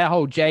Enki. So their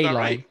whole J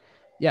line,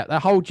 their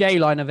whole J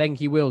line of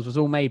Enki wheels was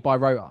all made by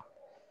Rota.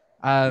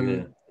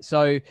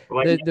 So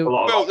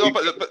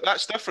but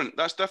that's different.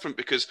 That's different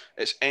because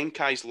it's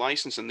Enkai's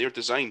license and their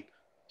design,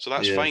 so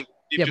that's fine.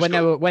 When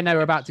they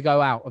were about to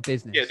go out of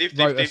business,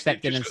 Rota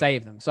stepped in and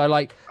saved them. So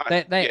like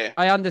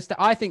I understand.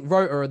 I think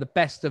Rota are the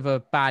best of a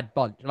bad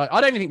bunch. Like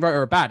I don't even think Rota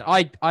are bad.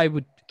 I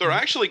would. They're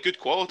actually good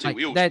quality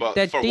wheels, they're for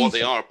decent. What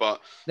they are.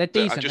 But they're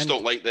decent. I just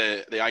don't like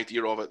the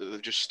idea of it that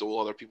they've just stole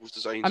other people's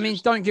designs. I mean,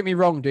 don't get me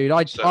wrong, dude.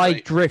 I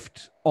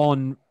drift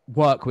on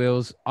work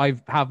wheels. I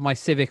have my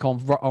Civic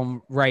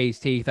on Ray's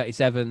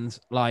T37s.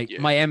 Like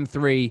my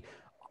M3.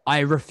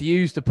 I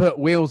refuse to put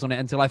wheels on it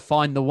until I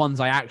find the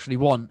ones I actually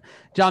want. Do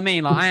you know what I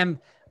mean? Like I am,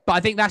 but I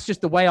think that's just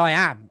the way I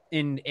am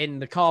in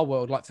the car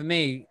world. Like for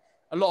me,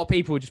 a lot of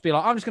people would just be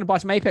like, I'm just going to buy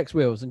some Apex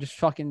wheels and just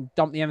fucking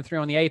dump the M3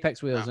 on the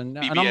Apex wheels. And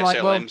I'm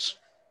like, well,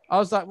 I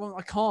was like, well,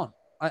 I can't.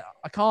 I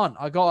can't.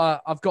 I've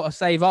got to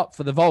save up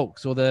for the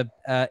Volks or the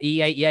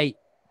E88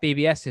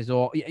 BBSs,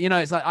 or you know,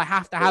 it's like I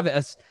have to have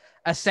it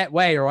a set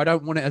way, or I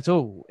don't want it at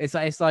all. It's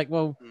like,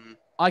 well,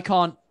 I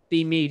can't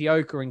be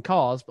mediocre in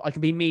cars, but I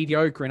can be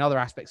mediocre in other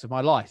aspects of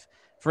my life.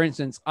 For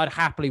instance, I'd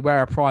happily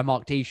wear a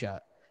Primark t-shirt.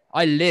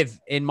 I live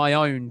in my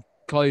own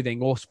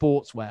clothing or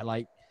sportswear.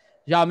 Like,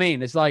 you know what I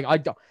mean? It's like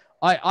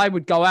I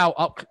would go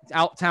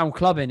out town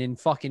clubbing in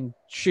fucking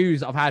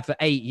shoes that I've had for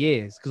 8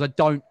 years because I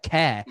don't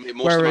care. I mean,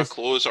 most of my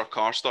clothes are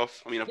car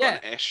stuff. I mean, I've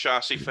got an S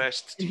Chassis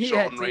Fest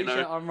t-shirt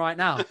on right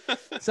now.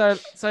 So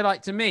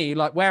like to me,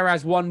 like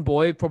whereas one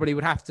boy probably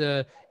would have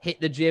to hit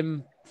the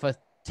gym for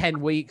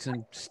 10 weeks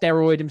and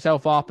steroid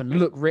himself up and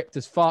look ripped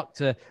as fuck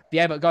to be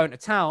able to go into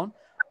town,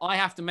 I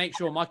have to make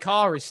sure my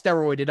car is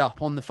steroided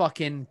up on the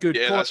fucking good.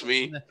 Yeah, that's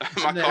me.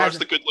 My car's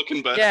the good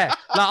looking bit. Yeah,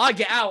 like I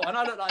get out and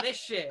I look like this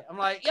shit. I'm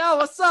like, yo,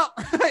 what's up?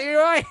 You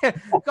right?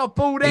 Got a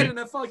bald head and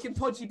a fucking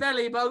podgy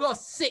belly, but I've got a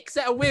sick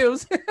set of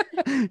wheels. Do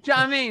you know what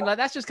I mean? Like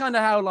that's just kind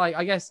of how, like,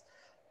 I guess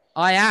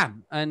I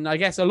am, and I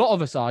guess a lot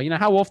of us are. You know,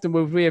 how often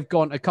would we have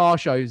gone to car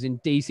shows in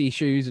DC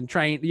shoes and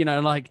trained, you know,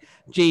 like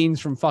jeans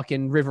from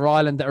fucking River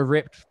Island that are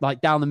ripped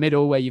like down the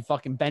middle where you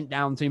fucking bent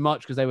down too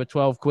much because they were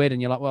 12 quid,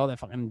 and you're like, well, they're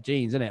fucking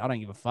jeans, isn't it? I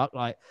don't give a fuck.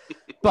 Like,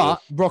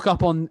 but rock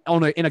up in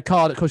a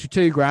car that costs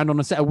you $2,000 on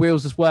a set of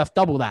wheels that's worth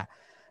double that.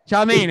 Do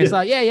you know what I mean? It's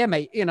like, yeah,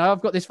 mate. You know,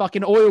 I've got this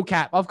fucking oil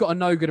cap. I've got a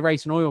no good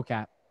racing oil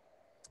cap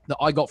that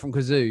I got from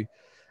Kazoo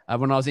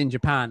when I was in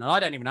Japan, and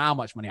I don't even know how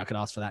much money I could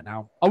ask for that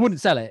now. I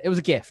wouldn't sell it. It was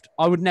a gift.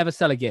 I would never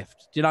sell a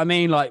gift. Do you know what I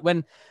mean? Like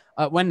when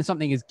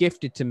something is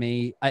gifted to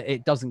me,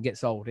 it doesn't get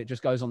sold. It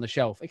just goes on the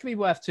shelf. It could be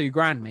worth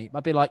 $2,000, mate.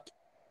 I'd be like,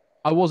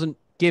 I wasn't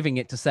giving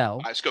it to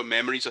sell. It's got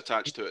memories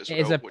attached to it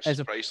as well,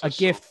 a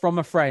gift from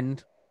a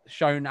friend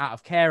shown out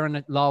of care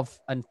and love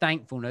and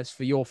thankfulness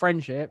for your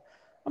friendship.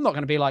 I'm not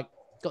going to be like,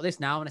 got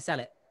this now, I'm going to sell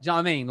it. Do you know what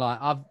I mean? Like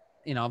I've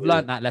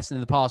learned that lesson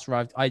in the past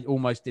where I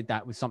almost did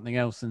that with something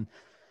else. And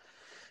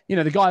you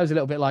know, the guy was a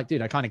little bit like,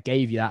 dude, I kind of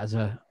gave you that as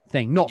a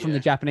thing, not from the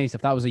Japanese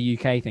stuff. That was a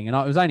UK thing. And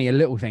it was only a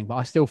little thing, but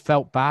I still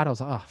felt bad. I was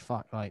like, oh,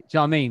 fuck. Like, do you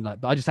know what I mean? Like,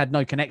 but I just had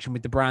no connection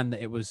with the brand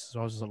that it was. So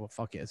I was just like, well,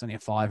 fuck it. It's only a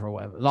 $5 or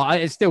whatever. Like,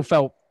 it still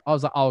felt, I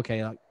was like, oh,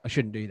 okay. Like, I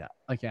shouldn't do that.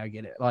 Okay, I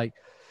get it. Like,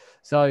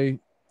 so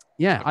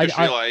yeah. I just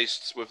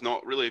realized we've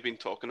not really been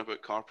talking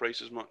about car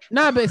prices much.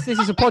 No, but this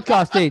is a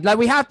podcast, dude. Like,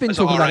 we have been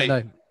talking about it,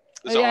 though.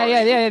 Yeah.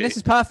 Okay. This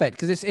is perfect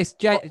because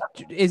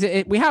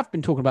we have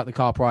been talking about the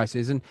car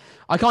prices, and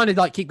I kind of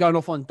like keep going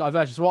off on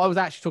diversions. What I was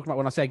actually talking about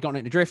when I said gotten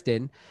into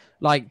drifting,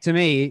 like to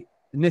me,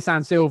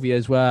 Nissan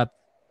Silvias were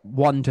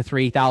 £1,000 to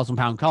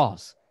 £3,000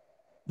 cars.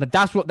 But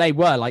that's what they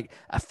were. Like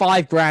a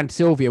 $5,000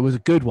 Silvia was a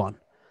good one.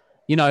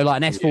 You know,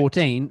 like an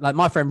S14. Like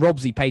my friend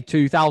Robsy paid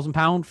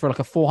 £2,000 for like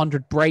a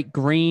 400 brake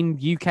green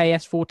UK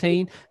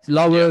S14. It's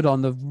lowered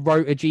on the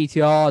Rota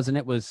GTRs, and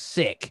it was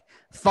sick.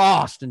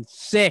 Fast and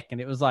sick, and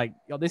it was like,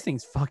 yo, this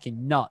thing's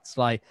fucking nuts.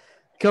 Like,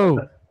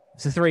 cool,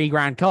 it's a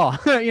 $3,000 car.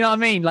 You know what I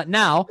mean? Like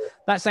now,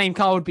 that same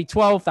car would be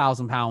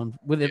 £12,000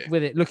 with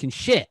it looking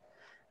shit.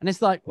 And it's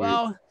like,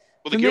 well,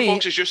 the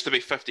gearboxes used to be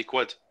 50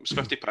 quid. It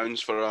was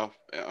 £50 for a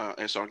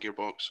SR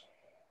gearbox.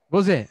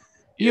 Was it?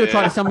 You were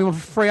trying to sell me one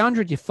for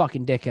 300, you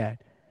fucking dickhead.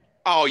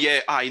 Oh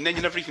yeah, and then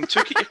you never even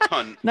took it, you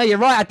cunt. No, you're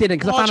right, I didn't,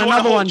 because I found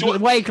another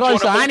one way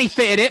closer, and he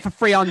fitted it for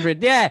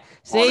 300. Yeah,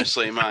 see?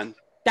 Honestly, man.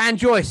 Dan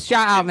Joyce,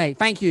 shout out, mate.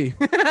 Thank you.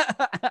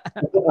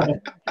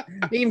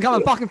 He even come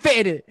and fucking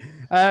fitted it.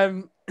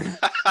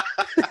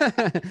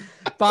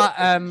 But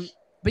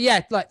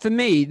yeah, like for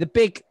me, the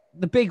big,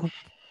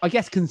 I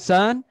guess,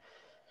 concern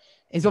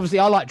is obviously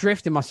I like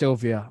drifting my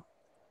Silvia,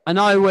 And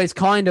I always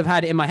kind of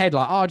had it in my head,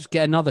 like, oh, I'll just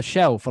get another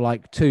shell for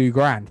like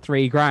 $2,000,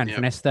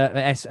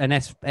 $3,000 for an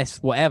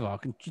S whatever.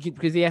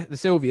 Because the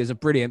Sylvias are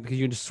brilliant because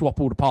you can just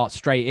swap all the parts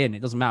straight in. It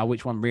doesn't matter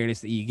which one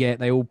realistically you get.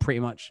 They all pretty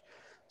much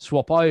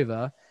swap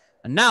over.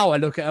 And now I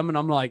look at them and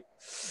I'm like,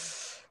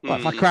 well,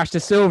 if I crash the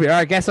Sylvia,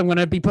 I guess I'm going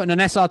to be putting an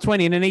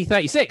SR20 in an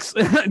E36.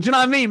 Do you know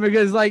what I mean?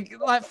 Because like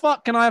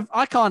fuck,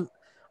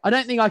 I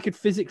don't think I could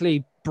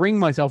physically bring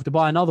myself to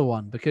buy another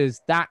one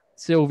because that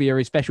Sylvia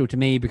is special to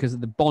me because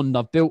of the bond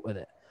I've built with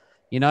it.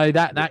 You know,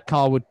 that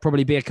car would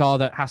probably be a car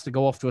that has to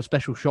go off to a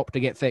special shop to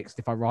get fixed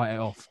if I write it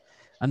off.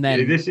 And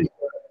then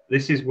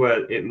this is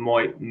where it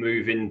might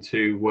move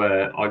into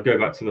where I go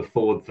back to the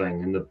Ford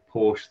thing and the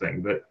Porsche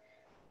thing, but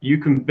you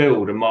can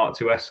build a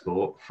Mark II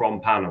Escort from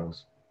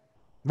panels.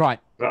 Right.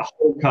 That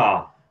whole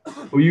car.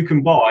 Or you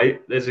can buy,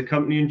 there's a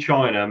company in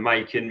China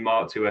making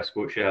Mark II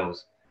Escort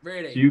shells.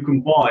 Really? So you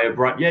can buy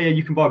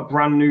you can buy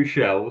brand new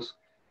shells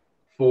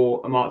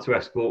for a Mark II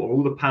Escort, or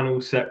all the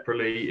panels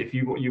separately. If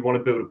you want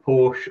to build a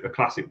Porsche, a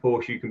classic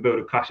Porsche, you can build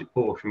a classic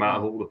Porsche from out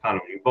of all the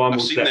panels. You can buy them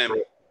all separate.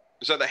 Them.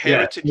 Is that the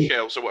heritage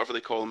shells or whatever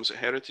they call them? Is it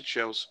heritage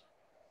shells?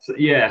 So,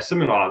 yeah,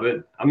 something like that.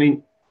 But I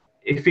mean,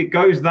 if it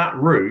goes that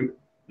route,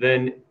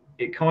 then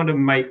it kind of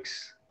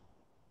makes,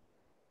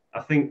 I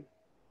think,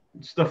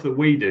 stuff that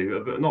we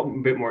do, but not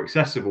a bit more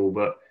accessible,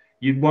 but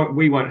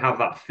we won't have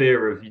that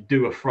fear of you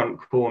do a front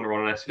corner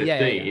on an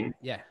S15.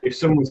 Yeah. If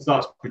someone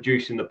starts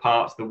producing the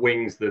parts, the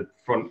wings, the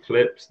front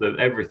clips, the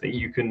everything,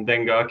 you can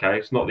then go, okay,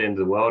 it's not the end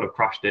of the world. I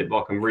crashed it,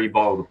 but I can rebuy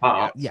all the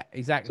parts. Yeah,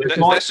 exactly.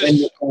 So this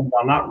is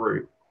down that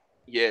route.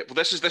 Yeah, well,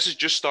 this is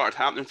just started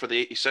happening for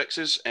the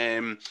 86s.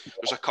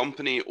 There's a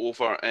company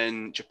over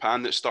in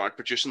Japan that started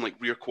producing like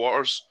rear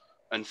quarters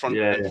and front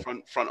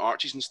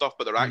arches and stuff,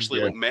 but they're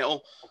actually like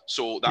metal.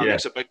 So that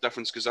makes a big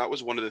difference because that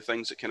was one of the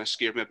things that kind of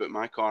scared me about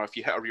my car. If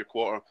you hit a rear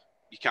quarter,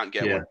 you can't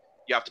get one.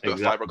 You have to put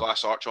a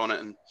fiberglass arch on it,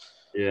 and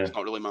it's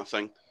not really my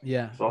thing.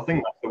 Yeah. So I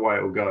think that's the way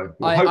it will go.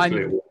 Well,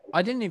 hopefully it will.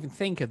 I didn't even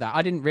think of that.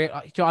 I didn't really.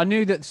 I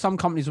knew that some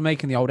companies were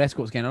making the old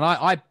Escorts again, and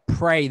I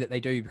pray that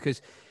they do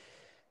because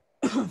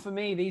for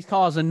me, these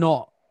cars are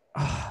not.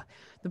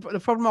 The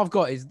problem I've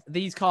got is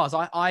these cars.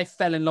 I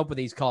fell in love with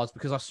these cars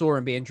because I saw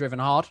them being driven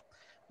hard.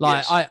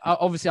 Like I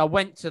obviously I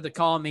went to the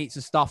car meets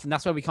and stuff, and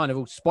that's where we kind of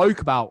all spoke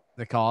about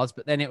the cars.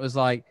 But then it was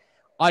like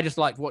I just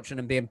liked watching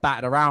them being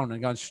battered around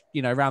and going,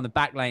 around the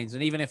back lanes.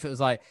 And even if it was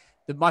like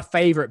my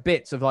favorite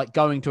bits of like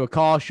going to a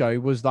car show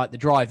was like the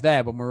drive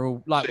there when we're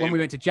all like when we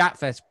went to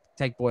Japfest,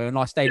 Take Boy, and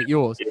I stayed at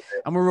yours,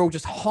 and we were all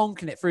just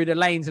honking it through the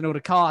lanes and all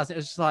the cars. It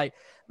was just like,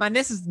 man,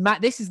 this is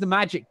the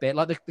magic bit.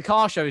 Like the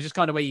car show is just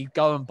kind of where you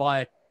go and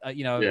buy.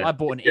 I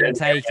bought an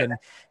intake and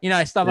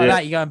stuff like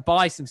that. You go and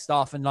buy some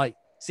stuff and like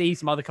see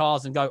some other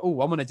cars and go, oh,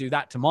 I'm going to do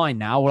that to mine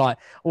now. Or like,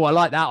 oh, I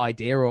like that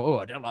idea. Or, oh,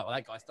 I don't like what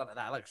that guy's done at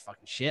that. That looks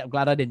fucking shit. I'm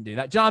glad I didn't do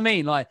that. Do you know what I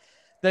mean? Like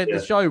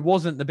the show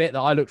wasn't the bit that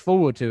I looked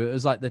forward to. It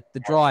was like the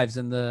drives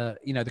and the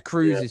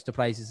cruises to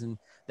places, and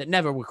that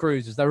never were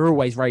cruises. They were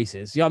always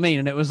races. You know what I mean?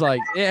 And it was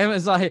like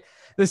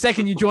the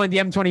second you joined the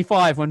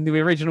M25 when the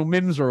original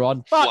MIMs were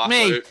on, fuck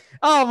me.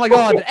 Oh my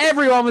God.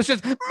 Everyone was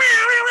just,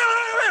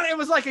 it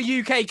was like a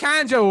UK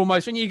Kanjo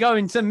almost when you go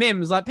into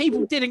MIMs. Like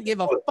people didn't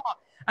give a fuck.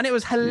 And it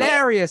was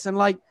hilarious. And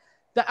like,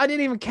 I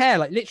didn't even care.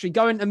 Like literally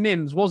going to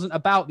MIMS wasn't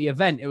about the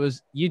event. It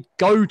was, you'd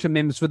go to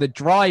MIMS for the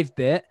drive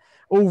bit,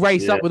 all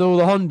race up with all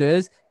the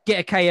Hondas, get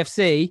a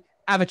KFC,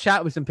 have a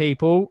chat with some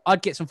people.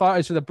 I'd get some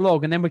photos for the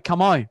blog and then we'd come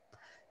home.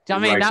 Do you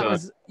know what I mean? That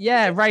was,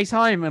 race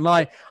home. And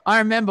like, I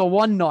remember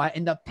one night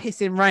in the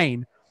pissing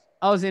rain,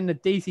 I was in the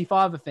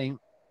DC5, I think.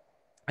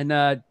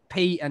 And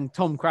Pete and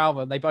Tom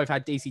Crowther, they both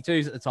had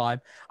DC2s at the time.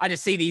 I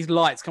just see these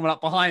lights coming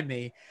up behind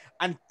me.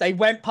 And they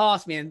went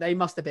past me and they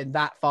must have been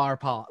that far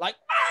apart. Like,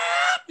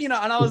 and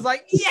I was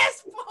like,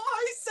 yes, boys,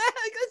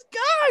 let's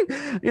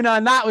go.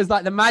 And that was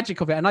like the magic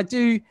of it. And I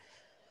do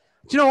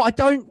you know what?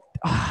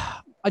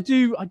 I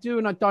do,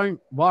 and I don't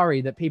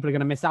worry that people are going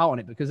to miss out on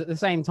it because at the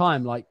same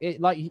time, like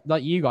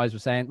you guys were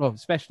saying, well,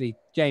 especially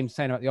James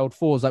saying about the old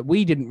Fords, like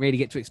we didn't really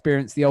get to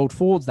experience the old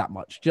Fords that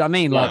much. Do you know what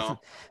I mean? Like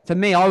for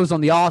me, I was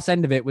on the arse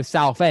end of it with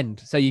Southend.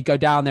 So you go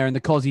down there and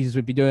the Cozzies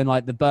would be doing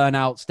like the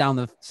burnouts down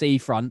the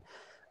seafront.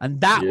 And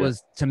that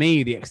was, to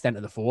me, the extent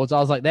of the Fords. I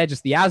was like, they're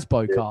just the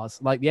Asbo cars.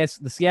 Like, yes,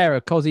 the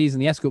Sierra Cozzies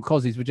and the Escort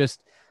Cozzies were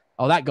just,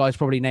 oh, that guy's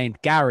probably named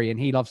Gary and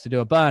he loves to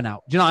do a burnout.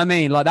 Do you know what I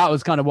mean? Like, that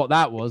was kind of what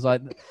that was.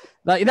 Like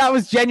that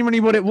was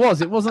genuinely what it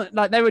was. It wasn't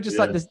like they were just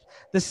like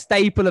the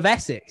staple of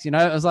Essex, It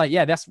was like,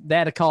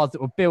 they're the cars that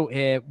were built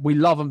here. We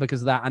love them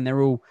because of that. And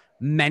they're all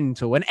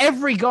mental. And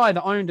every guy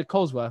that owned a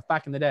Cosworth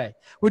back in the day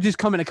would just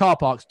come into car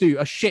parks, do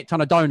a shit ton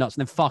of donuts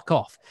and then fuck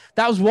off.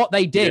 That was what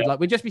they did.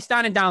 Like we'd just be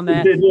standing down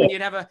there and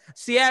you'd have a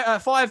Sierra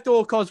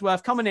 5-door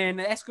Cosworth coming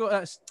in,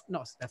 Escort,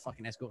 not a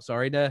fucking Escort,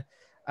 sorry, the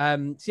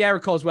Sierra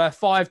Cosworth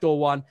 5-door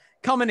one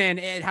coming in.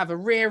 It'd have a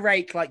rear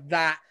rake like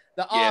that.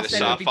 The arse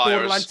end would be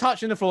borderline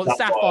touching the floor, the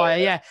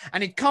Sapphire,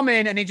 and he'd come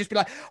in and he'd just be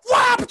like,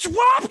 whoops,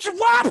 whoops,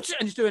 whoops,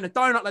 and just doing a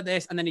donut like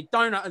this, and then he'd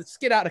donut and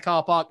skid out of the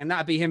car park, and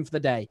that'd be him for the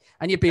day.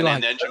 And you'd be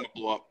like, the engine would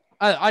blow up.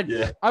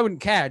 I wouldn't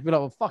care. I'd be like,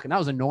 well, fucking, that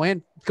was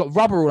annoying. It's got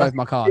rubber all over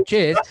my car.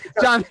 Cheers.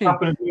 Happened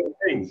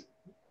at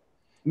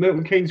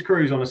Milton Keynes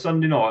cruise on a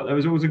Sunday night. There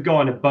was always a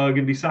guy in a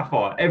burgundy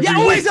Sapphire.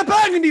 Always a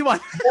burgundy one.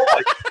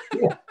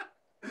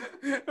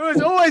 It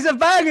was always a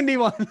burgundy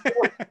one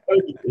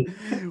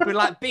with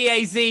like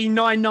BAZ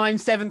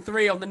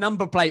 9973 on the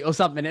number plate or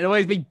something. It'd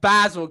always be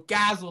Baz or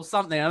Gaz or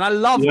something, and I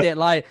loved it.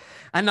 Like,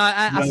 and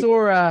I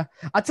saw.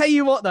 I tell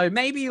you what, though,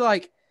 maybe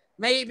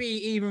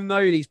even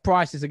though these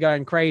prices are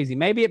going crazy,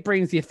 maybe it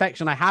brings the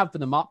affection I have for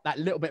them up that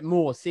little bit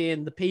more.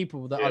 Seeing the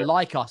people that are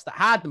like us that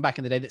had them back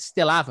in the day that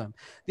still have them.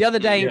 The other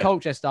day in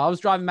Colchester, I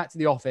was driving back to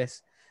the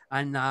office,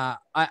 and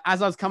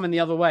as I was coming the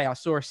other way, I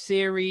saw a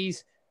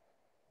Series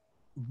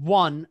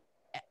 1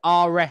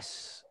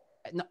 RS,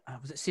 no,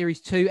 was it Series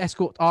 2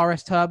 Escort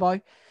RS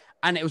Turbo,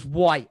 and it was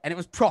white and it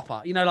was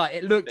proper, you know, like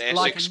it looked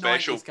like a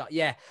special car.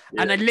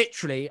 And I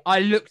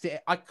looked at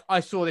it, I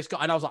saw this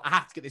guy and I was like, I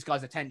have to get this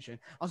guy's attention.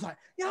 I was like,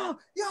 yo,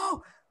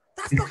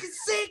 that's fucking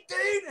sick,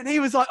 dude. And he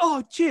was like,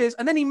 oh, cheers.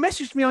 And then he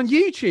messaged me on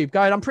YouTube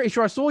going, I'm pretty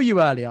sure I saw you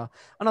earlier.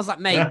 And I was like,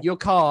 mate, your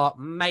car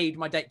made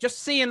my day. Just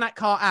seeing that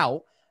car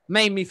out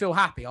made me feel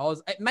happy.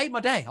 It made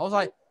my day. I was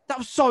like, that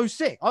was so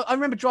sick. I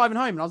remember driving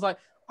home and I was like,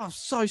 I was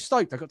so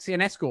stoked. I got to see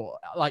an Escort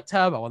like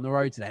turbo on the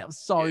road today. That was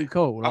so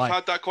cool. I've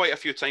had that quite a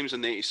few times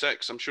in the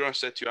 86. I'm sure I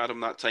said to you,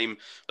 Adam, that time,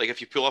 like if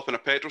you pull up in a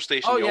petrol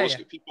station, you always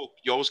get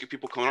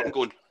people coming up and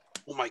going,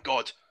 "Oh my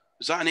god,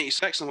 is that an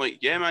 86?" I'm like,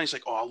 "Yeah, man." He's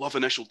like, "Oh, I love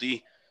initial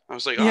D." I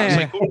was like,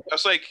 I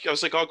was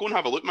like, "Oh, go and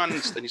have a look, man."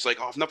 And he's like,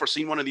 "Oh, I've never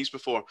seen one of these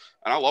before,"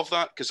 and I love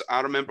that because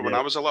I remember when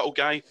I was a little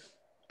guy.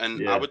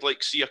 And I would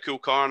like see a cool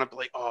car and I'd be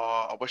like,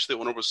 "Oh, I wish the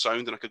owner was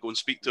sound and I could go and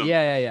speak to him."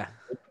 Yeah.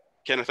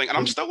 Kind of thing. And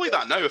I'm still like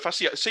that now. If I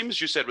see it, same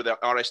as you said with the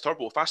RS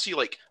Turbo, if I see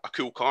like a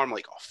cool car, I'm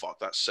like, oh fuck,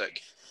 that's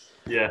sick.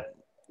 Yeah.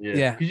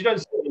 Because you don't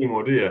see it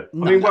anymore, do you?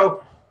 No, I mean,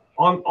 well,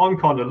 I'm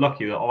kind of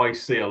lucky that I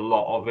see a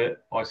lot of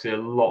it. I see a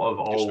lot of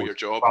old. Just for your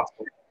job.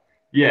 Plastic.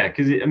 Yeah,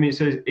 because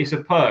it's a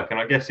perk, and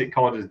I guess it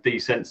kind of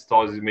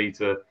desensitizes me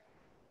to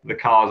the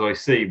cars I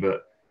see.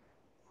 But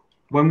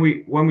when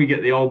we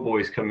get the old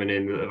boys coming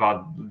in that have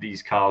had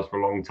these cars for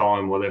a long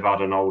time, or they've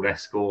had an old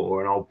Escort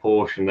or an old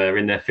Porsche, and they're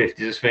in their 50s,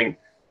 just think,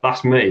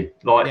 that's me.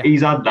 Like,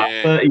 he's had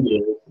that 30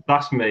 years.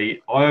 That's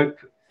me. I hope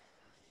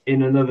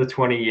in another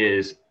 20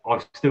 years,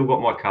 I've still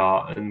got my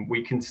car and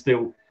we can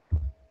still,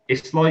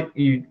 it's like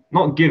you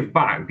not give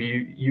back, but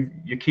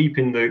you're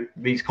keeping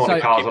these kind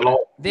of cars alive.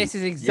 This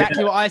is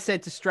exactly what I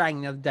said to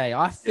Strang the other day.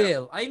 I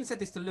even said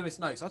this to Lewis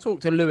Noakes. I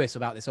talked to Lewis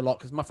about this a lot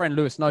because my friend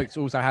Lewis Noakes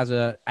also has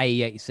a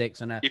AE86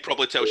 and he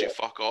probably tells you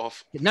fuck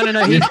off. No.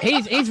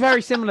 He's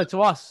very similar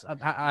to us.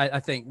 I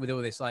think with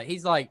all this, like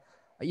he's like,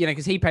 you know,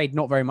 because he paid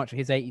not very much for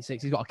his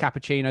 86. He's got a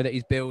cappuccino that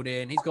he's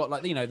building. He's got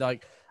like, you know,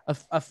 like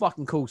a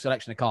fucking cool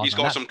selection of cars. He's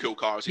got some cool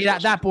cars.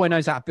 That boy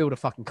knows how to build a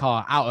fucking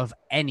car out of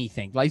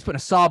anything. Like he's putting a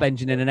Saab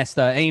engine in an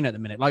S13 at the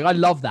minute. Like I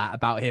love that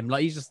about him.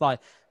 Like he's just like,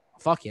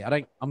 fuck it.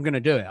 I'm going to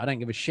do it. I don't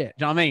give a shit.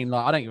 Do you know what I mean?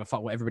 Like I don't give a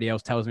fuck what everybody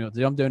else tells me what to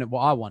do. I'm doing it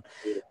what I want.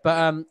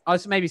 But I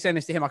was maybe saying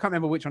this to him. I can't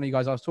remember which one of you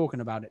guys I was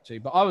talking about it to,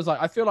 but I was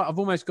like, I feel like I've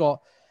almost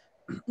got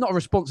not a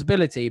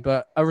responsibility,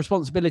 but a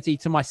responsibility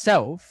to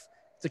myself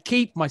to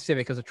keep my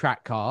Civic as a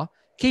track car,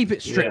 keep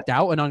it stripped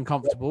out and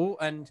uncomfortable,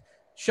 and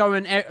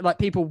showing like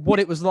people what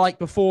it was like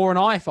before an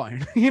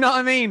iPhone. You know what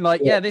I mean?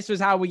 Like, this was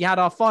how we had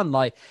our fun.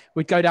 Like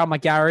we'd go down my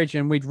garage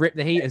and we'd rip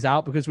the heaters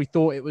out because we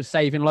thought it was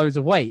saving loads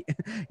of weight.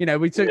 You know,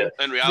 we took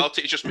in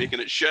reality, it's just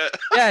making it shit.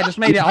 Yeah, it just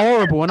made it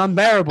horrible and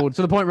unbearable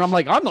to the point where I'm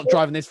like, I'm not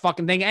driving this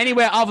fucking thing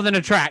anywhere other than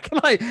a track.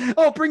 Like,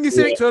 oh, bring your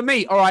Civic to a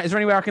meet. All right, is there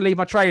anywhere I can leave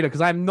my trailer?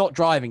 Because I'm not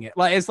driving it.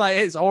 Like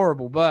it's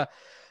horrible. But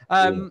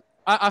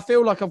I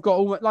feel like I've got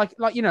all like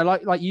you know,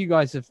 like you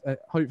guys have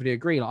hopefully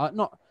agree. Like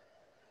not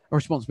a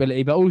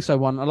responsibility, but also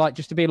one I like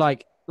just to be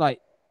like,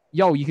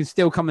 yo, you can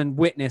still come and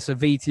witness a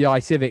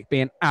VTI Civic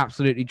being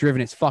absolutely driven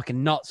its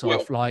fucking nuts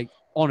off, like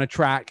on a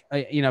track.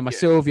 You know, my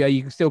Sylvia,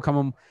 you can still come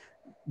and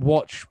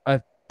watch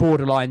a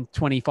borderline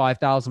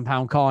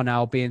 £25,000 car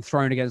now being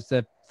thrown against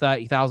a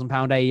 £30,000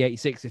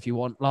 AE86 if you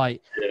want,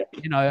 like,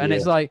 you know, and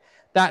it's like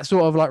that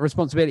sort of like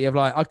responsibility of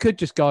like, I could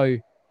just go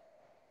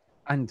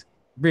and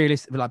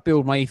realistically like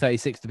build my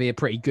E36 to be a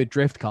pretty good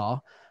drift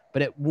car,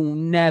 but it will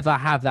never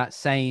have that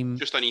same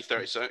just an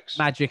E36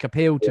 magic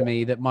appeal to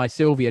me that my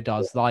Sylvia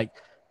does. Like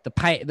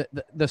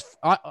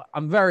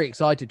I'm very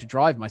excited to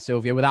drive my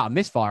Sylvia without a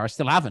misfire. I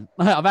still haven't.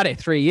 I've had it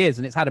 3 years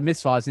and it's had a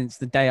misfire since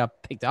the day I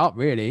picked it up,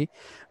 really.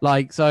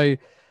 Like, so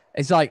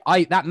it's like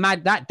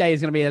that day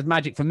is going to be as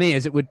magic for me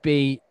as it would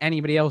be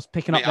anybody else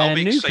picking up their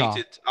new car.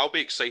 I'll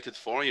be excited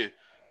for you.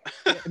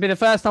 It'll be the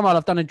first time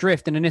I've done a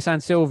drift in a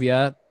Nissan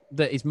Sylvia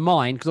that is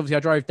mine, because obviously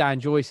I drove Dan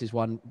Joyce's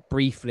one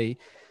briefly.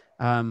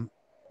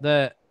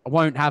 That I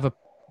won't have a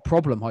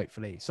problem,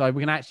 hopefully. So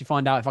we can actually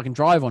find out if I can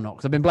drive or not,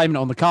 because I've been blaming it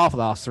on the car for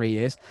the last 3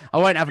 years. I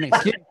won't have an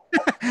excuse.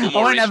 I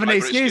won't have an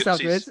excuse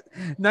afterwards.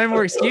 No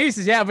more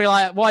excuses. Yeah, I'll be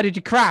like, why did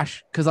you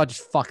crash? Because I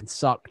just fucking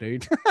suck,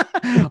 dude.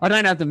 I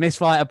don't have the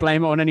misfire to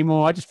blame it on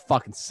anymore. I just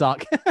fucking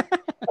suck.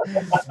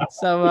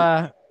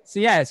 So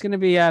yeah, it's going to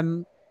be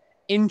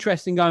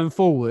interesting going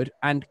forward.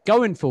 And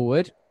going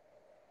forward,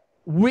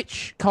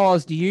 which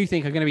cars do you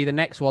think are going to be the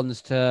next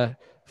ones to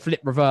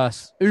flip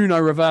Uno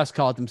reverse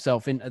card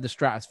themselves into the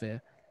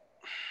stratosphere?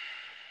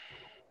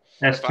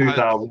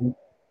 S2000.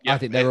 I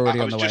think they're already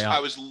on the way up. I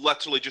was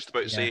literally just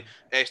about to say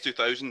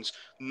S2000s.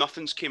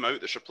 Nothing's came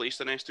out that's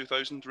replaced an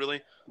S2000,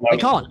 really. They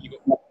can't. Have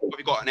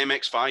you got an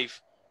MX-5?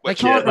 They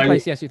can't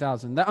replace the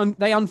S2000.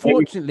 They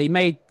unfortunately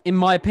made, in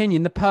my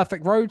opinion, the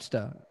perfect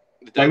roadster.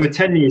 They were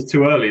 10 years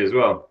too early as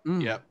well.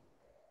 Yeah.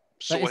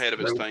 So ahead of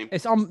its time.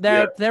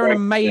 They're an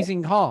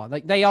amazing car.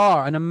 Like, they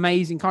are an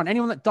amazing car. And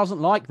anyone that doesn't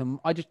like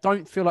them, I just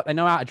don't feel like they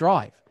know how to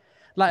drive.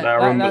 You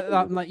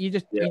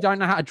don't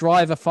know how to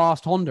drive a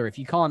fast Honda if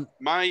you can't.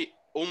 My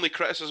only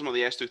criticism of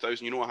the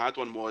S2000, I had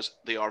one, was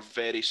they are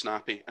very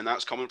snappy, and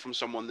that's coming from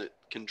someone that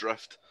can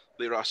drift.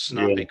 They're a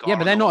snappy car. Yeah,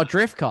 but they're not a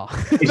drift car.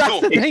 No,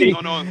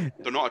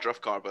 they're not a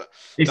drift car, but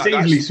it's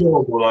easily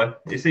sortable,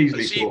 though. It's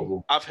easily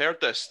sortable. I've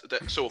heard this.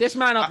 This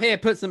man up here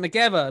puts them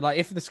together. Like,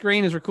 if the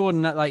screen is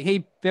recording that, like,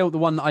 he built the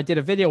one that I did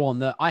a video on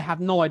that I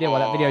have no idea why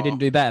that video didn't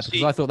do better,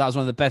 because I thought that was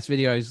one of the best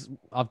videos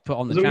I've put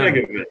on the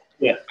channel.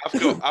 Yeah.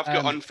 I've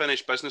got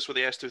unfinished business with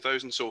the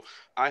S2000, so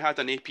I had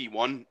an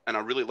AP1 and I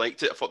really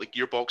liked it. I thought the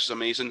gearbox was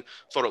amazing.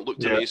 Thought it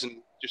looked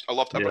amazing. I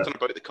loved everything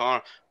about the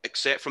car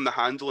except from the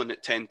handling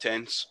at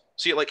 10/10ths.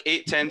 See, at like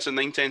 8/10ths and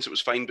 9/10ths, it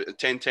was fine, but at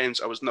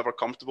 10/10ths, I was never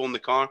comfortable in the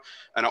car,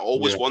 and I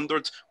always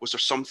wondered, was there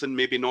something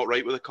maybe not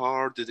right with the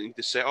car? Did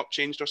the setup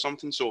changed or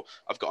something? So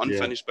I've got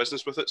unfinished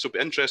business with it. So it'd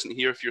be interesting to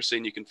hear if you're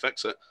saying you can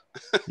fix it.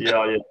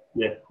 yeah.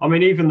 I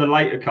mean, even the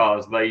later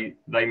cars, they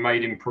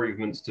made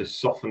improvements to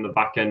soften the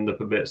back end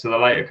up a bit, so the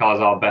later cars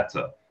are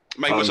better.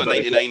 Mine was a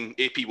 99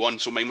 AP1,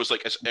 so mine was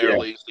like as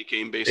early as they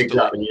came, basically.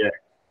 Exactly, yeah.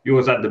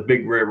 Yours had the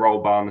big rear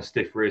roll bar and the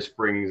stiff rear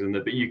springs,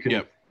 but you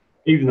can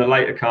even the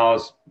later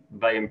cars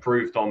they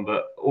improved on,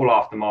 but all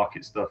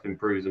aftermarket stuff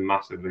improves them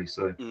massively.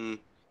 So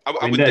I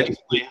would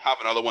definitely have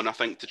another one, I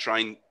think, to try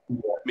and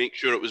make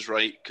sure it was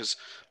right, because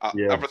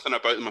everything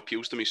about them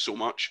appeals to me so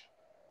much.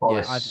 Oh,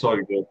 they're so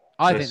good.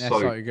 I think they're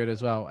so good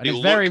as well, and it's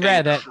very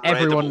rare that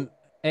everyone.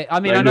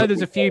 I mean, I know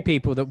there's a few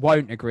people that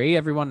won't agree.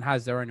 Everyone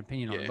has their own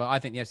opinion on it, but I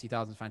think the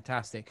S2000 is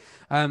fantastic.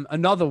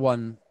 Another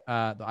one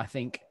that I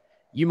think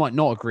you might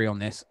not agree on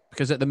this,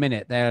 because at the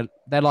minute they're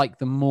like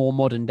the more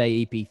modern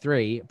day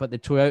EP3, but the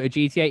Toyota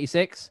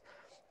GT86,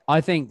 I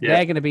think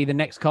they're going to be the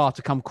next car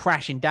to come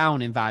crashing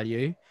down in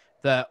value,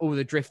 that all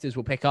the drifters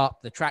will pick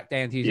up, the track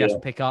day enthusiasts will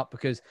pick up,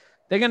 because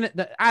they're going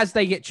to, as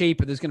they get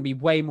cheaper, there's going to be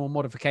way more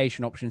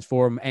modification options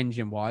for them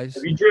engine wise.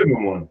 Have you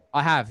driven one?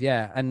 I have,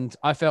 yeah. And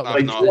I felt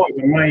like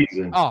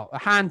amazing. Oh, the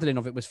handling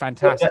of it was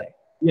fantastic.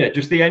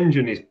 Just the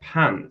engine is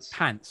pants.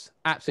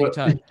 Absolutely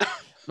totally.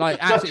 Like,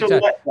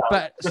 absolutely.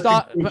 But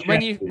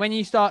when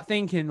you start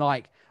thinking,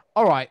 like,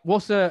 all right,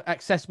 what's a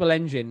accessible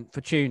engine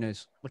for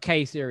tuners? The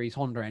K series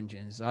Honda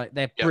engines, like,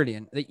 they're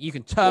brilliant. You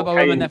can turbo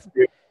them, and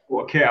they're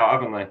what kit out,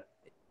 haven't they?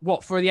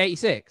 What, for the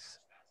 86?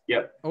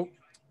 Yep. Oh,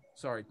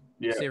 sorry.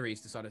 Series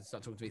decided to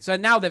start talking to me. So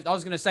now I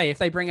was going to say, if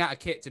they bring out a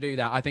kit to do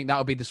that, I think that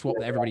would be the swap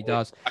that everybody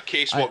does. A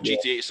K-swap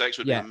GT86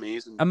 would be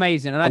amazing.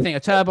 Amazing. And I think a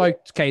turbo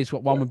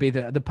K-swap one would be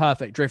the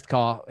perfect drift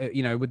car,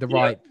 with the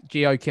right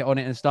Geo kit on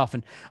it and stuff.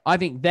 And I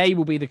think they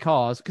will be the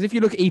cars, because if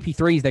you look at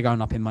EP3s, they're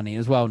going up in money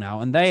as well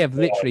now. And they have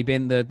literally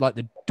been the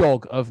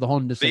dog of the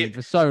Honda scene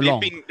for so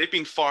long. They've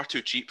been far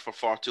too cheap for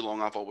far too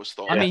long, I've always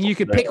thought. I mean, you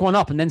could pick one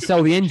up and then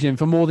sell the engine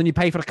for more than you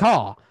pay for the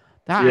car.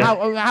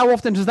 How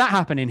often does that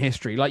happen in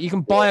history? Like, you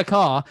can buy a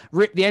car,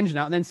 rip the engine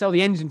out, and then sell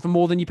the engine for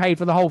more than you paid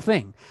for the whole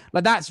thing.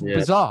 Like, that's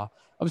bizarre.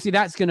 Obviously,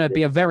 that's going to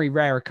be a very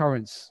rare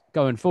occurrence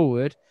going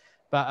forward.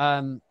 But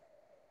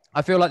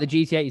I feel like the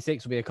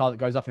GT86 will be a car that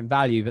goes up in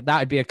value, but that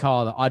would be a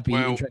car that I'd be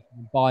interested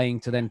in buying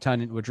to then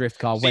turn into a drift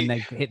car when they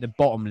hit the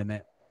bottom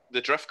limit.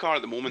 The drift car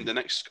at the moment, the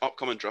next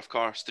upcoming drift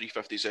car is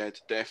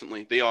 350Z,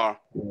 definitely. They are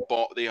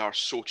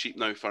so cheap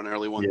now for an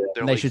early one.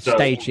 Yeah. They should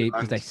stay cheap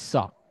because they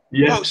suck.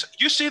 Yeah. Well,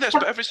 you say this,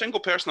 but every single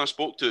person I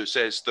spoke to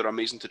says they're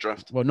amazing to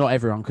drift. Well, not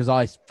everyone, because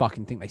I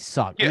fucking think they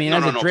suck. I mean,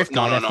 as a drift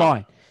car, they're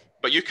fine.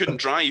 But you couldn't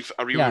drive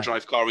a rear-wheel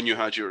drive car when you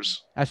had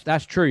yours.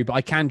 That's true, but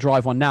I can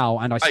drive one now,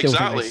 and I still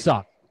think they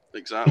suck.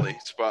 Exactly.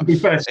 To be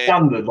fair,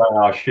 standard, they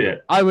are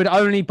shit. I would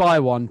only buy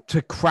one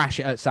to crash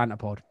it at Santa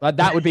Pod. Like,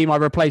 that would be my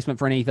replacement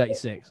for an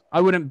E36.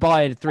 I wouldn't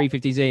buy a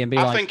 350Z and be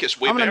I think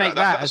it's way better. Make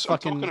that's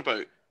what I'm talking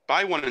about.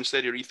 Buy one instead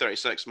of your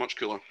E36, much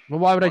cooler. Well,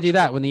 why would I do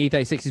that when the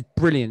E36 is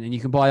brilliant and you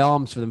can buy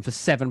arms for them for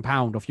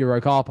 £7 off Euro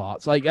car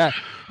parts? Like,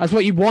 that's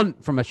what you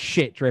want from a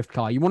shit drift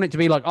car. You want it to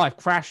be like, I've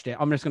crashed it,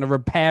 I'm just going to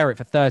repair it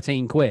for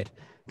 13 quid.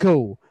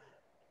 Cool.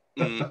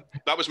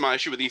 That was my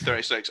issue with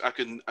E36.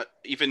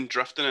 Even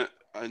drifting it,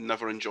 I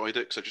never enjoyed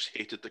it because I just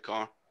hated the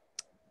car.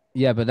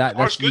 Yeah, but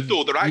that's good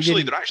though. They're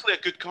actually a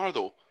good car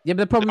though. Yeah,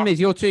 but the problem is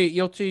you're too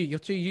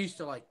used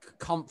to like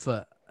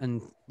comfort. And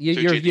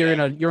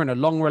you're in a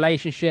long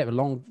relationship, a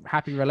long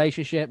happy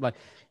relationship. Like,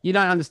 you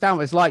don't understand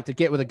what it's like to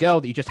get with a girl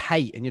that you just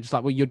hate, and you're just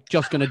like, well, you're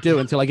just gonna do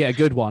until I get a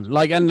good one.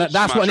 Like, and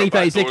that's what an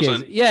E36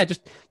 is. Yeah,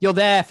 just you're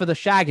there for the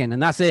shagging,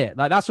 and that's it.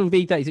 Like, that's what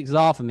E36s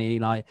are for me.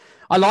 Like,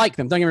 I like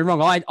them. Don't get me wrong.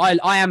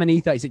 I am an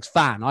E36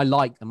 fan. I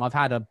like them. I've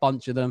had a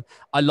bunch of them.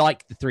 I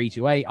like the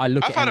 328.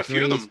 I've had a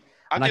few of them.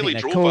 I and I nearly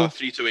think they're drove cool. a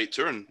 328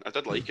 Touring. I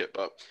did like it,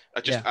 but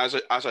I just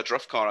as a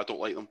drift car, I don't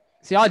like them.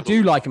 See, I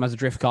do like them as a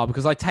drift car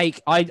because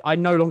I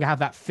no longer have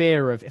that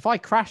fear of if I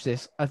crash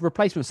this, a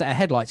replacement set of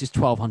headlights is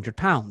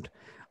 £1,200.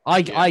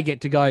 I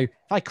get to go,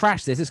 if I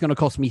crash this, it's going to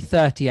cost me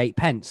 38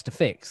 pence to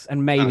fix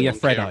and maybe a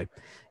Freddo. Care.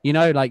 You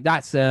know, like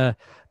that's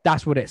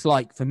what it's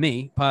like for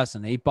me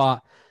personally.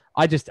 But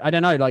I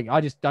don't know, like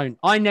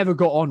I never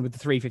got on with the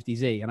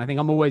 350Z, and I think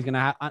I'm always going to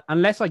have,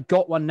 unless I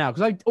got one now,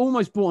 because I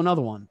almost bought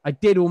another one. I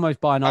did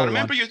almost buy another one.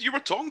 I remember you were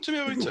talking to me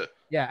about it.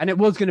 Yeah, and it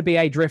was going to be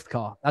a drift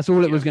car. That's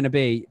all it was going to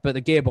be. But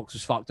the gearbox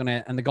was fucked on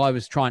it, and the guy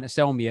was trying to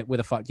sell me it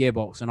with a fucked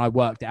gearbox, and I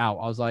worked it out.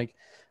 I was like,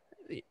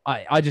 we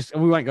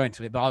won't go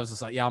into it, but I was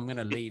just like, yeah, I'm going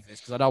to leave this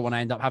because I don't want to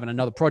end up having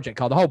another project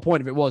car. The whole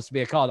point of it was to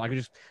be a car that I could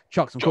just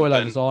chuck some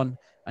coilovers on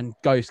and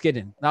go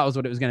skidding. That was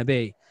what it was going to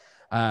be.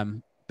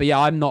 But yeah,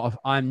 I'm not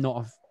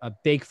a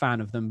big fan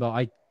of them, but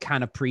I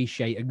can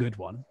appreciate a good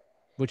one,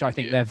 which I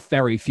think they're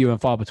very few and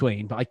far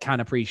between, but I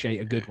can appreciate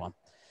a good one.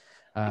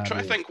 I'm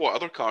trying to think what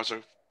other cars are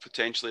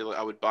potentially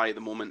I would buy at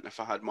the moment if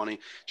I had money.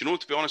 Do you know,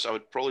 to be honest, I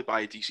would probably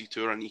buy a DC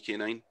Tour and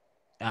EK9.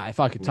 If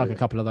I could tuck a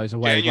couple of those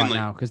away right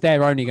now, because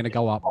they're only going to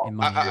go up in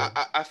money.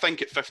 I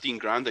think at 15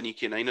 grand an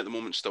EK9 at the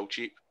moment is still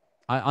cheap.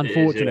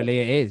 Unfortunately,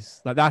 it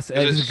is. Like it's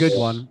a good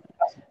one.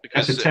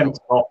 That's a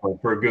tempting offer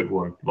for a good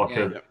one, like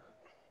one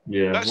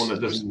that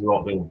doesn't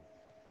rot in.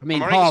 I mean,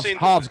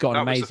 Harv's got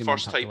an amazing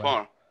first Type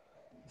R.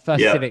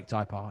 First Civic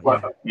Type R.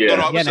 Yeah.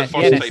 No, the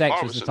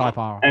NSX was the Type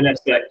R.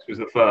 NSX was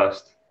the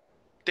first.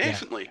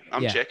 Definitely.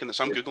 I'm checking this.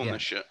 I'm Googling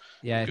this shit.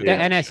 Yeah, the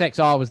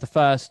NSXR was the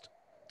first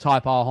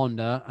Type R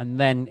Honda, and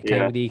then it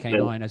came with the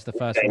EK9 as the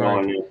first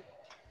road.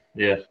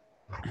 Yeah.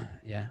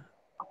 Yeah.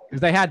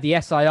 Because they had the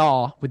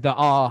SIR with the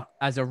R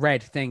as a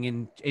red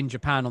thing in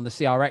Japan on the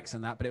CRX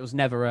and that, but it was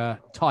never a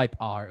Type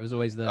R. It was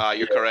always the...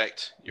 You're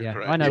correct. You're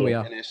correct. I know we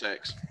are.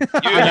 NSX.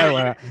 I know we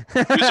are.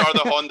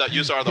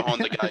 You are the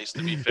Honda guys,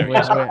 to be fair. We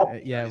are. So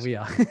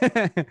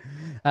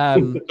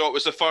it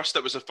was the first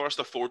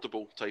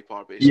affordable Type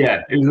R, basically.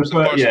 Yeah, it was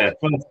the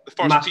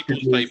first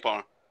people's Type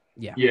R.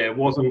 Yeah. Yeah, it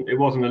wasn't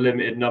a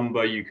limited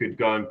number. You could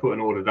go and put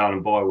an order down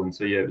and buy one.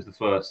 So yeah, it was the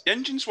first. The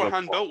engines were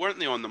hand built, weren't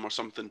they, on them or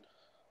something?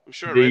 I'm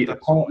sure the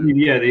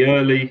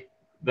early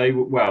they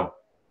were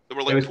they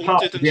were like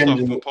painted and stuff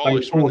and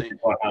polished, weren't they?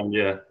 By hand,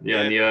 in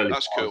the early.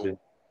 That's cool. Yeah.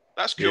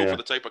 That's cool for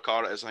the type of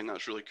car it is. I think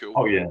that's really cool.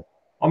 Oh yeah,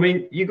 I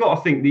mean, you got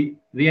to think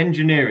the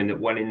engineering that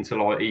went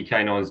into like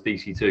EK9s,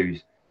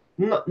 DC2s.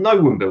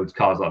 No one builds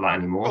cars like that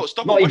anymore. Oh, it's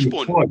double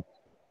wishbone.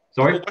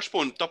 Sorry,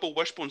 double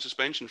wishbone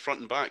suspension front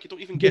and back. You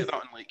don't even get that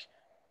in like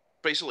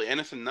basically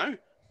anything now.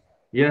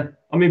 Yeah,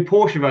 I mean,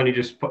 Porsche have only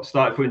just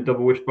started putting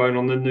double wishbone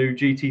on the new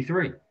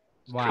GT3.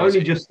 Wow.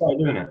 Only just started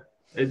doing it.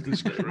 They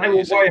were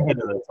way ahead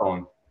of their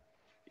time.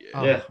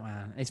 Yeah. Oh,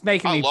 man. It's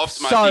making me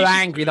so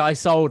angry that I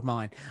sold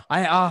mine.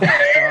 God.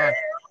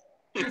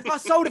 If I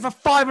sold it for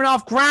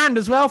 $5,500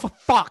 as well, for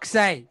fuck's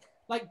sake.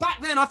 Like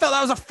back then, I felt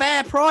that was a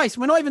fair price.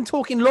 We're not even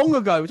talking long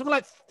ago. We're talking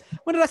like,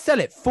 when did I sell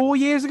it? 4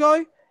 years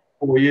ago?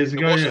 4 years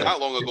ago. It wasn't that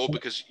long ago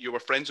because you were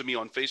friends with me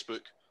on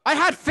Facebook. I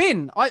had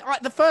Finn.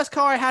 The first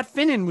car I had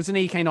Finn in was an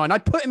EK9. I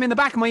put him in the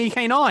back of my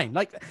EK9.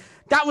 Like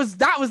that was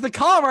the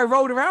car I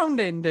rolled around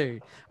in,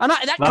 dude. And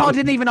that car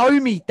didn't even owe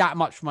me that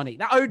much money.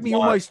 That owed me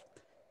almost.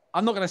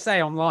 I'm not gonna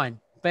say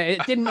online, but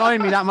it didn't owe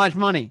me that much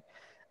money.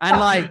 And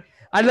like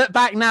I look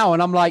back now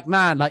and I'm like,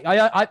 man, like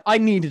I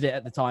needed it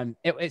at the time.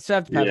 It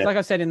served the purpose. Yeah. Like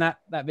I said in that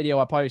video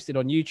I posted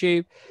on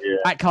YouTube,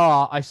 that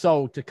car I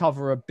sold to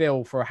cover a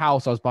bill for a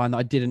house I was buying that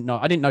I didn't know.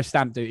 I didn't know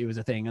stamp duty was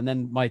a thing. And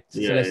then my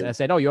solicitor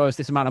said, oh, you owe us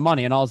this amount of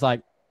money. And I was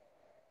like,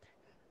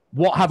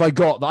 what have I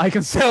got that I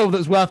can sell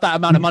that's worth that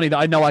amount of money that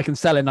I know I can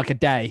sell in like a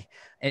day?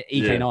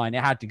 EK9,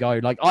 it had to go.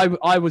 Like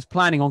I was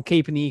planning on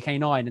keeping the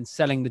EK9 and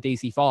selling the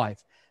DC5.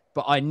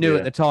 But I knew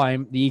at the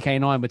time the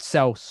EK9 would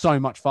sell so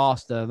much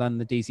faster than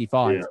the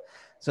DC5. Yeah.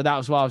 So that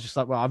was why I was just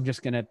like, well, I'm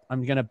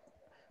gonna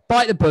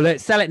bite the bullet,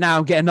 sell it now,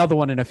 and get another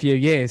one in a few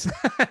years.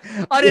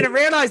 I didn't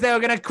realize they were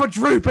gonna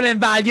quadruple in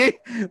value.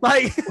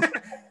 Like,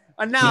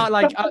 and now,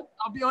 like,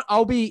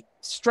 I'll be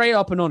straight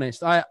up and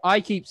honest. I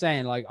keep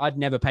saying like I'd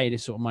never pay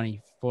this sort of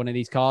money for one of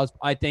these cars.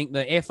 I think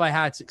that if I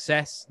had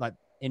success, like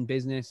in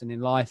business and in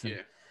life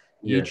and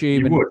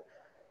YouTube, and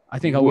I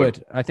think I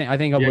would. I think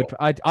I would.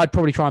 I'd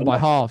probably try and buy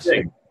halves.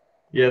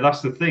 Yeah,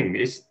 that's the thing.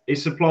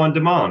 It's supply and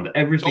demand.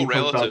 Everything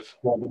comes down to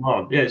supply and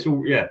demand. Yeah, it's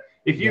all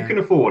If you can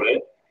afford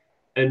it,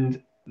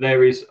 and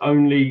there is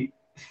only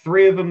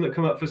 3 of them that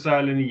come up for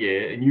sale in a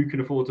year, and you can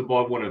afford to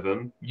buy one of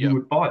them, you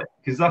would buy it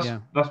because that's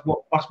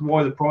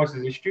why the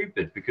prices are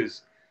stupid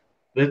because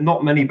there's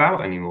not many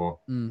about anymore.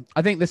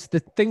 I think the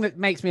thing that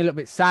makes me a little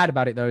bit sad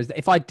about it though is that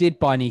if I did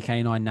buy an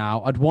EK9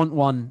 now, I'd want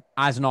one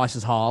as nice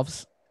as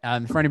Harv's.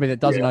 For anybody that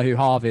doesn't know who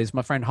Harv is,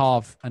 my friend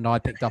Harv and I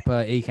picked up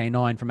a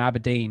EK9 from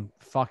Aberdeen,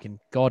 fucking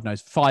God knows,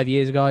 5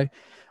 years ago.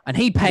 And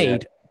he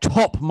paid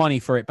top money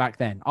for it back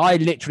then. I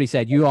literally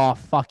said, you are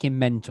fucking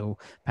mental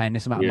paying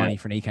this amount of money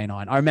for an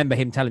EK9. I remember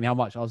him telling me how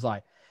much. He was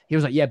like,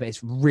 yeah, but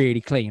it's really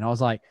clean. I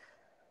was like,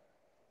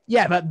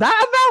 Yeah, but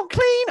that amount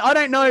clean? I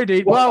don't know,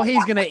 dude. Well,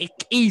 he's going to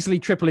easily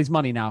triple his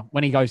money now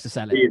when he goes to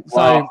sell it.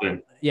 So,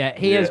 yeah,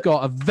 he has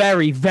got a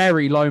very,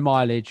 very low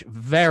mileage,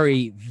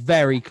 very,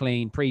 very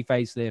clean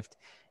pre-facelift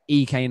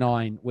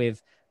EK9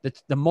 with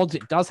the mods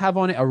it does have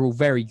on it are all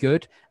very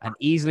good and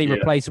easily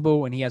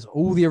replaceable. And he has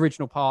all the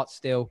original parts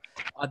still.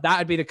 That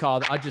would be the car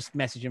that I'd just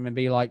message him and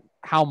be like,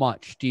 how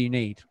much do you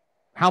need?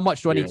 How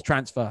much do I need to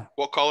transfer?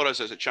 What color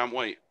is it? Is it champ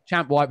white?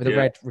 Champ white with the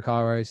red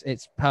Recaros.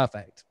 It's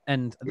perfect.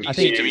 And I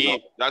think to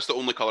me, that's the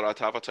only color I'd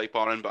have a Type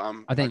R in, but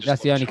I think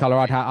that's the only color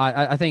I'd have.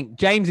 I think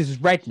James is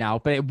red now,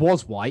 but it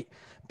was white.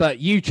 But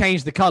you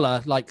changed the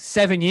color like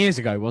 7 years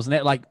ago, wasn't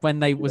it? Like when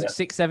they was it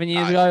 6-7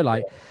 years ago?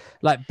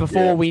 Like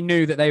before we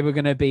knew that they were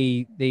going to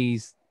be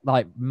these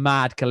like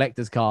mad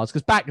collectors cars.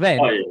 Because back then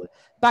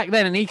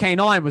an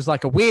EK9 was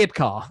like a weird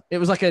car. It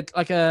was like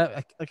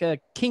a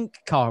kink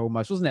car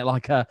almost, wasn't it?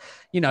 Like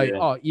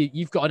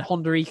you've got a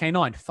Honda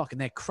EK9. Fucking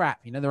they're crap.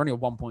 You know, they're only a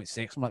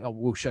 1.6. I'm like, oh,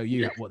 we'll show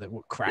you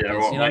what crap is. You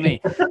know what I mean?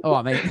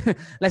 All right, mate.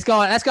 Let's go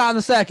on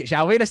the circuit,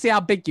 shall we? Let's see how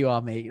big you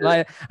are, mate.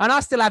 Like, and I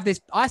still have this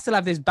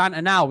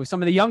banter now with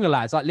some of the younger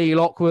lads like Lee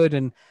Lockwood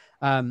and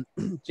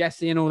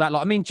Jesse and all that.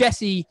 Like, I mean,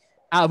 Jesse,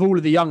 out of all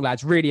of the young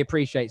lads, really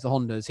appreciates the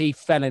Hondas. He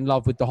fell in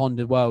love with the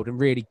Honda world and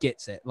really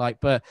gets it. Like,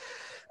 but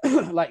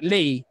like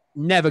Lee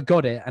never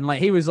got it. And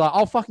like, he was like,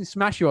 I'll fucking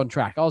smash you on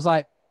track. I was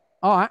like,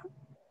 all right.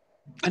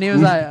 And he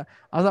was like,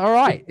 all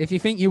right, if you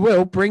think you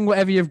will, bring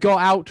whatever you've got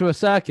out to a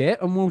circuit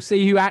and we'll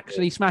see who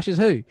actually smashes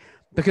who.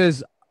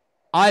 Because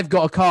I've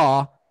got a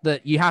car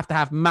that you have to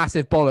have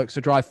massive bollocks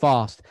to drive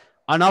fast.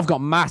 And I've got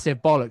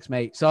massive bollocks,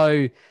 mate.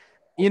 So,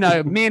 you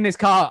know, me and this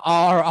car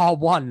are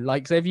one.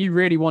 Like, so if you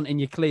really want in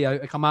your Clio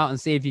to come out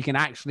and see if you can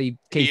actually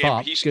keep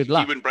up, good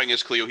luck. He wouldn't bring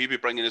his Clio. He'd be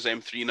bringing his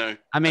M3 now.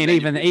 I mean,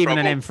 even an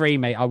M3,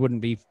 mate, I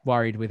wouldn't be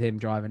worried with him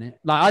driving it.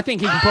 Like, I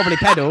think he can probably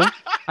pedal.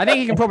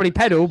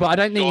 But I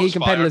don't think he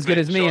can pedal as good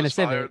as me in a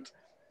Civic.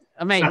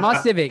 I mean, my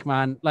Civic,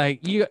 man, like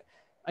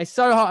it's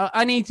so hard.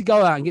 I need to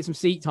go out and get some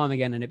seat time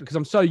again in it because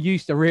I'm so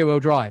used to rear wheel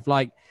drive,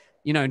 like,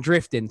 you know, and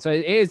drifting. So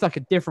it is like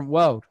a different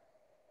world.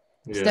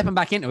 Yeah. Stepping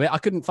back into it, I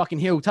couldn't fucking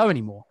heel toe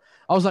anymore.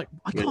 I was like,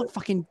 I can't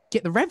fucking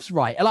get the revs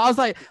right. And I was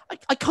like,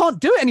 I can't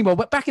do it anymore.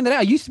 But back in the day,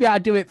 I used to be able to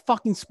do it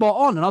fucking spot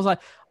on. And I was like,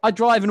 I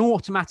drive an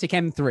automatic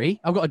M3.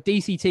 I've got a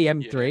DCT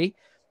M3. Yeah.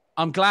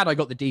 I'm glad I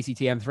got the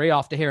DCT M3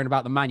 after hearing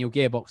about the manual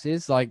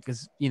gearboxes. Like,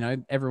 because, you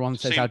know, everyone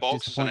says how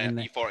disappointing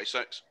it is.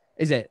 E46.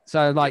 Is it?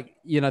 So, like,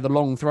 you know, the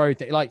long throw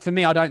thing. Like, for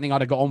me, I don't think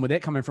I'd have got on with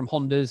it coming from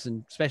Hondas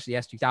and especially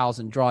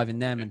S2000, driving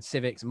them and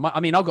Civics. And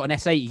I mean, I've got an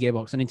S80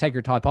 gearbox, an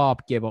Integra Type R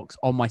gearbox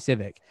on my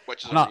Civic.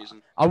 Which is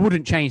amazing. I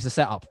wouldn't change the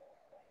setup.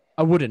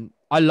 I wouldn't.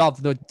 I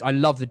love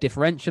the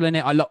differential in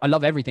it. I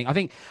love everything. I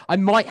think I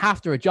might have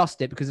to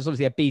adjust it because it's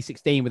obviously a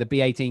B16 with a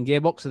B18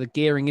 gearbox, so the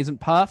gearing isn't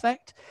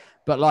perfect.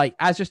 But like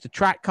as just a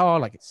track car,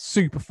 like it's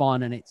super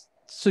fun and it's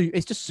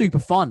just super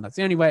fun. That's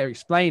the only way to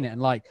explain it.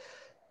 And like,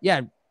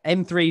 yeah,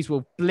 M3s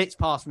will blitz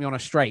past me on a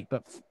straight,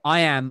 but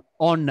I am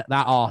on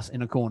that arse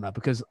in a corner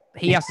because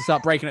he has to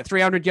start braking at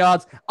 300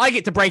 yards. I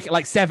get to brake at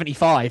like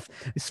 75.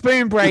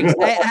 Spoon brakes,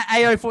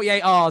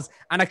 AO48Rs,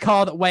 and a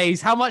car that weighs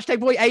how much,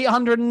 Dave Boy?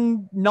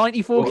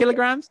 894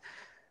 kilograms?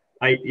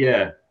 I think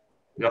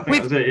that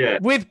was it, yeah.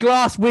 With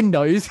glass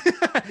windows.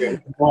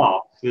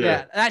 Wow.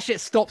 Yeah, that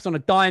shit stops on a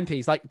dime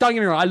piece. Like, don't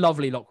get me wrong, I love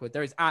Lee Lockwood.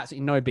 There is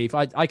absolutely no beef.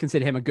 I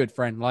consider him a good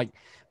friend. Like,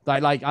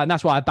 and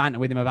that's why I banter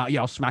with him about,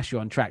 I'll smash you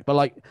on track. But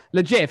like,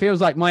 legit, if it was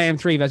like my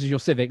M3 versus your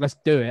Civic, let's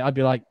do it. I'd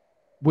be like,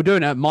 we're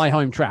doing it at my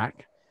home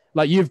track.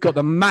 Like, you've got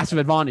the massive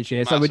advantage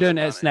here. So we're doing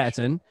it at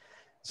Snetterton.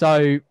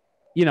 So,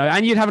 you know,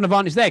 and you'd have an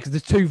advantage there because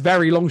there's two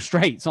very long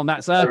straights on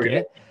that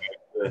circuit.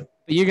 But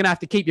you're going to have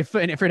to keep your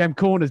foot in it for them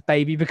corners,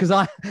 baby, because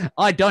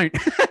I don't,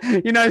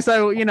 you know,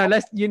 so, you know,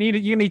 you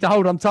need to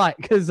hold on tight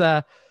because,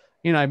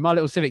 you know, my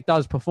little Civic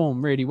does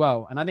perform really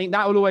well. And I think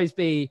that will always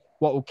be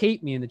what will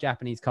keep me in the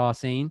Japanese car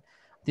scene.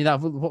 I think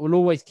that what will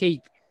always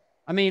keep.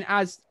 I mean,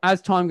 as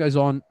time goes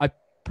on, I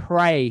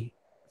pray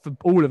for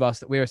all of us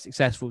that we are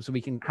successful so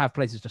we can have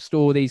places to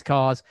store these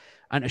cars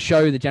and to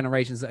show the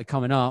generations that are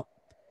coming up.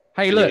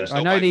 Hey, look,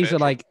 I know these are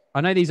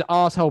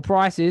arsehole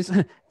prices.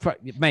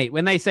 Mate,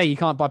 when they say you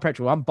can't buy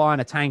petrol, I'm buying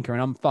a tanker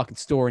and I'm fucking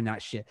storing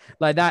that shit.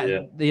 Like that,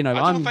 you know.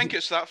 I don't think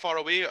it's that far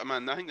away,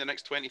 man. I think the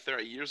next 20,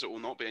 30 years, it will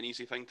not be an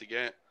easy thing to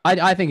get.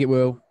 I think it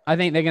will. I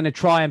think they're going to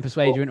try and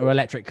persuade you into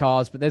electric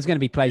cars, but there's going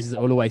to be places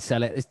that will always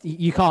sell it.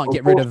 You can't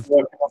get rid of...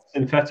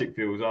 synthetic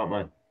fuels, aren't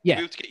they?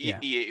 Yeah. Move to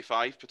get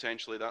E85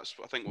 potentially. That's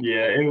I think.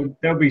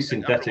 There'll be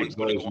synthetic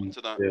versions.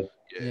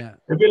 Yeah.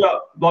 It'd be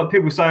like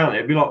people say, aren't it?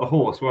 It'd be like the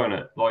horse, won't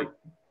it? Like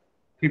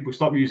people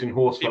stop using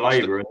horse for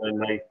labour,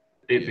 and then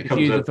it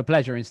becomes use it for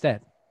pleasure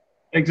instead.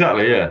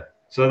 Exactly, yeah.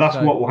 So that's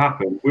what will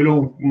happen. We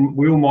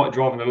all might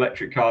drive an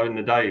electric car in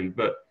the day,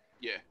 but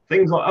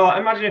things like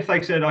imagine if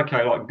they said,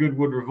 okay, like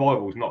Goodwood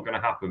Revival is not going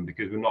to happen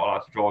because we're not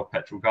allowed to drive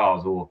petrol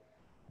cars, or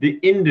the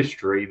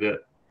industry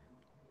that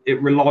it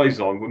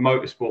relies on with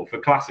motorsport for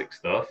classic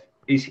stuff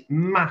is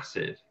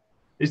massive.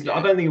 I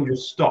don't think it will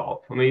just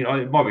stop. I mean,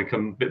 it might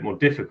become a bit more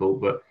difficult,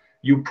 but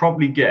you'll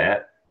probably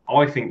get,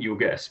 I think you'll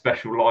get a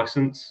special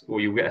license or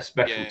you'll get a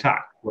special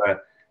tax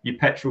where your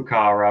petrol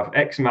car will have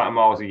X amount of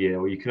miles a year,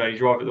 or you can only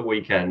drive at the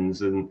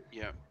weekends, and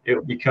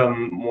it'll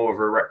become more of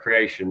a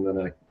recreation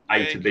than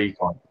A to B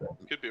kind of thing.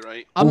 Could be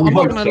right. I'm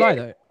not going to lie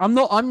though. I'm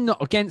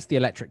not against the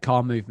electric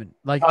car movement.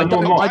 Like I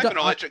don't.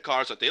 Electric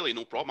cars are daily,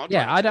 no problem.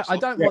 I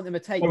don't want them to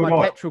take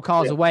my petrol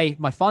cars away,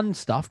 my fun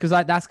stuff, because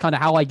that's kind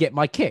of how I get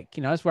my kick.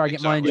 You know, that's where I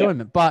get my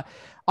enjoyment. But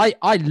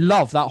I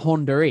love that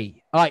Honda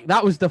E. Like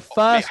that was the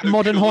first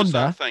modern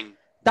Honda.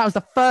 That was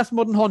the first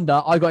modern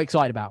Honda I got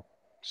excited about.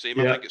 Same,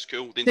 I think it's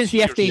cool. Since the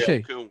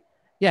FD2. Cool.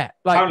 Yeah,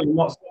 like apparently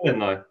not selling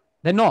though.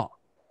 They're not.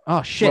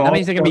 Oh shit! Well, that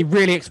means they're gonna be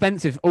really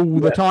expensive all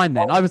the time.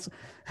 Then I was.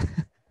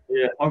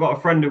 Yeah, I got a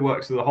friend who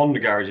works at the Honda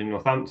garage in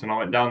Northampton. I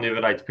went down the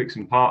other day to pick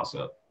some parts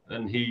up,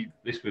 and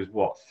this was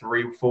what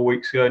 3 or 4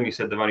 weeks ago, and he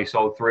said they've only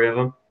sold 3 of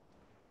them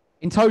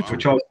in total.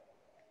 Which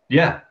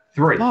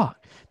 3. Fuck.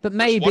 But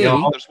maybe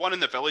there's one in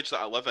the village that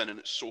I live in, and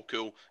it's so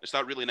cool. It's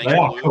that really nice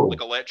blue,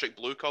 like electric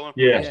blue color.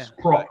 Yeah, it's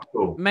proper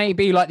cool.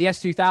 Maybe like the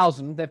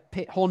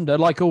S2000, Honda,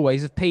 like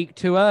always, have peaked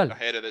too early.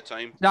 Ahead of the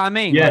time. You know what I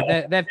mean?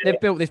 Yeah. Like they've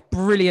built this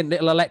brilliant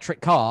little electric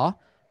car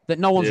that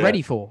no one's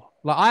ready for.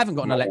 Like I haven't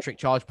got an electric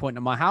charge point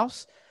in my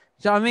house.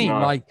 Do you know what I mean? No.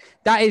 Like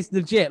that is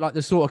legit, like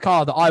the sort of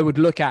car that I would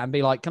look at and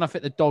be like, "Can I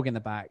fit the dog in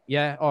the back?"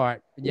 Yeah, all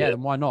right,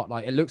 then why not?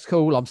 Like it looks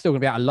cool. I'm still gonna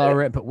be able to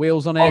lower it and put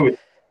wheels on it,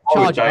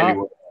 charge it up.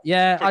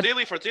 Yeah,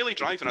 for daily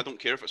driving, I don't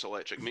care if it's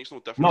electric. It makes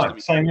no difference. No,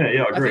 same here.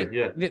 Yeah, I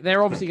agree.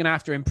 They're obviously going to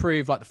have to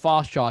improve like the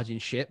fast charging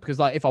shit because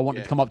like if I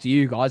wanted to come up to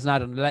you guys and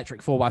add an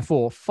electric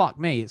 4x4, fuck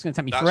me, it's going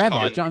to take me forever.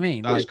 Coming. Do you know what I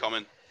mean? That's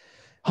coming.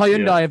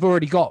 Hyundai have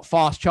already got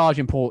fast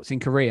charging ports in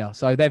Korea,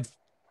 so they've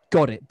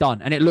got it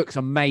done, and it looks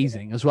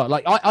amazing as well.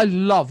 Like I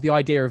love the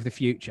idea of the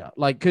future,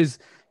 like because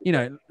you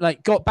know,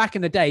 like back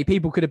in the day,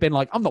 people could have been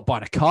like, I'm not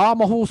buying a car,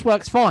 my horse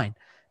works fine.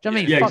 Do you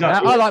know what I mean? Fuck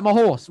exactly. That. I like my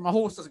horse. My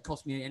horse doesn't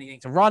cost me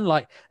anything to run.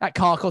 Like that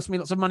car costs me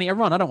lots of money to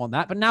run. I don't want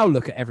that. But now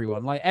look at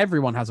everyone. Like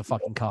everyone has a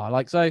fucking car.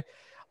 Like so,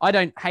 I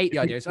don't hate the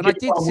ideas. And I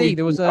did see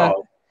there was a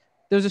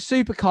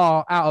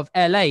supercar out of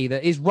LA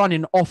that is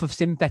running off of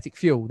synthetic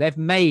fuel. They've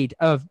made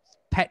a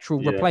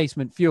petrol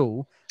replacement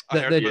fuel.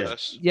 I heard about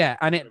this. Yeah,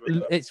 and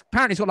it's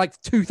apparently it's got like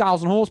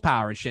 2,000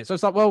 horsepower and shit. So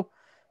it's like, well,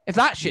 if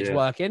that shit's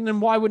working, then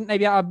why wouldn't they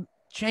be able to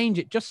change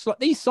it? Just like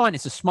these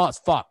scientists are smart as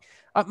fuck.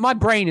 My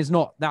brain is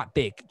not that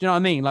big. Do you know what I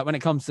mean? Like when it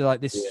comes to like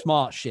this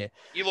smart shit.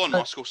 Elon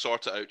Musk will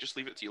sort it out. Just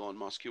leave it to Elon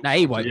Musk. No,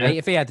 he won't, mate.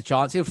 If he had the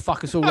chance, he'll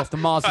fuck us all off the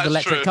Mars with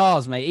electric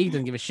cars, mate. He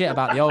doesn't give a shit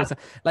about the old stuff.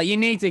 Like you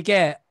need to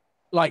get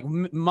like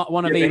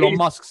one of Elon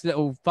Musk's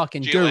little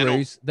fucking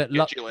gurus that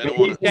love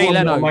Jay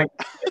Leno.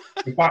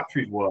 The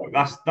batteries work.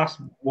 That's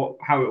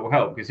how it will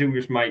help because he'll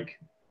just make.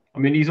 I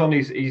mean,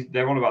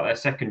 they're on about their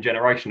 2nd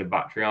generation of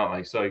battery, aren't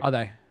they? So are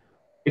they?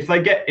 If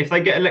they get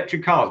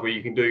electric cars where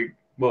you can do.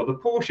 Well, the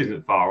Porsche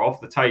isn't far off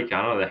the Taycan.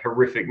 I know they're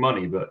horrific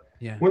money, but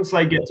once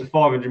they get to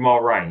 500-mile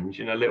range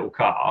in a little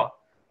car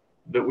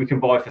that we can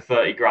buy for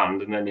 30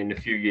 grand, and then in a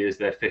few years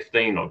they're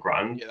 15 odd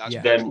grand,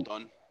 then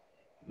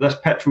that's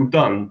petrol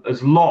done.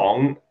 As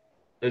long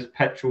as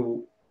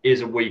petrol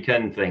is a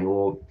weekend thing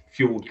or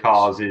fueled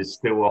cars is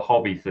still a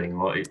hobby thing,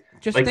 like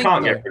they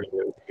can't get rid of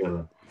it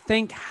altogether.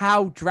 Think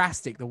how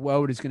drastic the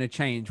world is going to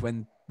change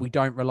when we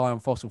don't rely on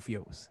fossil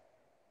fuels.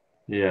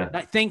 Yeah.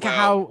 Like, think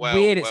how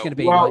weird it's going to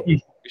be.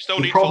 You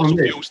still need fossil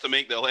fuels to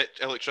make the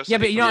electricity. Yeah,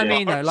 but you know what I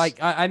mean, though. Like,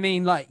 I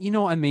mean, like, you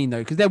know what I mean, though,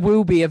 because there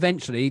will be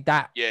eventually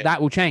that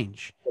will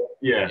change.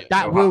 Yeah,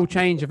 that will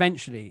change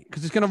eventually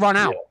because it's going to run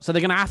out, so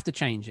they're going to have to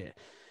change it.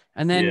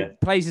 And then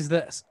places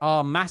that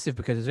are massive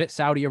because of it,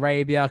 Saudi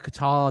Arabia,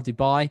 Qatar,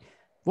 Dubai,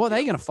 what are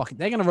they going to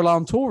They're going to rely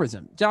on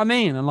tourism. Do you know what I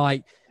mean? And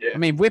like, I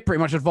mean, we're pretty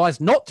much advised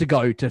not to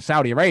go to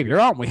Saudi Arabia,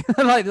 aren't we?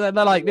 Like, they're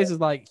like, this is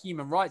like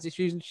human rights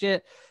issues and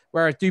shit.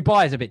 Whereas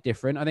Dubai is a bit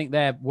different. I think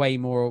they're way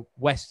more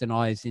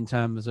westernized in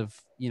terms of,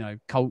 you know,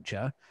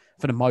 culture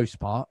for the most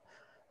part.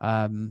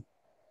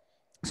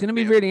 It's going to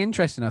be really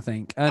interesting, I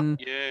think. And,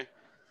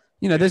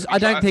 you know, I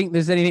don't think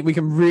there's anything we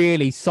can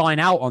really sign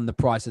out on the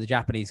price of the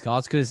Japanese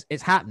cars because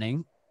it's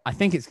happening. I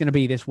think it's going to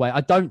be this way.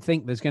 I don't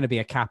think there's going to be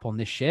a cap on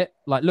this shit.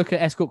 Like, look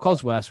at Escort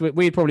Cosworth.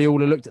 We'd probably all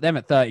have looked at them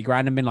at 30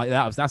 grand and been like,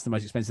 that's the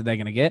most expensive they're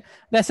going to get.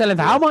 They're selling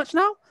for how much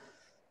now?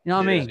 You know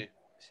what I mean?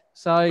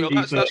 So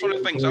that's one of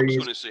the things I was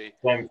going to say.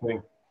 Same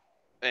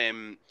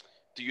thing.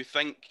 Do you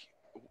think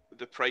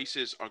the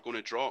prices are going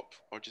to drop,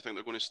 or do you think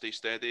they're going to stay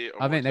steady?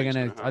 I think they're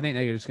going to. I think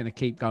they're just going to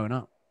keep going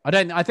up.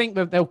 I think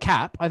they'll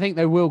cap. I think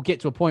they will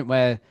get to a point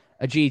where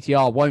a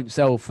GTR won't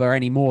sell for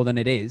any more than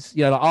it is.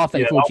 You know, like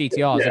R34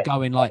 GTRs are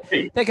going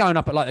they're going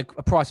up at like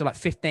a price of like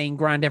 15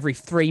 grand every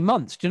 3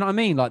 months. Do you know what I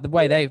mean? Like the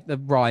way they're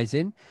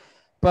rising.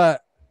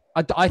 But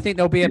I think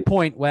there'll be a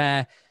point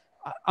where,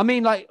 I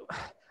mean, like.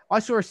 I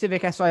saw a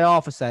Civic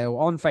SIR for sale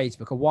on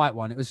Facebook, a white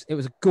one. It was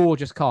a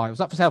gorgeous car. It was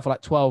up for sale for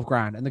like 12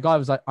 grand. And the guy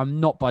was like, I'm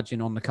not budging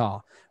on the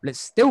car. But it's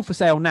still for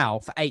sale now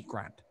for 8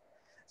 grand.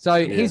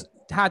 So he's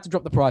had to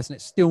drop the price and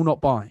it's still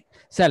not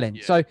selling.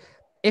 Yeah. So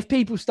if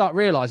people start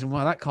realizing,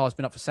 well, that car's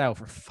been up for sale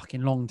for a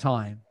fucking long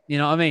time. You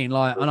know what I mean?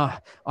 Like, and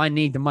I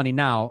need the money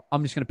now.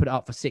 I'm just going to put it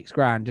up for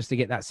 $6,000 just to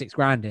get that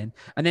 $6,000 in.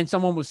 And then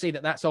someone will see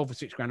that sold for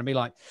 $6,000 and be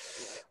like,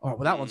 oh,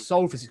 well, that one's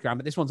sold for $6,000,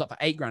 but this one's up for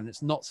 $8,000. And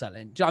it's not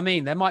selling. Do you know what I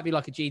mean? There might be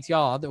like a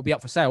GTR that will be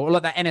up for sale. Or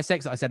like that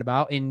NSX that I said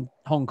about in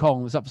Hong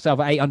Kong was up for sale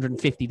for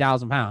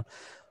 £850,000.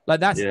 Like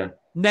that's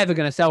never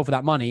going to sell for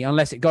that money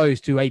unless it goes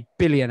to a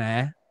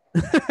billionaire.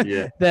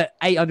 That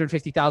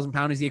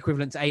 £850,000 is the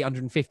equivalent to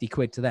 850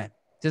 quid to them.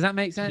 Does that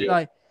make sense?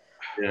 Like,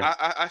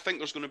 I think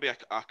there's going to be a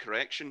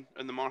correction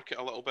in the market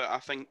a little bit. I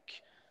think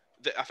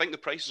the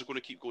prices are going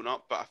to keep going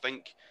up, but I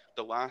think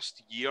the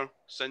last year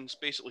since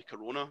basically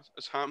Corona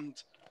has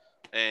happened,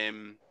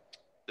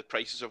 the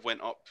prices have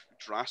went up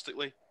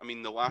drastically. I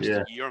mean, the last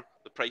year,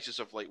 the prices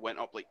have like went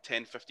up like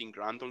 10, 15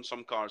 grand on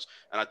some cars,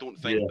 and I don't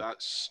think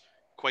that's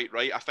quite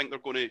right. I think they're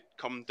going to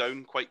come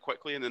down quite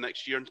quickly in the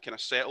next year and kind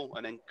of settle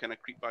and then kind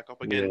of creep back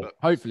up again. But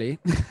hopefully.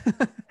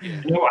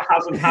 You know what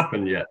hasn't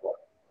happened yet?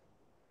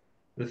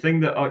 The thing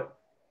that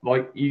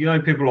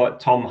people like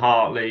Tom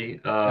Hartley,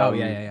 Joe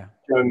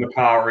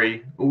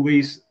Macari, all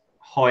these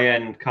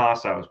high-end car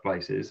sales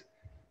places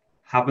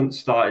haven't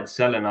started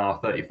selling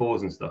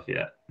R34s and stuff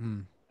yet.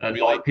 And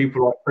really? Like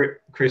people like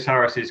Chris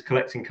Harris's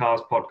Collecting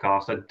Cars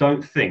podcast, I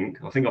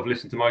think I've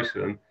listened to most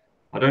of them.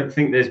 I don't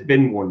think there's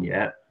been one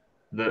yet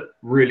that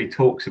really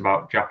talks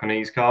about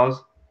Japanese cars.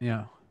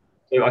 Yeah.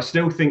 So I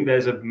still think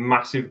there's a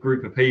massive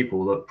group of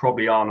people that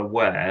probably aren't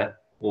aware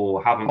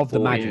or haven't bought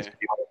into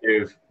the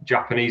idea of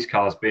Japanese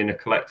cars being a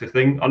collector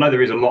thing. I know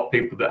there is a lot of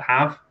people that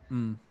have,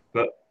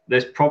 but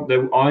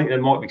there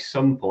might be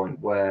some point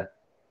where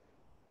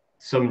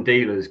some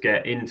dealers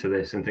get into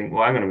this and think,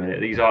 well, hang on a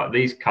minute,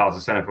 these cars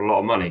are selling for a lot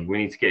of money. We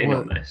need to get in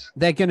on this.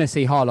 They're going to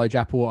see Harlow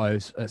Jap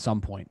Autos at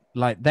some point.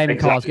 Like, them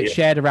cars get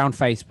shared around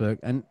Facebook.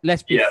 And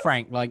let's be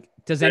frank, like,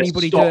 does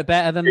anybody do it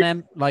better than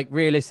them? Like,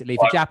 realistically,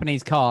 for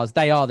Japanese cars,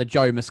 they are the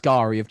Joe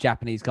Mascari of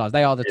Japanese cars.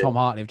 They are the Tom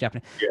Hartley of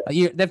Japanese.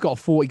 They've got a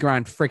 40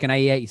 grand freaking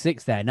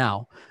A86 there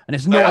now. And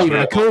it's not even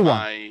a cool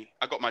one.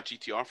 I got my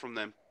GTR from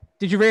them.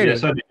 Did you really? Yeah,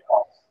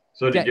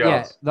 so did yours.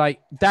 Yeah,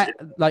 like that.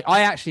 Like,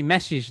 I actually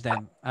messaged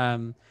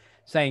them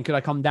saying, could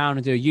I come down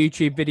and do a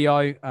YouTube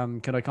video?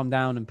 Could I come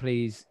down and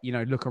please,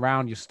 look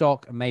around your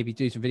stock and maybe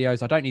do some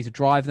videos? I don't need to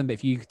drive them, but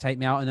if you could take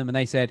me out in them. And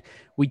they said,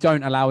 we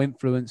don't allow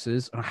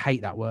influencers. And I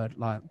hate that word.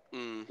 Like,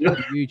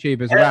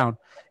 YouTubers around.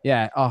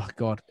 Yeah. Oh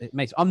God.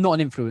 I'm not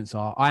an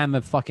influencer. I am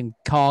a fucking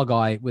car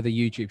guy with a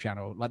YouTube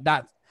channel like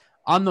that.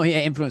 I'm not here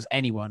to influence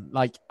anyone.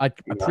 Like, I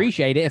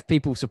appreciate it if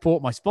people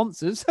support my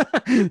sponsors.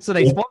 So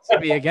they sponsor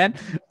me again.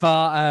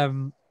 But,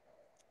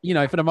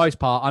 for the most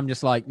part, I'm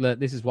just like, look,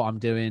 this is what I'm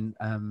doing.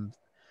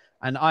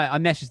 And I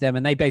messaged them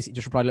and they basically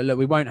just replied, look,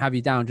 we won't have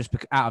you down just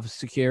out of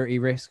security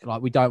risk.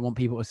 Like, we don't want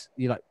people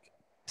to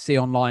see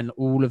online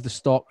all of the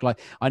stock.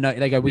 Like, I know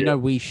they go, we know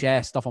we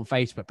share stuff on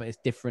Facebook, but it's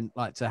different,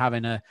 like, to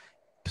having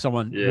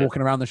someone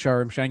walking around the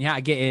showroom showing you how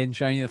to get in,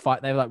 showing you the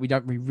fight. They were like,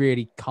 we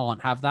really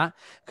can't have that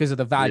because of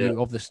the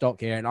value of the stock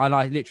here. And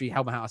I literally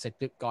held my hat. I said,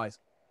 look, guys,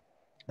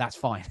 that's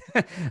fine.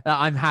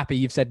 I'm happy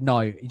you've said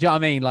no. Do you know what I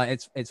mean?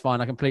 Like, it's fine.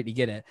 I completely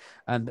get it.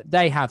 But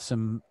they have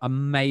some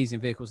amazing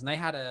vehicles, and they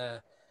had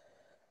a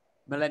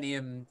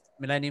Millennium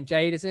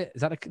Jade. Is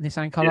that a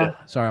Nissan color?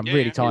 Yeah. Sorry, I'm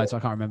really tired, so I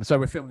can't remember. So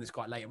we're filming this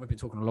quite late, and we've been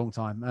talking a long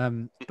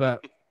time.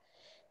 But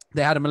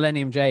they had a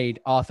Millennium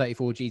Jade R34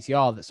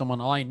 GTR that someone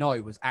I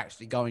know was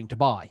actually going to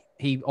buy.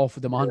 He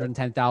offered them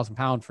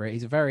 £110,000 for it.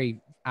 He's a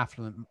very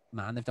affluent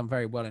man. They've done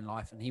very well in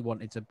life, and he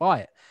wanted to buy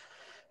it.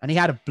 And he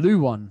had a blue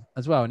one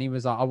as well. And he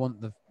was like, I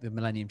want the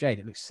Millennium Jade.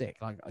 It looks sick.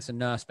 Like, it's a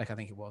nurse spec, I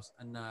think it was.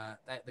 And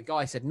the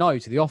guy said no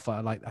to the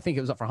offer. Like, I think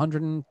it was up for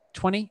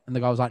 120. And the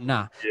guy was like,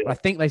 nah. Yeah. But I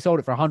think they sold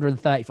it for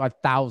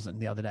 135,000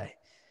 the other day.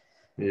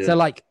 Yeah. So,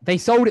 like, they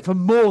sold it for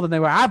more than they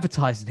were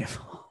advertising it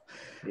for.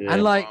 Yeah.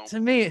 And, like, to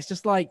me, it's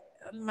just like,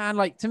 man,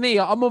 like, to me,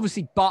 I'm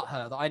obviously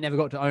butthurt that I never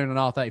got to own an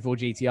R34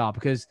 GTR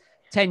because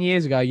 10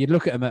 years ago, you'd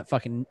look at them at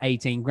fucking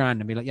 18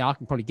 grand and be like, yeah, I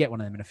can probably get one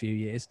of them in a few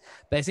years.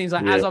 But it seems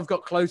like as I've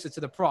got closer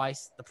to the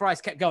price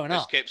kept going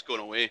up. It keeps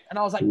going away. And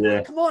I was like,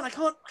 come on, I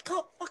can't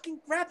fucking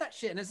grab that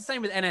shit. And it's the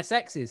same with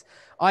NSXs.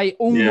 I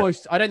don't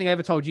think I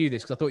ever told you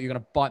this because I thought you were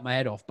going to bite my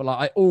head off, but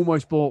like, I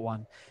almost bought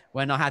one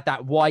when I had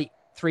that white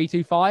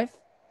 325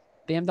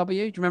 BMW. Do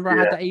you remember I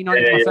had that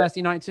E90, my first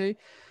E92?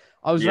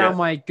 I was around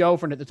my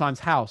girlfriend at the time's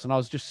house and I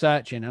was just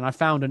searching and I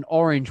found an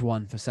orange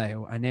one for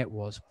sale and it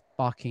was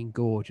fucking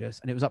gorgeous,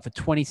 and it was up for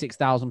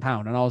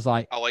 £26,000, and I was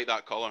like, I like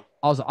that color.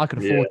 I was like, I could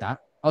afford that.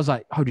 I was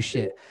like, holy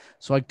shit.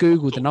 So I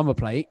googled the number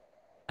plate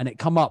and it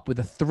come up with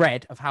a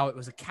thread of how it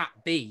was a Cat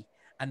B,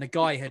 and the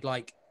guy had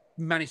like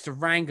managed to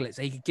wrangle it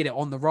so he could get it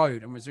on the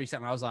road and was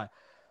reselling. I was like,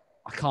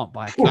 I can't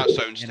buy a Cat. That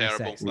sounds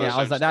terrible.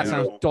 I was like, that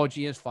sounds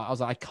dodgy as fuck. I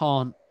was like, I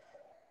can't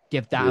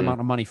give that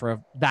amount of money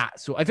for that.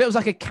 So if it was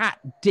like a Cat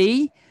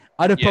D,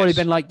 I'd have probably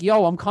been like,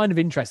 yo, I'm kind of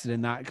interested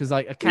in that because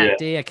like a Cat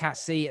D, a Cat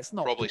C, it's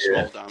not probably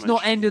small damage. It's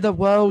not end of the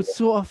world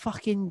sort of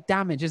fucking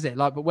damage, is it?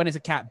 Like, but when it's a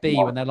Cat B,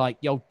 when they're like,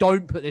 yo,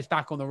 don't put this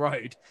back on the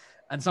road,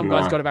 and some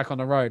guys got it back on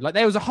the road. Like,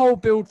 there was a whole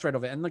build thread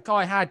of it, and the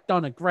guy had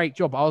done a great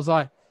job. I was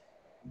like,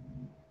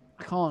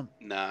 I can't.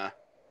 Nah,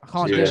 I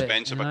can't it's do too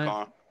expensive it, a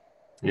car.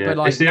 Yeah, But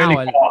like it's the now,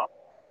 only car.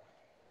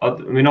 I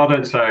mean, I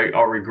don't say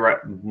I regret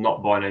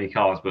not buying any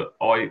cars, but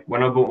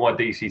when I bought my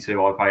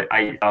DC2, I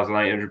paid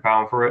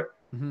 £8,800 for it.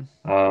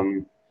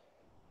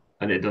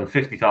 And it done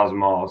 50,000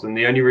 miles. And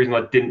the only reason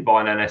I didn't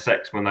buy an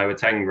NSX when they were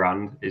 10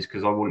 grand is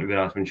because I wouldn't have been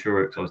able to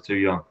insure it because I was too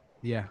young.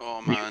 Yeah.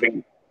 Oh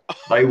man.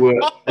 They were,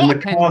 and the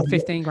 10, cars,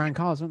 15 grand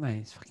cars, weren't they?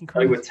 It's fucking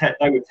they crazy.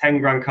 were 10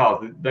 grand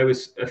cars. There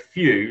was a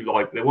few,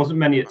 like there wasn't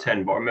many at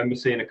 10, but I remember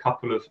seeing a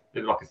couple of,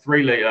 like a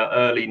 3 litre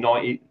early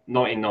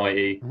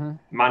 1990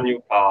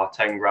 manual car,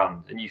 10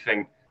 grand. And you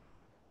think,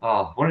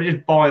 oh, why don't you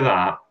just buy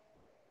that?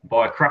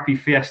 Buy a crappy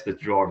Fiesta to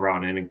drive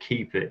around in and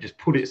keep it. Just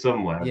put it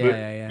somewhere.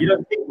 Yeah. You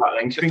don't think about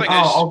things. You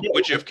think,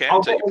 would you have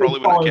kept it? You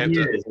probably wouldn't have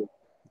kept it.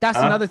 That's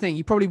another thing.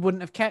 You probably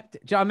wouldn't have kept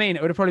it. Do you know what I mean?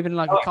 It would have probably been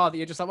like a car that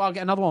you're just like, well, I'll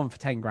get another one for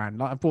 10 grand.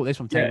 Like I bought this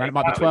one for 10 grand. It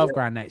might be 12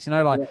 grand next. You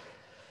know, like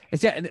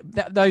it's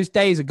those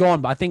days are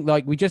gone. But I think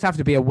like we just have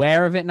to be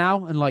aware of it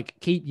now and like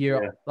keep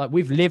like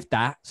we've lived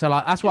that. So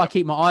like that's why I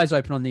keep my eyes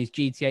open on these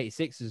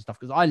GT86s and stuff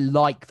because I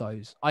like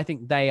those. I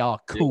think they are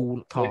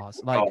cool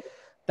cars. Like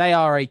they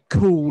are a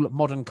cool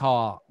modern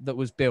car that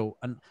was built,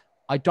 and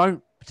I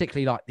don't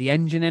particularly like the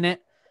engine in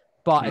it,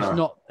 but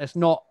it's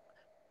not.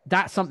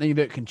 That's something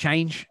that can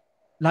change.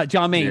 Like, do you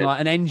know what I mean? Yeah.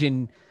 Like an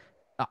engine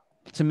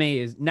to me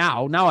is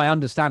now I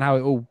understand how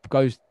it all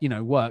goes,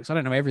 works. I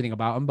don't know everything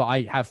about them, but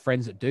I have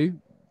friends that do.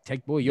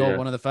 Boy, you're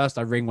one of the first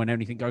I ring when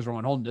anything goes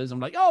wrong on Hondas. I'm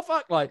like, oh,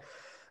 fuck. Like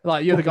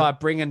you're the guy I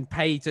bring and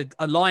pay to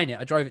align it.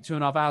 I drove it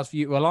 2.5 hours for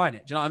you to align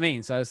it. Do you know what I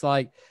mean? So it's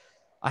like,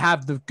 I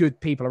have the good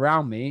people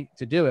around me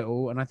to do it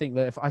all. And I think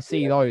that if I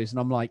see those and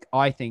I'm like,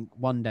 I think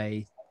one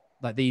day,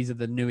 like these are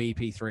the new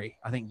EP3.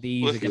 I think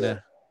these are going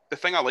to... The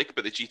thing I like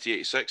about the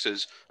GT86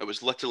 is it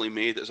was literally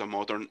made as a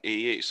modern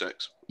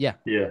AE86. Yeah.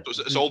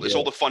 So it's all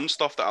the fun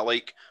stuff that I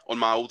like on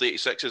my old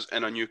 86s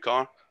in a new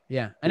car.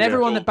 Yeah. And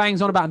everyone that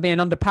bangs on about being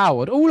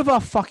underpowered, all of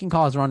our fucking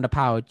cars are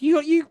underpowered.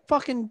 You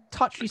fucking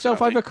touch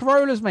yourself over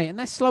Corollas, mate, and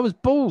they're slow as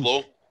balls.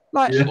 Slow.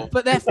 Like,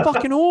 but they're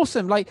fucking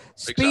awesome. Like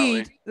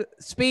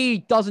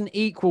speed doesn't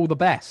equal the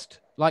best.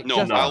 Like, no,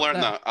 I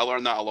learned that. I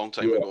learned that a long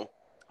time ago.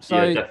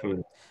 So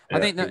definitely. I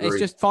think that it's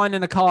just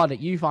finding a car that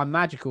you find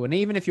magical. And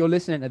even if you're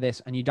listening to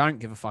this and you don't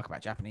give a fuck about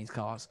Japanese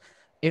cars,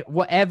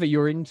 whatever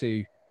you're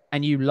into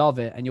and you love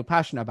it and you're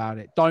passionate about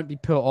it, don't be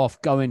put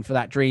off going for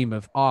that dream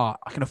of, I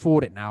can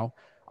afford it now.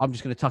 I'm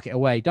just going to tuck it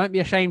away. Don't be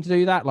ashamed to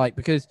do that. Like,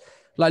 because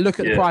like, look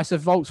at the price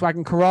of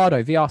Volkswagen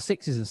Corrado,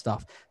 VR6s and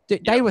stuff.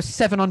 They were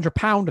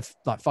 £700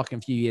 like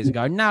fucking few years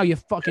ago. Now you're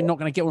fucking not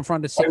going to get one for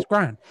under £6,000. Do you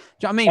know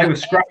what I mean? They were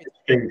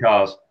scrapping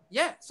cars.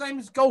 Yeah. Same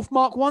as Golf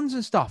Mark 1s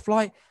and stuff.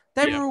 Like,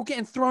 they were all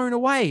getting thrown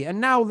away,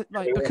 and now,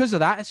 like, because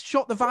of that, it's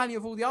shot the value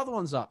of all the other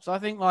ones up. So I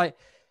think, like,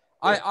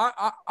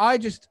 I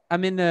just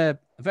am in a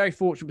very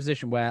fortunate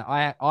position where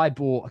I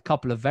bought a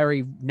couple of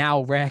very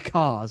now rare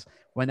cars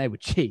when they were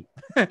cheap.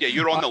 Yeah,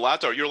 you're on the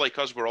ladder. You're like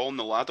us. We're all on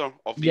the ladder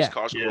of these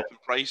cars going up in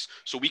price,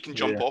 so we can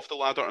jump off the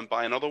ladder and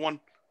buy another one.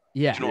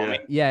 Yeah, do you know what I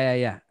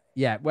mean?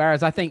 Yeah.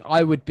 Whereas I think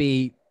I would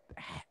be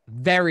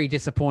very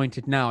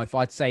disappointed now if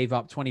I'd save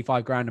up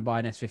 25 grand and buy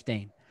an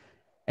S15.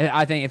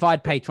 I think if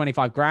I'd paid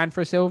 25 grand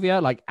for a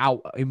Silvia, like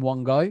out in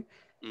one go,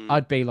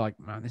 I'd be like,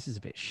 man, this is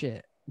a bit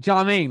shit. Do you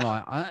know what I mean?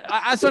 Like,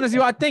 as soon as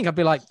I'd think, I'd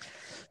be like,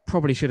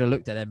 probably should have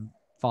looked at them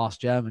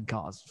fast German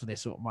cars for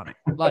this sort of money.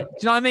 Like, do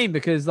you know what I mean?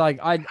 Because like,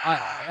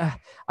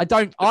 I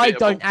don't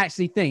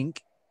actually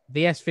think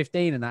the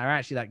S15 and that are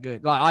actually that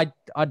good. Like,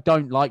 I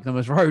don't like them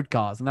as road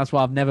cars, and that's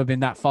why I've never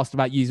been that fussed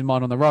about using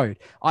mine on the road.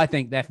 I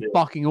think they're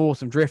fucking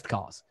awesome drift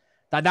cars.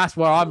 That's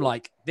where I'm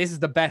like, this is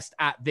the best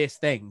at this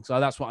thing. So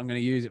that's what I'm going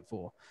to use it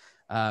for.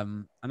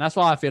 And that's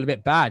why I feel a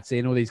bit bad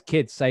seeing all these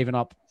kids saving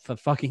up for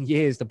fucking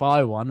years to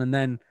buy one. And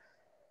then,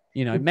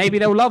 maybe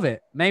they'll love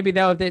it. Maybe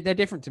they're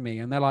different to me.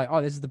 And they're like,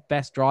 oh, this is the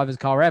best driver's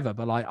car ever.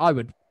 But like, I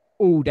would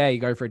all day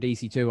go for a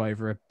DC2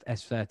 over a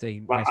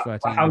S13.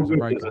 S13 how good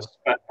does a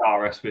spec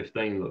car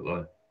S15 look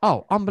like?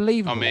 Oh,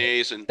 unbelievable.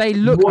 Amazing. They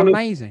look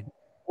amazing.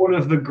 One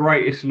of the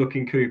greatest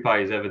looking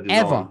coupes ever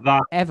designed.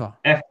 Ever.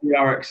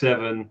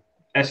 FDRX7,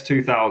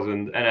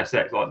 S2000,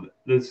 NSX, like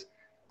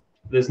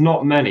there's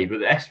not many, but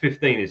the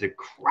S15 is a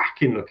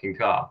cracking looking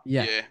car.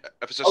 Yeah.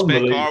 If it's a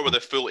spec car with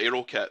a full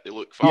aero kit, they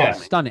look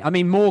fast. Stunning. I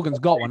mean, Morgan's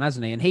got one,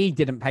 hasn't he? And he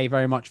didn't pay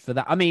very much for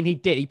that. I mean, he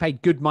did. He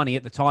paid good money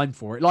at the time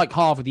for it, like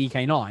half of the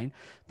EK9.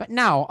 But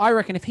now, I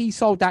reckon if he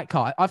sold that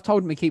car, I've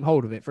told him to keep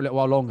hold of it for a little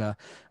while longer.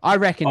 I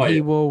reckon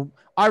he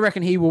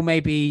will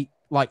maybe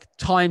like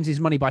times his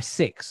money by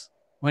 6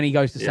 when he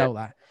goes to sell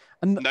that.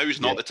 And now's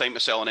not the time to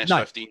sell an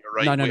S15. You're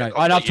right. No.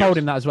 And I've told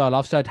him that as well.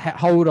 I've said,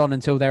 hold on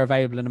until they're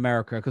available in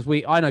America, because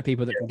I know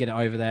people that can get it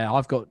over there.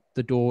 I've got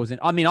the doors in.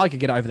 I mean, I could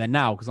get it over there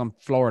now because I'm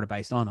Florida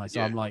based, aren't I?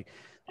 So I'm like,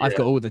 I've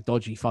got all the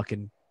dodgy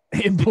fucking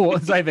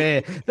imports over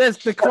here. There's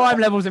the crime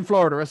levels in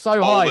Florida are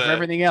so high for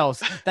everything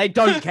else. They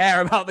don't care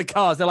about the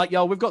cars. They're like,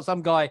 yo, we've got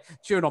some guy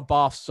chewing on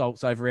bath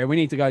salts over here. We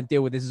need to go and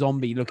deal with this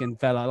zombie looking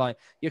fella. Like,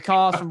 your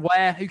car's from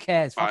where? Who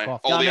cares? Fuck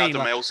off. All the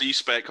Adam LC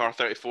spec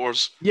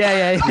R34s.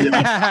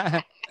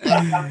 Yeah.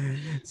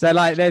 So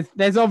like,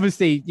 there's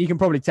obviously, you can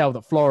probably tell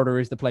that Florida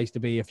is the place to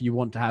be if you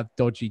want to have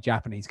dodgy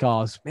Japanese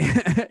cars.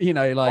 You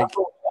know, like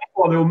that's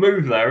why they'll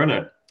move there, isn't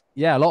it?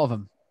 yeah, a lot of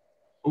them.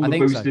 All I the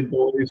think boosted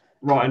boys,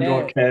 right and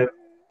drive Kev,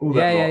 all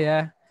that.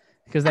 Yeah.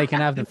 Because they can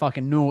have the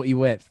fucking naughty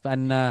whip,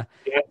 and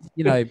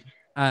you know,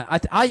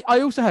 I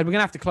also heard we're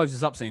gonna have to close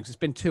this up soon because it's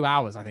been 2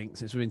 hours I think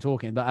since we've been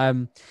talking.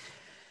 But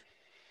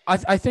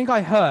I think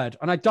I heard,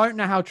 and I don't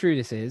know how true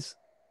this is.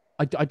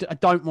 I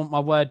don't want my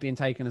word being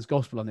taken as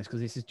gospel on this because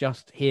this is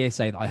just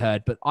hearsay that I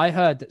heard. But I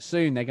heard that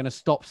soon they're going to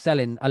stop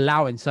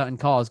allowing certain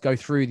cars go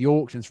through the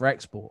auctions for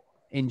export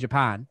in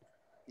Japan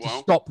to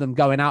stop them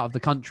going out of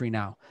the country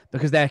now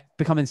because they're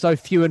becoming so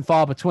few and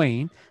far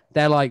between.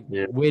 They're like,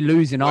 we're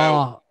losing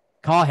our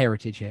car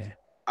heritage here.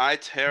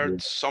 I'd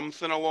heard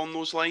something along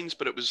those lines,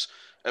 but it was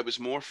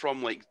more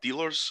from like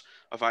dealers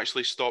have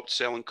actually stopped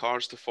selling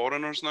cars to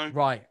foreigners now.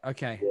 Right.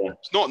 Okay. Yeah.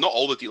 It's not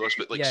all the dealers,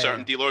 but like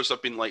certain dealers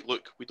have been like,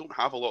 look, we don't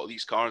have a lot of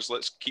these cars.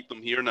 Let's keep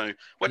them here now,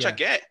 which I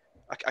get.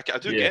 I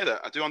do get it.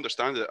 I do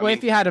understand it. Well, I mean,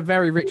 if you had a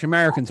very rich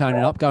American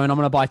turning up going, I'm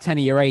going to buy 10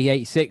 of your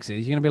A86s,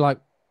 you're going to be like,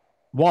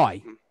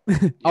 why?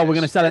 We're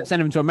going to send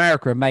them to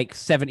America and make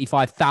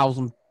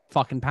 75,000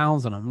 fucking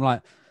pounds on them. I'm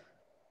like,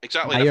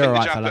 exactly.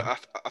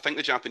 I think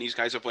the Japanese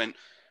guys have went,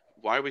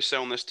 why are we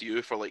selling this to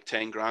you for like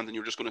 10 grand and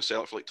you're just going to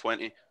sell it for like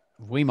 20?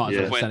 We might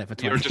as well sell it for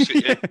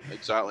 20.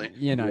 Exactly.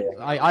 You know,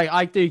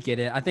 I do get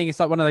it. I think it's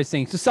like one of those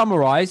things. To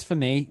summarize for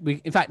me,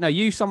 in fact, no,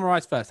 you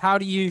summarize first. How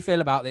do you feel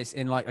about this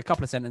in like a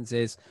couple of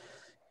sentences?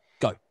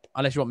 Go.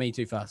 Unless you want me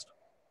to first.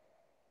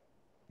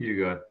 You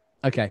go.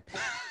 Okay.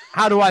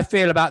 How do I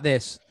feel about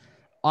this?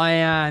 I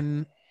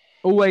am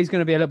always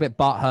going to be a little bit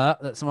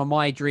butthurt that some of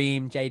my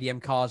dream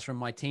JDM cars from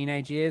my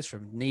teenage years,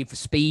 from Need for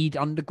Speed,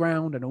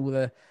 Underground, and all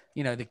the,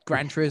 you know, the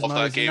Gran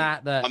Turismos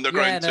and that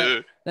Underground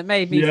too. That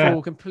made me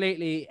fall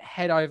completely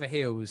head over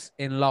heels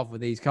in love with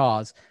these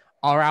cars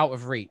are out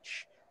of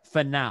reach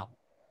for now.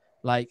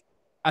 Like,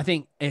 I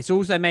think it's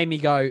also made me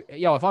go,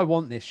 yo, if I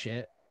want this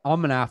shit,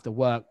 I'm going to have to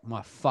work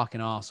my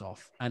fucking ass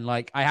off. And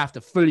like, I have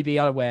to fully be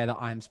aware that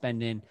I'm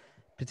spending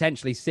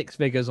potentially 6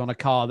 figures on a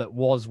car that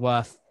was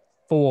worth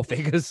 4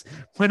 figures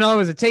when I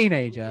was a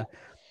teenager.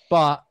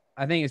 But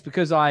I think it's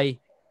because I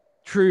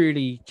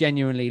truly,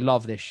 genuinely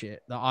love this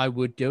shit that I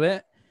would do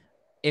it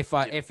if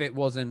it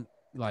wasn't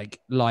like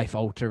life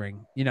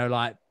altering, you know,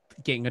 like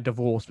getting a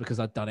divorce because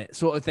I've done it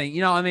sort of thing.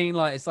 You know what I mean?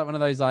 Like, it's like one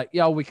of those like,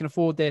 yo, we can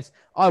afford this.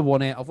 I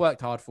want it. I've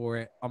worked hard for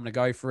it. I'm going to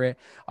go for it.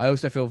 I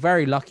also feel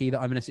very lucky that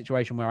I'm in a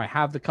situation where I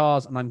have the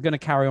cars and I'm going to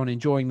carry on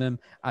enjoying them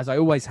as I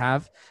always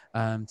have,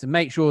 to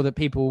make sure that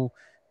people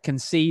can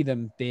see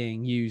them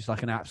being used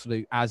like an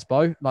absolute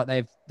asbo.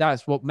 Like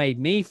that's what made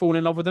me fall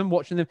in love with them,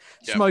 watching them.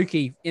 Yep.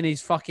 Smokey in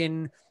his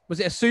fucking, was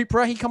it a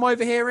Supra he come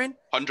over here in?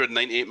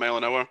 198 mile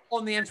an hour.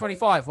 On the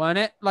M25, weren't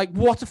it? Like,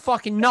 what a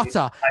fucking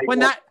nutter.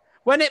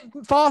 When it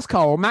Fast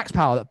Car or Max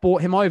Power that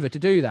bought him over to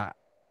do that?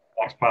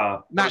 Max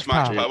Power. Max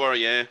Power,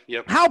 yeah.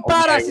 Yep. How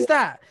badass is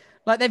that?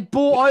 Like, they've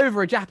bought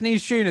over a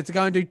Japanese tuner to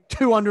go and do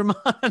 200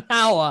 miles an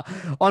hour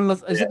on,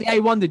 is it the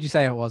A1, did you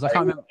say it was? I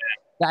can't remember.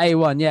 The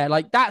A1, yeah.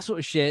 Like, that sort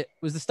of shit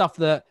was the stuff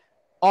that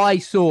I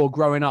saw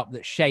growing up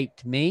that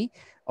shaped me.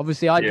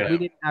 Obviously, we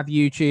didn't have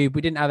YouTube. We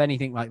didn't have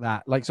anything like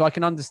that. Like, so I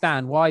can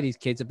understand why these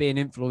kids are being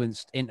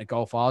influenced into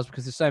Golf R's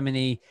because there's so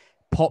many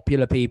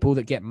popular people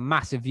that get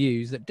massive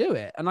views that do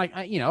it. And like,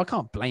 I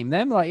can't blame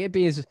them. Like, it'd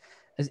be as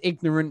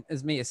ignorant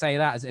as me to say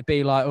that as it'd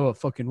be like, oh,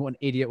 fucking what an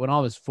idiot when I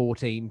was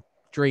 14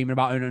 dreaming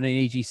about owning an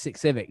EG6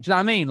 Civic. Do you know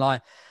what I mean?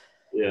 Like,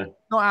 yeah,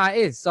 not how it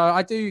is. So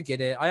I do get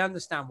it. I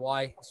understand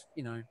why.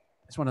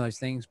 It's one of those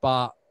things,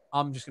 but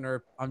I'm just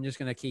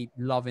gonna keep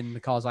loving the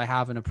cars I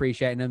have and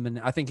appreciating them, and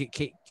I think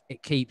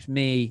it keeps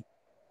me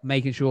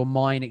making sure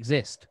mine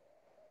exist.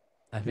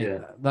 I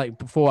think like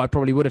before, I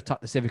probably would have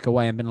tucked the Civic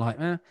away and been like,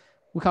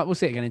 we'll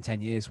see it again in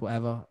 10 years,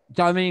 whatever.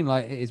 Do you know what I mean?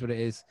 Like, it is what it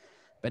is.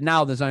 But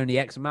now there's only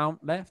X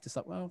amount left. It's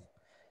like, well,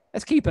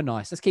 let's keep her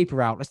nice. Let's keep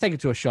her out. Let's take her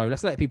to a show.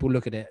 Let's let people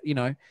look at it. You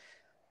know.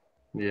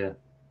 Yeah.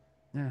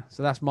 Yeah.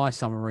 So that's my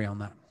summary on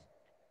that.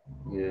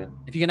 Yeah.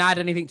 If you can add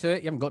anything to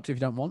it, you haven't got to if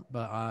you don't want,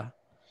 but.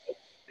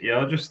 Yeah,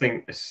 I just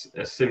think it's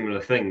a similar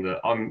thing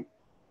that I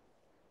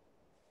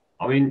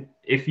mean,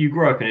 if you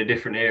grow up in a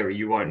different era,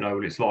 you won't know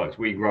what it's like.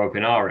 We grew up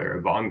in our era,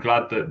 but I'm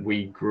glad that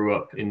we grew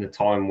up in the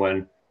time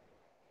when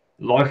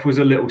life was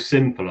a little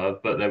simpler,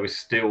 but there was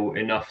still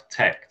enough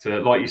tech to,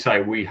 like you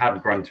say, we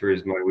had Gran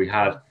Turismo, we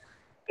had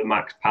the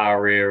Max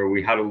Power era,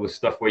 we had all the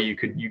stuff where you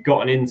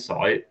got an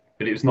insight,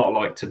 but it was not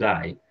like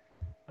today.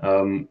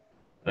 And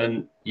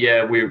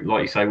yeah,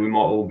 like you say, we might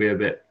all be a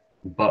bit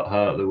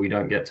butthurt that we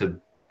don't get to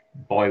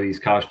buy these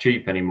cars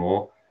cheap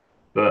anymore,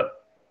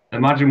 but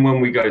imagine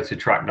when we go to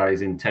track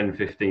days in 10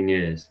 15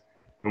 years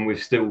and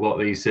we've still got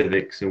these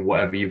Civics and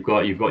whatever you've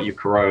got your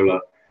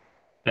Corolla.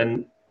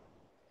 And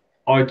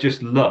I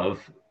just love,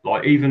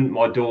 like, even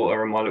my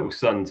daughter and my little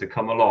son to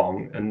come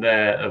along and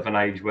they're of an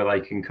age where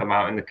they can come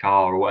out in the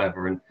car or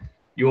whatever, and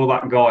you're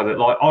that guy that,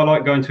 like, I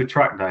like going to a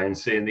track day and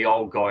seeing the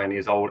old guy in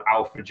his old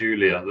Alfa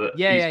Giulia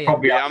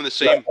that I'm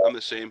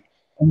the same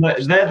And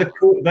they're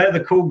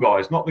the cool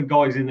guys, not the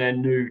guys in their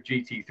new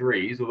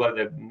GT3s, although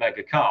they're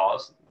mega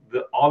cars.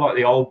 I like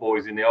the old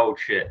boys in the old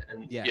shit.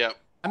 And yeah.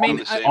 I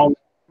mean,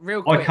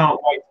 real quick, I can't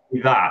wait to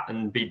do that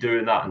and be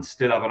doing that and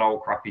still have an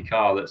old crappy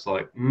car that's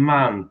like,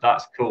 man,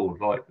 that's cool.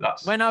 Like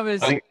that's when I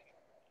was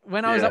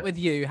up with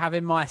you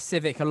having my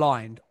Civic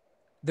aligned,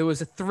 there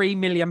was a £3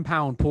 million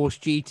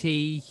Porsche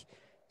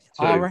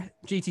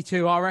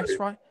GT2 RS,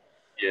 right?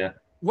 Yeah.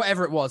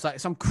 Whatever it was, like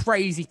some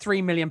crazy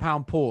 £3 million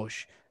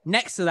Porsche.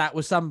 Next to that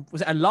was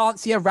it a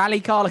Lancia rally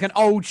car, like an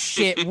old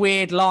shit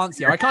weird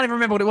Lancia? I can't even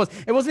remember what it was.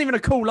 It wasn't even a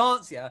cool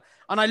Lancia.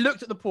 And I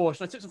looked at the Porsche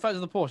and I took some photos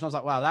of the Porsche and I was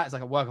like, wow, that is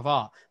like a work of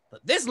art.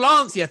 But this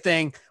Lancia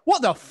thing,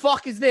 what the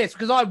fuck is this?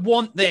 Because I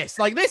want this.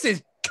 Like, this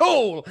is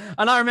cool.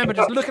 And I remember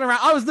just looking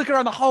around. I was looking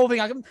around the whole thing.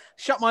 I can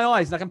shut my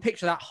eyes and I can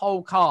picture that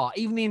whole car,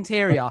 even the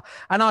interior.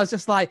 And I was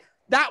just like,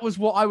 that was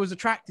what I was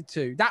attracted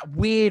to. That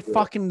weird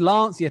fucking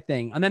Lancia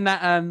thing. And then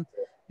that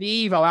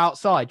the Evo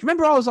outside. Do you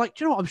remember I was like,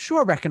 do you know what? I'm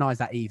sure I recognize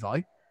that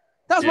Evo.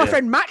 That was my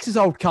friend Max's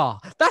old car.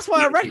 That's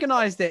why I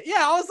recognized it.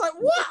 Yeah, I was like,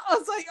 what? I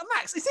was like,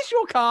 Max, is this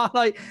your car?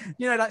 Like,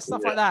 you know, like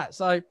stuff like that.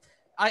 So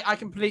I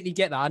completely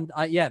get that. And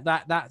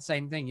that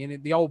same thing. You know,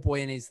 the old boy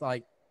in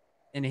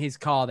his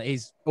car that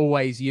he's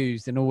always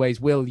used and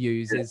always will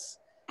use is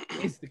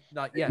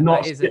not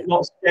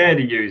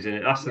scared of using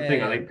it. That's the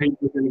thing. I think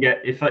people are going to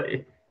get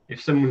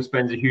if someone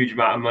spends a huge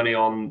amount of money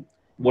on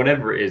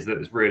whatever it is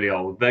that's really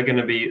old, they're going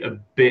to be a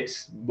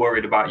bit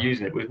worried about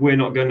using it. We're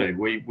not going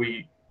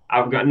to.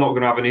 I'm not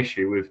going to have an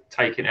issue with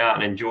taking it out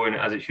and enjoying it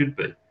as it should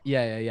be.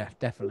 Yeah,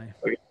 definitely.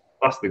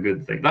 That's the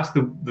good thing. That's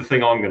the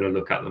thing I'm going to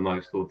look at the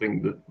most, or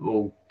think that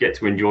we'll get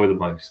to enjoy the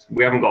most.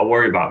 We haven't got to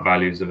worry about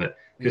values of it,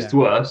 because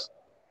to us,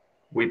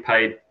 we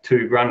paid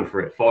 $2,000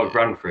 for it,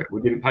 $5,000 for it.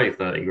 We didn't pay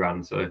 30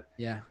 grand, so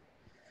yeah.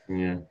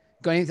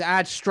 Got anything to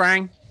add,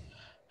 Strang?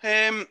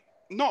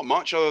 Not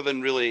much, other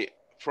than really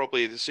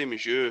probably the same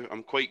as you.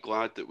 I'm quite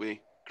glad that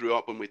we grew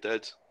up when we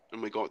did.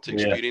 And we got to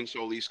experience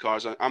all these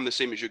cars. I'm the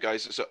same as you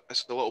guys. It's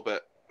a little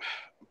bit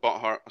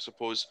butthurt, I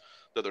suppose,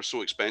 that they're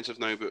so expensive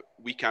now, but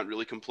we can't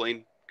really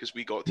complain because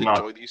we got to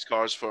enjoy these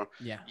cars for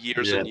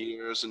years and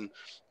years, and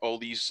all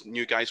these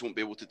new guys won't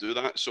be able to do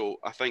that. So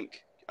I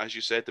think, as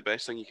you said, the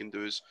best thing you can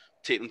do is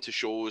take them to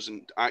shows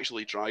and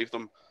actually drive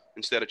them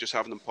instead of just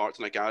having them parked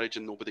in a garage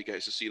and nobody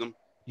gets to see them.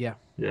 Yeah,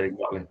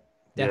 exactly.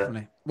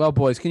 Definitely. Well,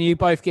 boys, can you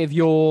both give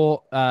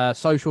your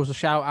socials a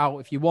shout out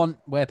if you want,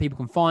 where people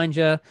can find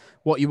you,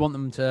 what you want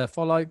them to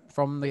follow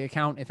from the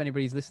account, if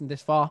anybody's listened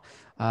this far?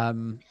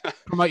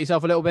 Promote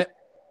yourself a little bit.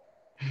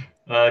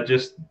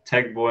 Just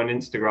Tegboy on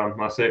Instagram.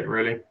 That's it,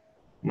 really.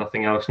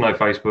 Nothing else. No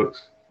Facebooks.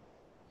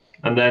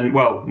 And then,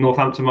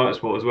 Northampton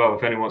Motorsport as well.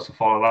 If anyone wants to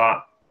follow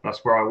that,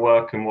 that's where I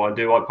work and what I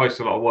do. I post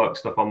a lot of work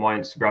stuff on my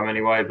Instagram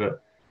anyway,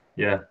 but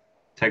yeah,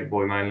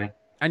 Tegboy mainly.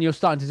 And you're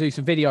starting to do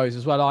some videos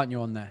as well, aren't you,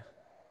 on there?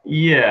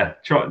 Yeah,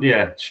 try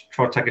to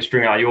take a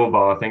string out of your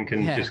bow, I think,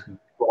 and just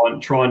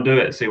try and do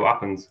it, see what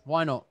happens.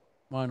 Why not?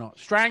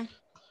 Strang?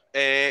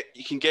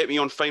 You can get me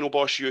on Final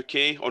Boss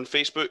UK on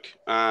Facebook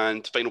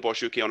and Final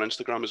Boss UK on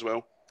Instagram as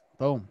well.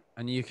 Boom.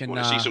 And you can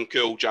want to see some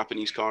cool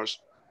Japanese cars.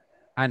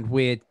 And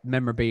weird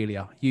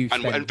memorabilia. You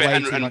spend way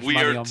too much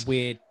money on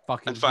weird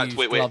fucking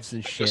gloves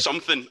and shit.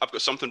 I've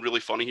got something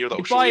really funny here that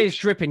You'd buy his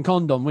dripping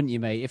condom, wouldn't you,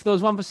 mate? If there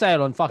was one for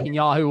sale on fucking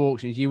Yahoo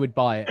auctions, you would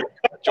buy it.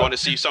 Do you want to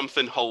see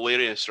something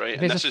hilarious, right?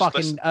 If it's a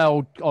fucking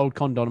old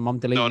condom, I'm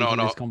deleting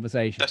this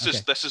conversation.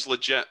 This is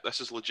legit.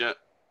 This is legit.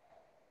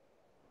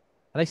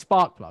 Are they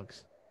spark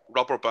plugs?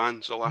 Rubber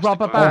bands.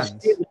 Rubber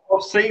bands.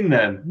 I've seen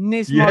them.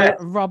 Nismo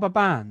rubber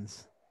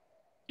bands.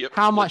 Yep.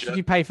 How much did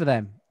you pay for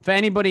them? For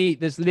anybody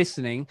that's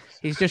listening,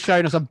 he's just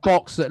showing us a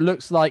box that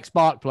looks like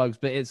spark plugs,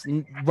 but it's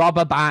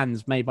rubber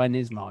bands made by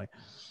Nismo.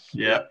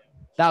 Yeah.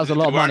 That was a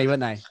lot of money,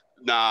 weren't they?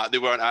 Nah, they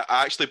weren't. I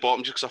actually bought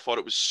them just because I thought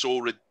it was so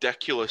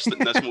ridiculous that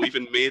Nismo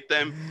even made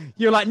them.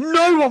 You're like,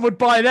 no one would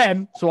buy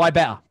them, so I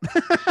better.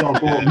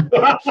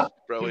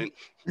 Brilliant.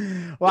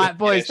 Right,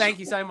 boys, thank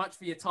you so much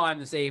for your time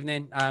this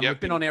evening. We've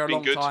been on here a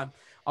long time.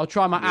 I'll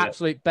try my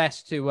absolute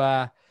best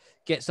to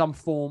get some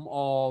form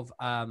of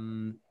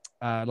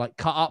like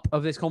cut up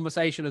of this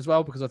conversation as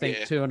well, because I think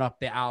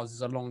 2.5 hours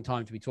is a long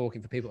time to be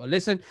talking for people to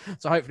listen.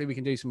 So hopefully we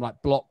can do some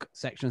like block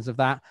sections of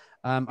that.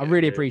 I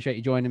really appreciate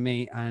you joining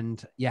me,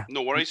 and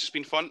no worries, it's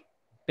been fun.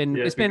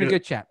 It's been a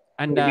good chat,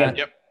 and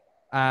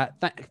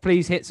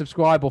please hit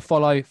subscribe or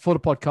follow for the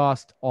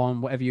podcast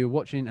on whatever you're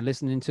watching and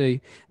listening to.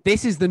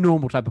 This is the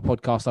normal type of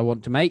podcast I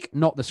want to make,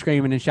 not the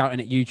screaming and shouting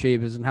at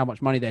YouTubers and how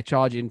much money they're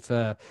charging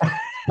for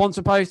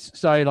sponsor posts.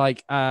 So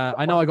like,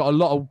 I know I got a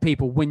lot of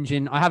people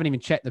whinging. I haven't even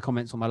checked the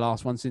comments on my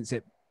last one since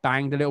it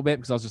banged a little bit,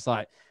 because I was just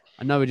like,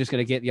 I know we're just going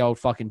to get the old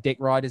fucking dick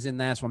riders in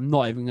there, so I'm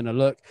not even going to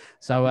look.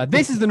 So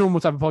this is the normal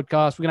type of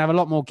podcast. We're going to have a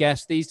lot more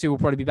guests. These two will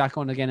probably be back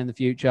on again in the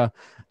future,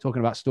 talking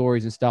about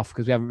stories and stuff,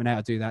 because we haven't been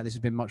able to do that. This has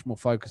been much more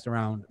focused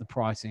around the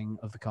pricing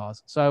of the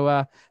cars.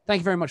 So thank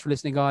you very much for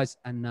listening, guys,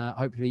 and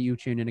hopefully you'll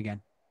tune in again.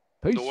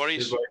 Peace. No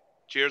worries.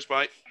 Cheers,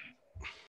 bye.